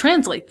 can you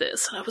translate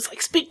this?" And I was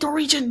like, "Speak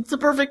Norwegian. It's the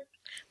perfect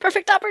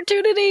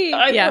opportunity."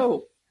 I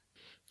know.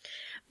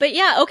 But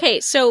yeah, okay,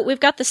 so we've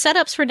got the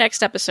setups for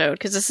next episode,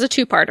 because this is a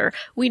two-parter.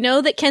 We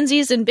know that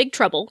Kenzie's in big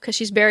trouble, because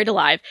she's buried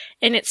alive,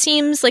 and it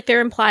seems like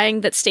they're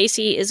implying that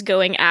Stacy is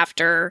going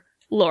after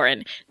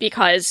Lauren,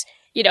 because,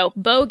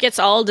 Bo gets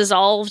all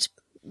dissolved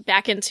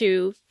back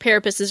into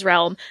Parapus's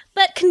realm,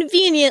 but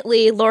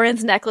conveniently,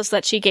 Lauren's necklace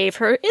that she gave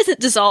her isn't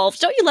dissolved.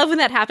 Don't you love when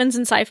that happens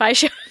in sci-fi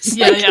shows?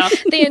 Yeah.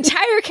 The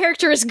entire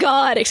character is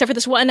gone, except for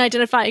this one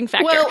identifying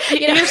factor. Well,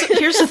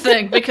 here's the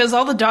thing, because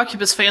all the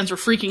Docubus fans were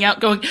freaking out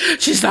going,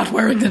 she's not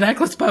wearing the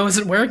necklace, Bo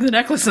isn't wearing the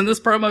necklace in this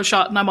promo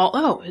shot, and I'm all,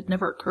 oh, it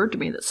never occurred to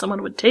me that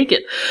someone would take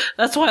it.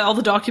 That's why all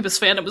the Docubus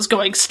fandom was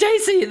going,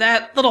 Stacy,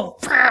 that little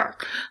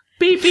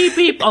beep, beep,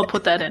 beep. I'll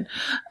put that in.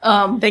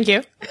 Thank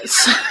you.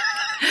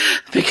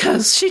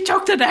 Because she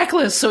took the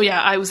necklace. So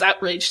yeah, I was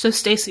outraged. So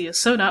Stacy is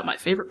so not my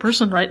favorite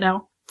person right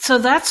now. So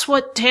that's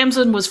what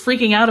Tamsin was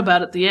freaking out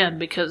about at the end,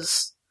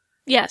 because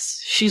yes,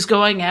 she's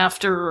going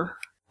after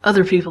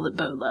other people that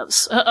Bo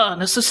loves.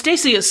 No, so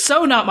Stacy is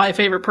so not my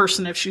favorite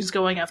person if she's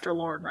going after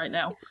Lauren right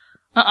now.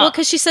 Well,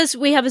 because she says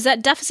we have a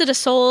deficit of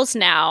souls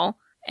now,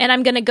 and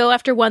I'm going to go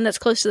after one that's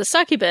close to the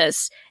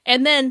succubus.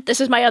 And then this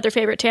is my other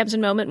favorite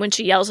Tamsin moment when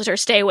she yells at her,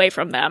 "Stay away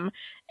from them."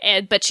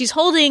 But she's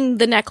holding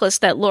the necklace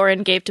that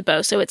Lauren gave to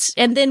Bo,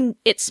 and then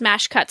it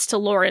smash cuts to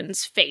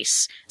Lauren's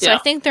face. So Yeah. I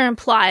think they're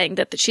implying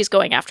that she's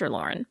going after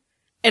Lauren.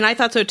 And I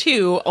thought so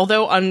too,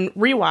 although on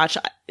rewatch,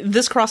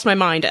 this crossed my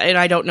mind, and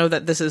I don't know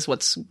that this is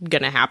what's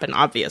gonna happen,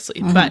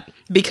 obviously. But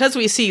because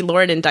we see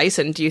Lauren and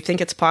Dyson, do you think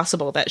it's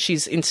possible that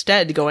she's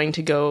instead going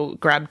to go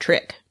grab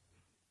Trick?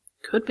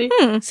 Could be.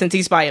 Since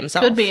he's by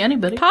himself. Could be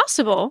anybody.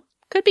 Possible.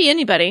 Could be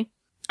anybody.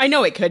 I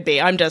know it could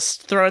be. I'm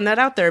just throwing that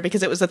out there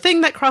because it was a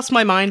thing that crossed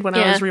my mind when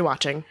I was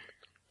rewatching.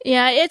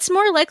 Yeah, it's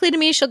more likely to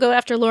me she'll go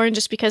after Lauren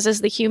just because as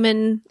the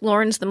human,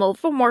 Lauren's the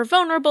more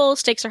vulnerable,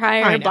 stakes are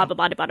higher, blah, blah,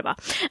 blah, blah, blah, blah.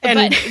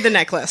 And the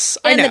necklace.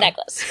 I And know. the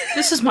necklace.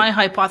 This is my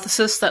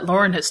hypothesis that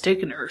Lauren has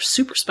taken her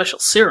super special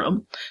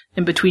serum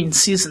in between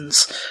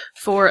seasons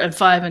 4 and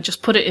 5 and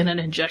just put it in an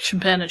injection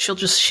pen, and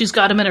she's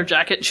got him in her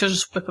jacket, and she'll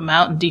just whip him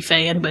out and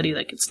defay anybody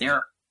that gets near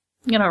her.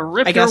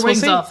 Rip your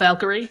wings off,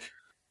 Valkyrie.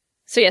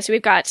 So yes,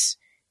 we've got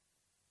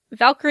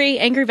Valkyrie,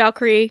 angry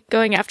Valkyrie,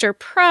 going after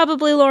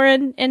probably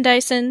Lauren and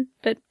Dyson,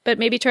 but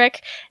maybe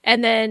Trick.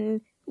 And then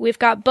we've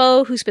got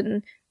Bo,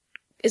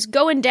 is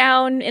going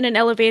down in an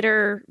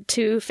elevator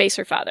to face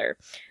her father,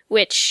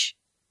 which,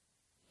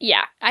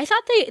 yeah, I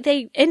thought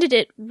they ended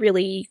it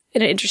really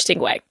in an interesting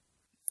way.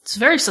 It's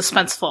very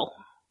suspenseful.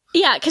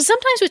 Yeah, because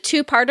sometimes with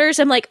two-parters,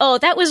 I'm like, oh,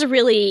 that was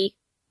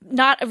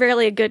not a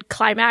really good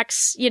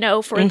climax,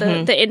 for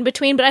the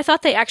in-between, but I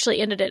thought they actually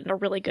ended it in a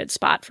really good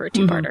spot for a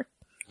two-parter.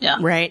 Yeah.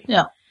 Right.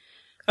 Yeah.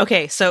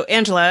 Okay, so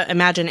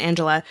Imagine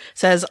Angela,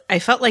 says, I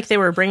felt like they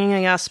were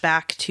bringing us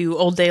back to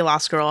Old Day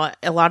Lost Girl,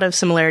 a lot of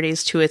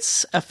similarities to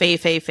its a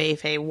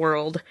Faye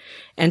world,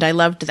 and I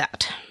loved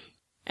that.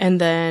 And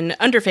then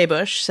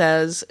Underfaybush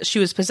says, she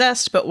was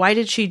possessed, but why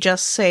did she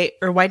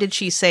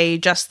say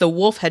just the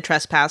wolf had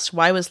trespassed?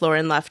 Why was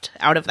Lauren left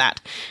out of that?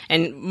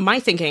 And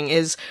my thinking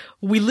is,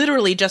 we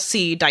literally just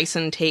see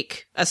Dyson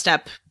take a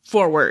step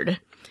forward.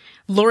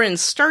 Lauren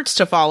starts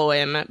to follow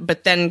him,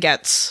 but then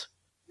gets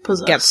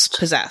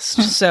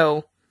possessed.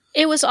 So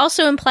it was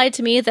also implied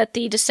to me that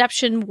the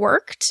deception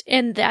worked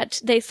and that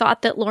they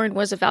thought that Lauren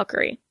was a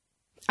Valkyrie.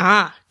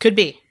 Could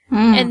be.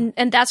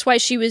 And that's why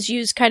she was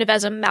used kind of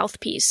as a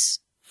mouthpiece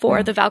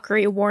for the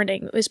Valkyrie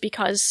warning, was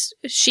because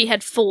she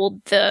had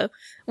fooled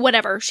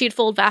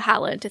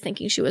Valhalla into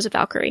thinking she was a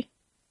Valkyrie.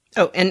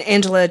 Oh, and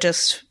Angela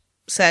just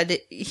said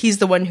he's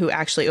the one who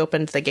actually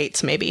opened the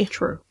gates, maybe.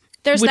 True.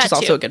 Which is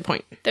also a good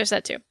point. There's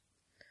that too.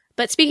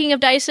 But speaking of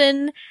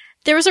Dyson,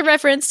 there was a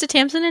reference to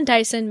Tamsin and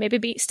Dyson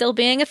maybe still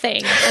being a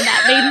thing, and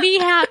that made me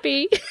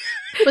happy.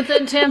 But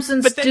then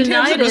Tamsin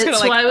denied it,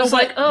 so I was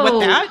like, oh.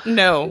 What, that?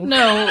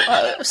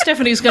 No.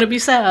 Stephanie's gonna be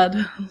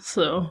sad,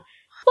 so.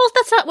 Well,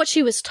 that's not what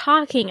she was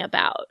talking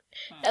about.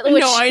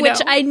 Which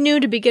I knew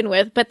to begin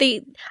with, but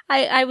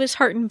I was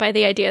heartened by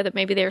the idea that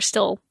maybe they're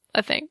still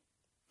a thing.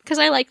 because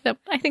I like them.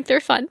 I think they're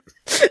fun.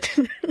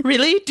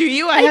 Really? Do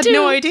you? I had do.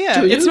 no idea.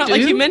 Do you? It's not Do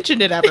like you? you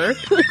mentioned it ever.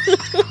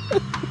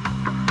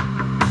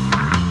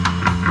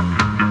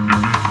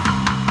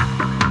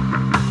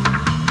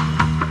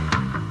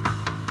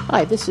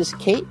 Hi, this is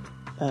Kate,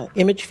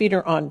 Image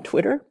Feeder on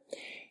Twitter.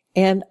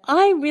 And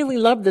I really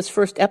loved this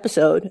first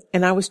episode,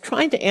 and I was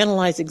trying to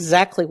analyze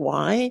exactly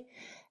why.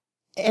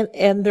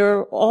 And there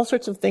are all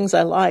sorts of things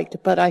I liked,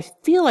 but I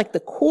feel like the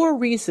core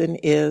reason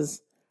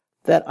is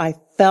that I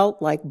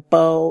felt like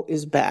Bo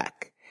is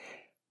back.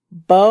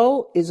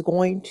 Bo is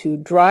going to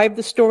drive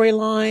the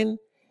storyline.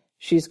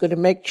 She's going to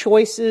make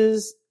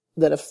choices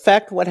that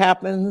affect what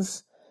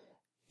happens.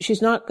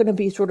 She's not going to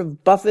be sort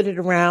of buffeted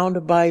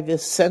around by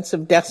this sense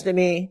of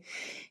destiny.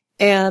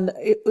 And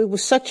it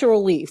was such a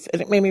relief.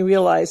 And it made me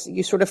realize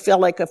you sort of felt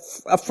like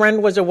a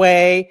friend was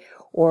away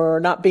or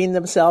not being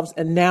themselves.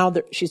 And now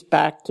that she's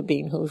back to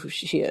being who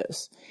she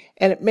is.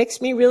 And it makes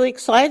me really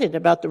excited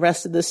about the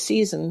rest of this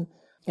season.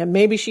 And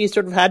maybe she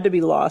sort of had to be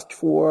lost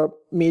for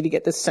me to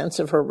get the sense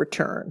of her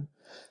return.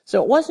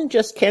 So it wasn't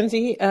just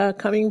Kenzie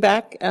coming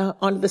back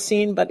onto the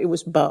scene, but it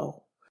was Bo.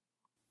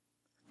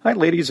 Hi,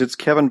 ladies. It's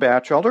Kevin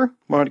Batchelder.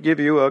 Wanted to give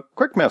you a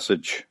quick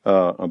message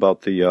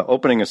about the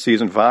opening of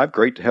Season 5.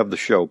 Great to have the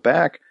show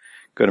back.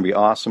 Going to be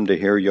awesome to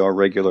hear your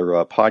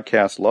regular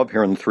podcast. Love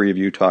hearing the three of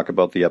you talk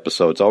about the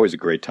episodes. Always a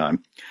great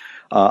time.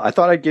 I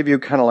thought I'd give you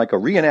kind of like a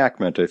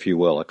reenactment, if you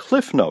will, a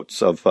cliff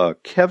notes of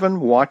Kevin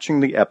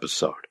watching the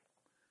episode.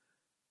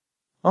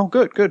 Oh,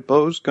 good.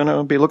 Bo's going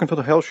to be looking for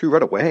the hell shoe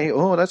right away.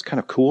 Oh, that's kind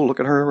of cool. Look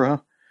at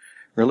her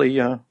really,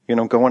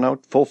 going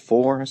out full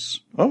force.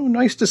 Oh,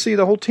 nice to see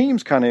the whole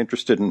team's kind of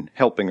interested in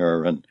helping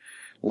her. And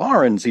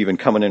Lauren's even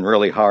coming in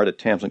really hard at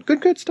Tamsin.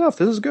 Good stuff.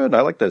 This is good.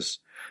 I like this.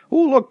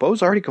 Oh, look,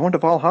 Bo's already going to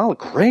Valhalla.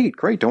 Great.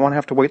 Don't want to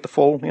have to wait the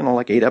full,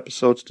 8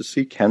 episodes to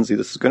see Kenzie.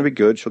 This is going to be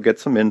good. She'll get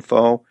some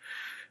info.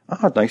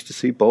 Oh, nice to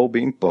see Bo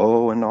being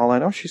Bo and all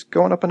that. Oh, she's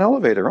going up an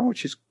elevator. Oh,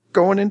 she's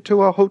going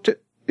into a hotel.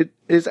 It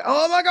is,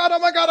 oh my God.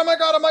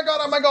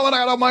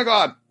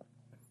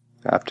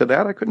 After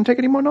that, I couldn't take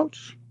any more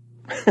notes.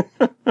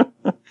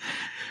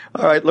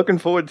 All right, looking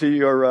forward to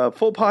your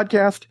full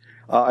podcast.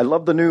 I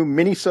love the new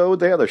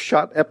mini-sode there, the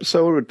shot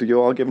episode. You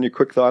all giving you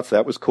quick thoughts.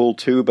 That was cool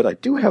too, but I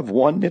do have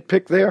one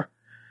nitpick there.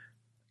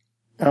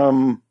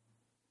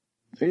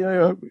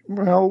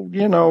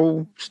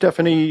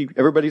 Stephanie,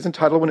 everybody's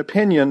entitled to an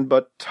opinion,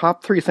 but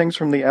top 3 things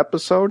from the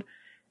episode,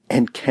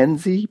 and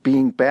Kenzie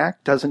being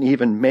back doesn't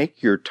even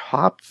make your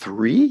top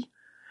 3?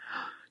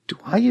 Do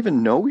I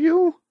even know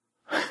you?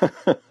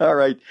 All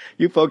right,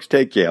 you folks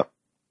take care.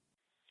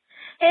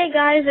 Hey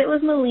guys, it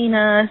was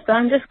Melina, so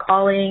I'm just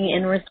calling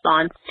in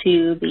response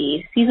to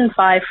the Season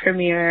 5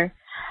 premiere,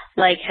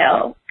 like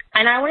hell.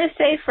 And I want to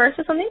say first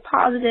with something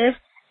positive,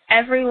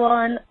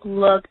 everyone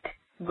looked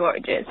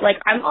gorgeous.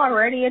 Like, I'm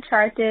already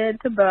attracted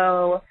to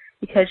Bo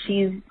because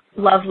she's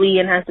lovely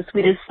and has the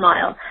sweetest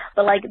smile.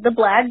 But, the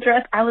black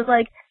dress, I was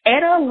like,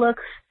 Anna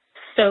looks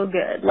so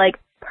good.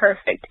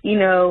 Perfect.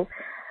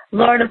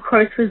 Lauren, of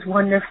course, was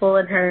wonderful,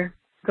 and her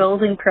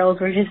golden curls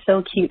were just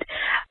so cute.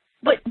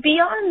 But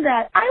beyond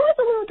that, I was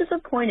a little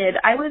disappointed.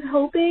 I was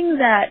hoping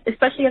that,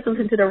 especially as I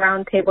listened to the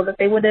round table, that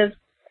they would have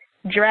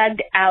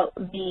dragged out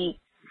the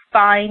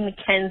Find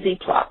Kenzie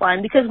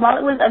plotline, because while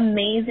it was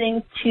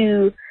amazing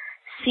to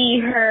see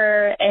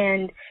her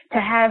and to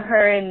have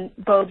her and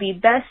Bo be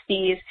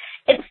besties,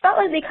 it felt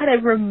like they could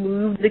have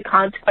removed the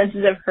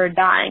consequences of her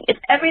dying. If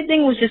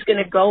everything was just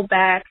going to go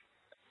back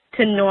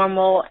to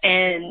normal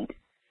and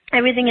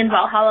everything in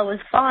Valhalla was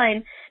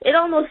fine, it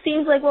almost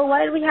seems like, well,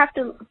 why did we have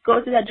to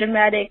go through that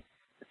dramatic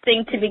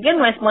thing to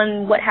begin with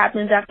when what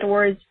happens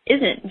afterwards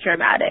isn't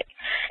dramatic?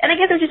 And I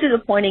guess it's just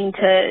disappointing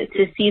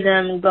to see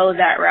them go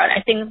that route.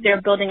 I think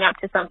they're building up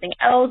to something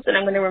else, and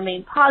I'm going to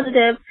remain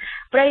positive,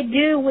 but I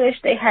do wish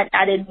they had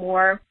added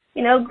more,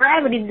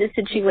 gravity to the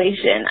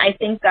situation. I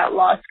think that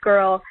Lost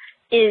Girl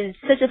is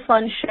such a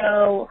fun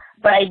show,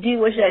 but I do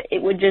wish that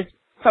it would just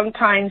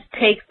sometimes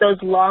take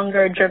those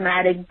longer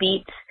dramatic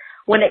beats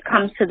when it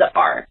comes to the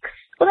arcs.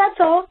 Well, that's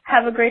all.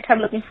 Have a great time.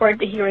 Looking forward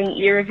to hearing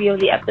your review of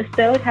the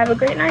episode. Have a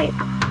great night.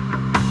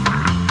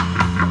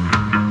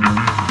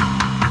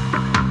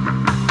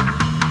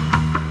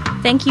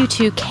 Thank you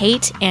to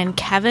Kate and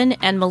Kevin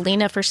and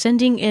Melina for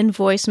sending in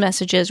voice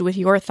messages with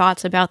your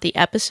thoughts about the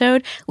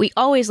episode. We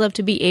always love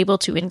to be able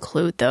to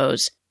include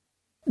those.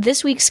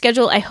 This week's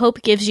schedule, I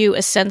hope, gives you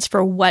a sense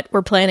for what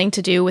we're planning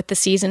to do with the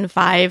Season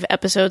 5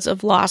 episodes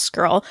of Lost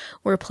Girl.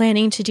 We're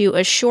planning to do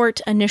a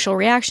short initial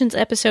reactions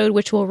episode,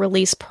 which will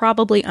release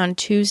probably on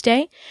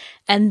Tuesday,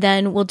 and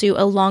then we'll do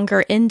a longer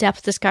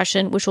in-depth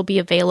discussion, which will be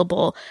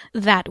available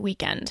that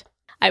weekend.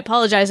 I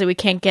apologize that we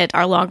can't get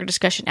our longer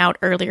discussion out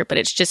earlier, but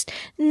it's just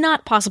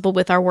not possible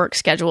with our work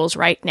schedules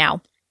right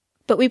now.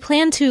 But we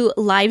plan to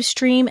live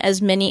stream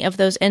as many of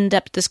those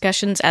in-depth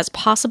discussions as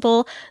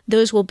possible.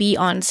 Those will be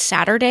on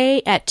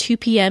Saturday at 2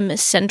 p.m.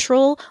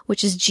 Central,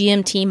 which is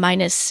GMT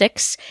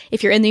 -6.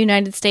 If you're in the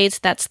United States,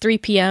 that's 3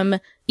 p.m.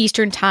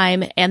 Eastern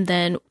Time and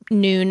then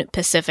noon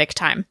Pacific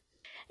Time.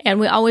 And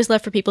we always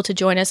love for people to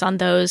join us on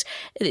those,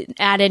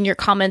 add in your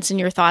comments and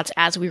your thoughts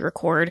as we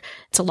record.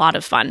 It's a lot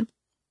of fun.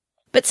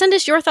 But send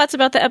us your thoughts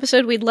about the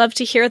episode. We'd love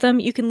to hear them.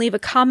 You can leave a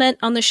comment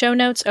on the show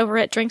notes over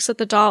at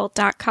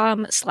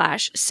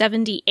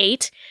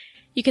drinksatthedoll.com/78.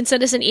 You can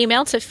send us an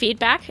email to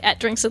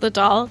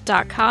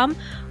feedback@drinksatthedoll.com,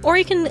 or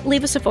you can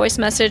leave us a voice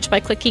message by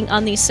clicking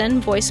on the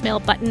send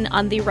voicemail button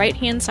on the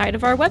right-hand side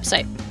of our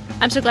website.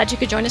 I'm so glad you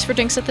could join us for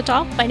Drinks at the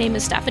Doll. My name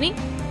is Stephanie.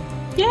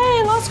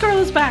 Yay, Lost Girl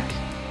is back.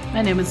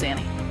 My name is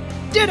Annie.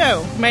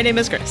 Ditto! My name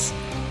is Chris.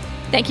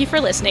 Thank you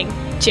for listening.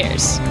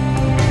 Cheers.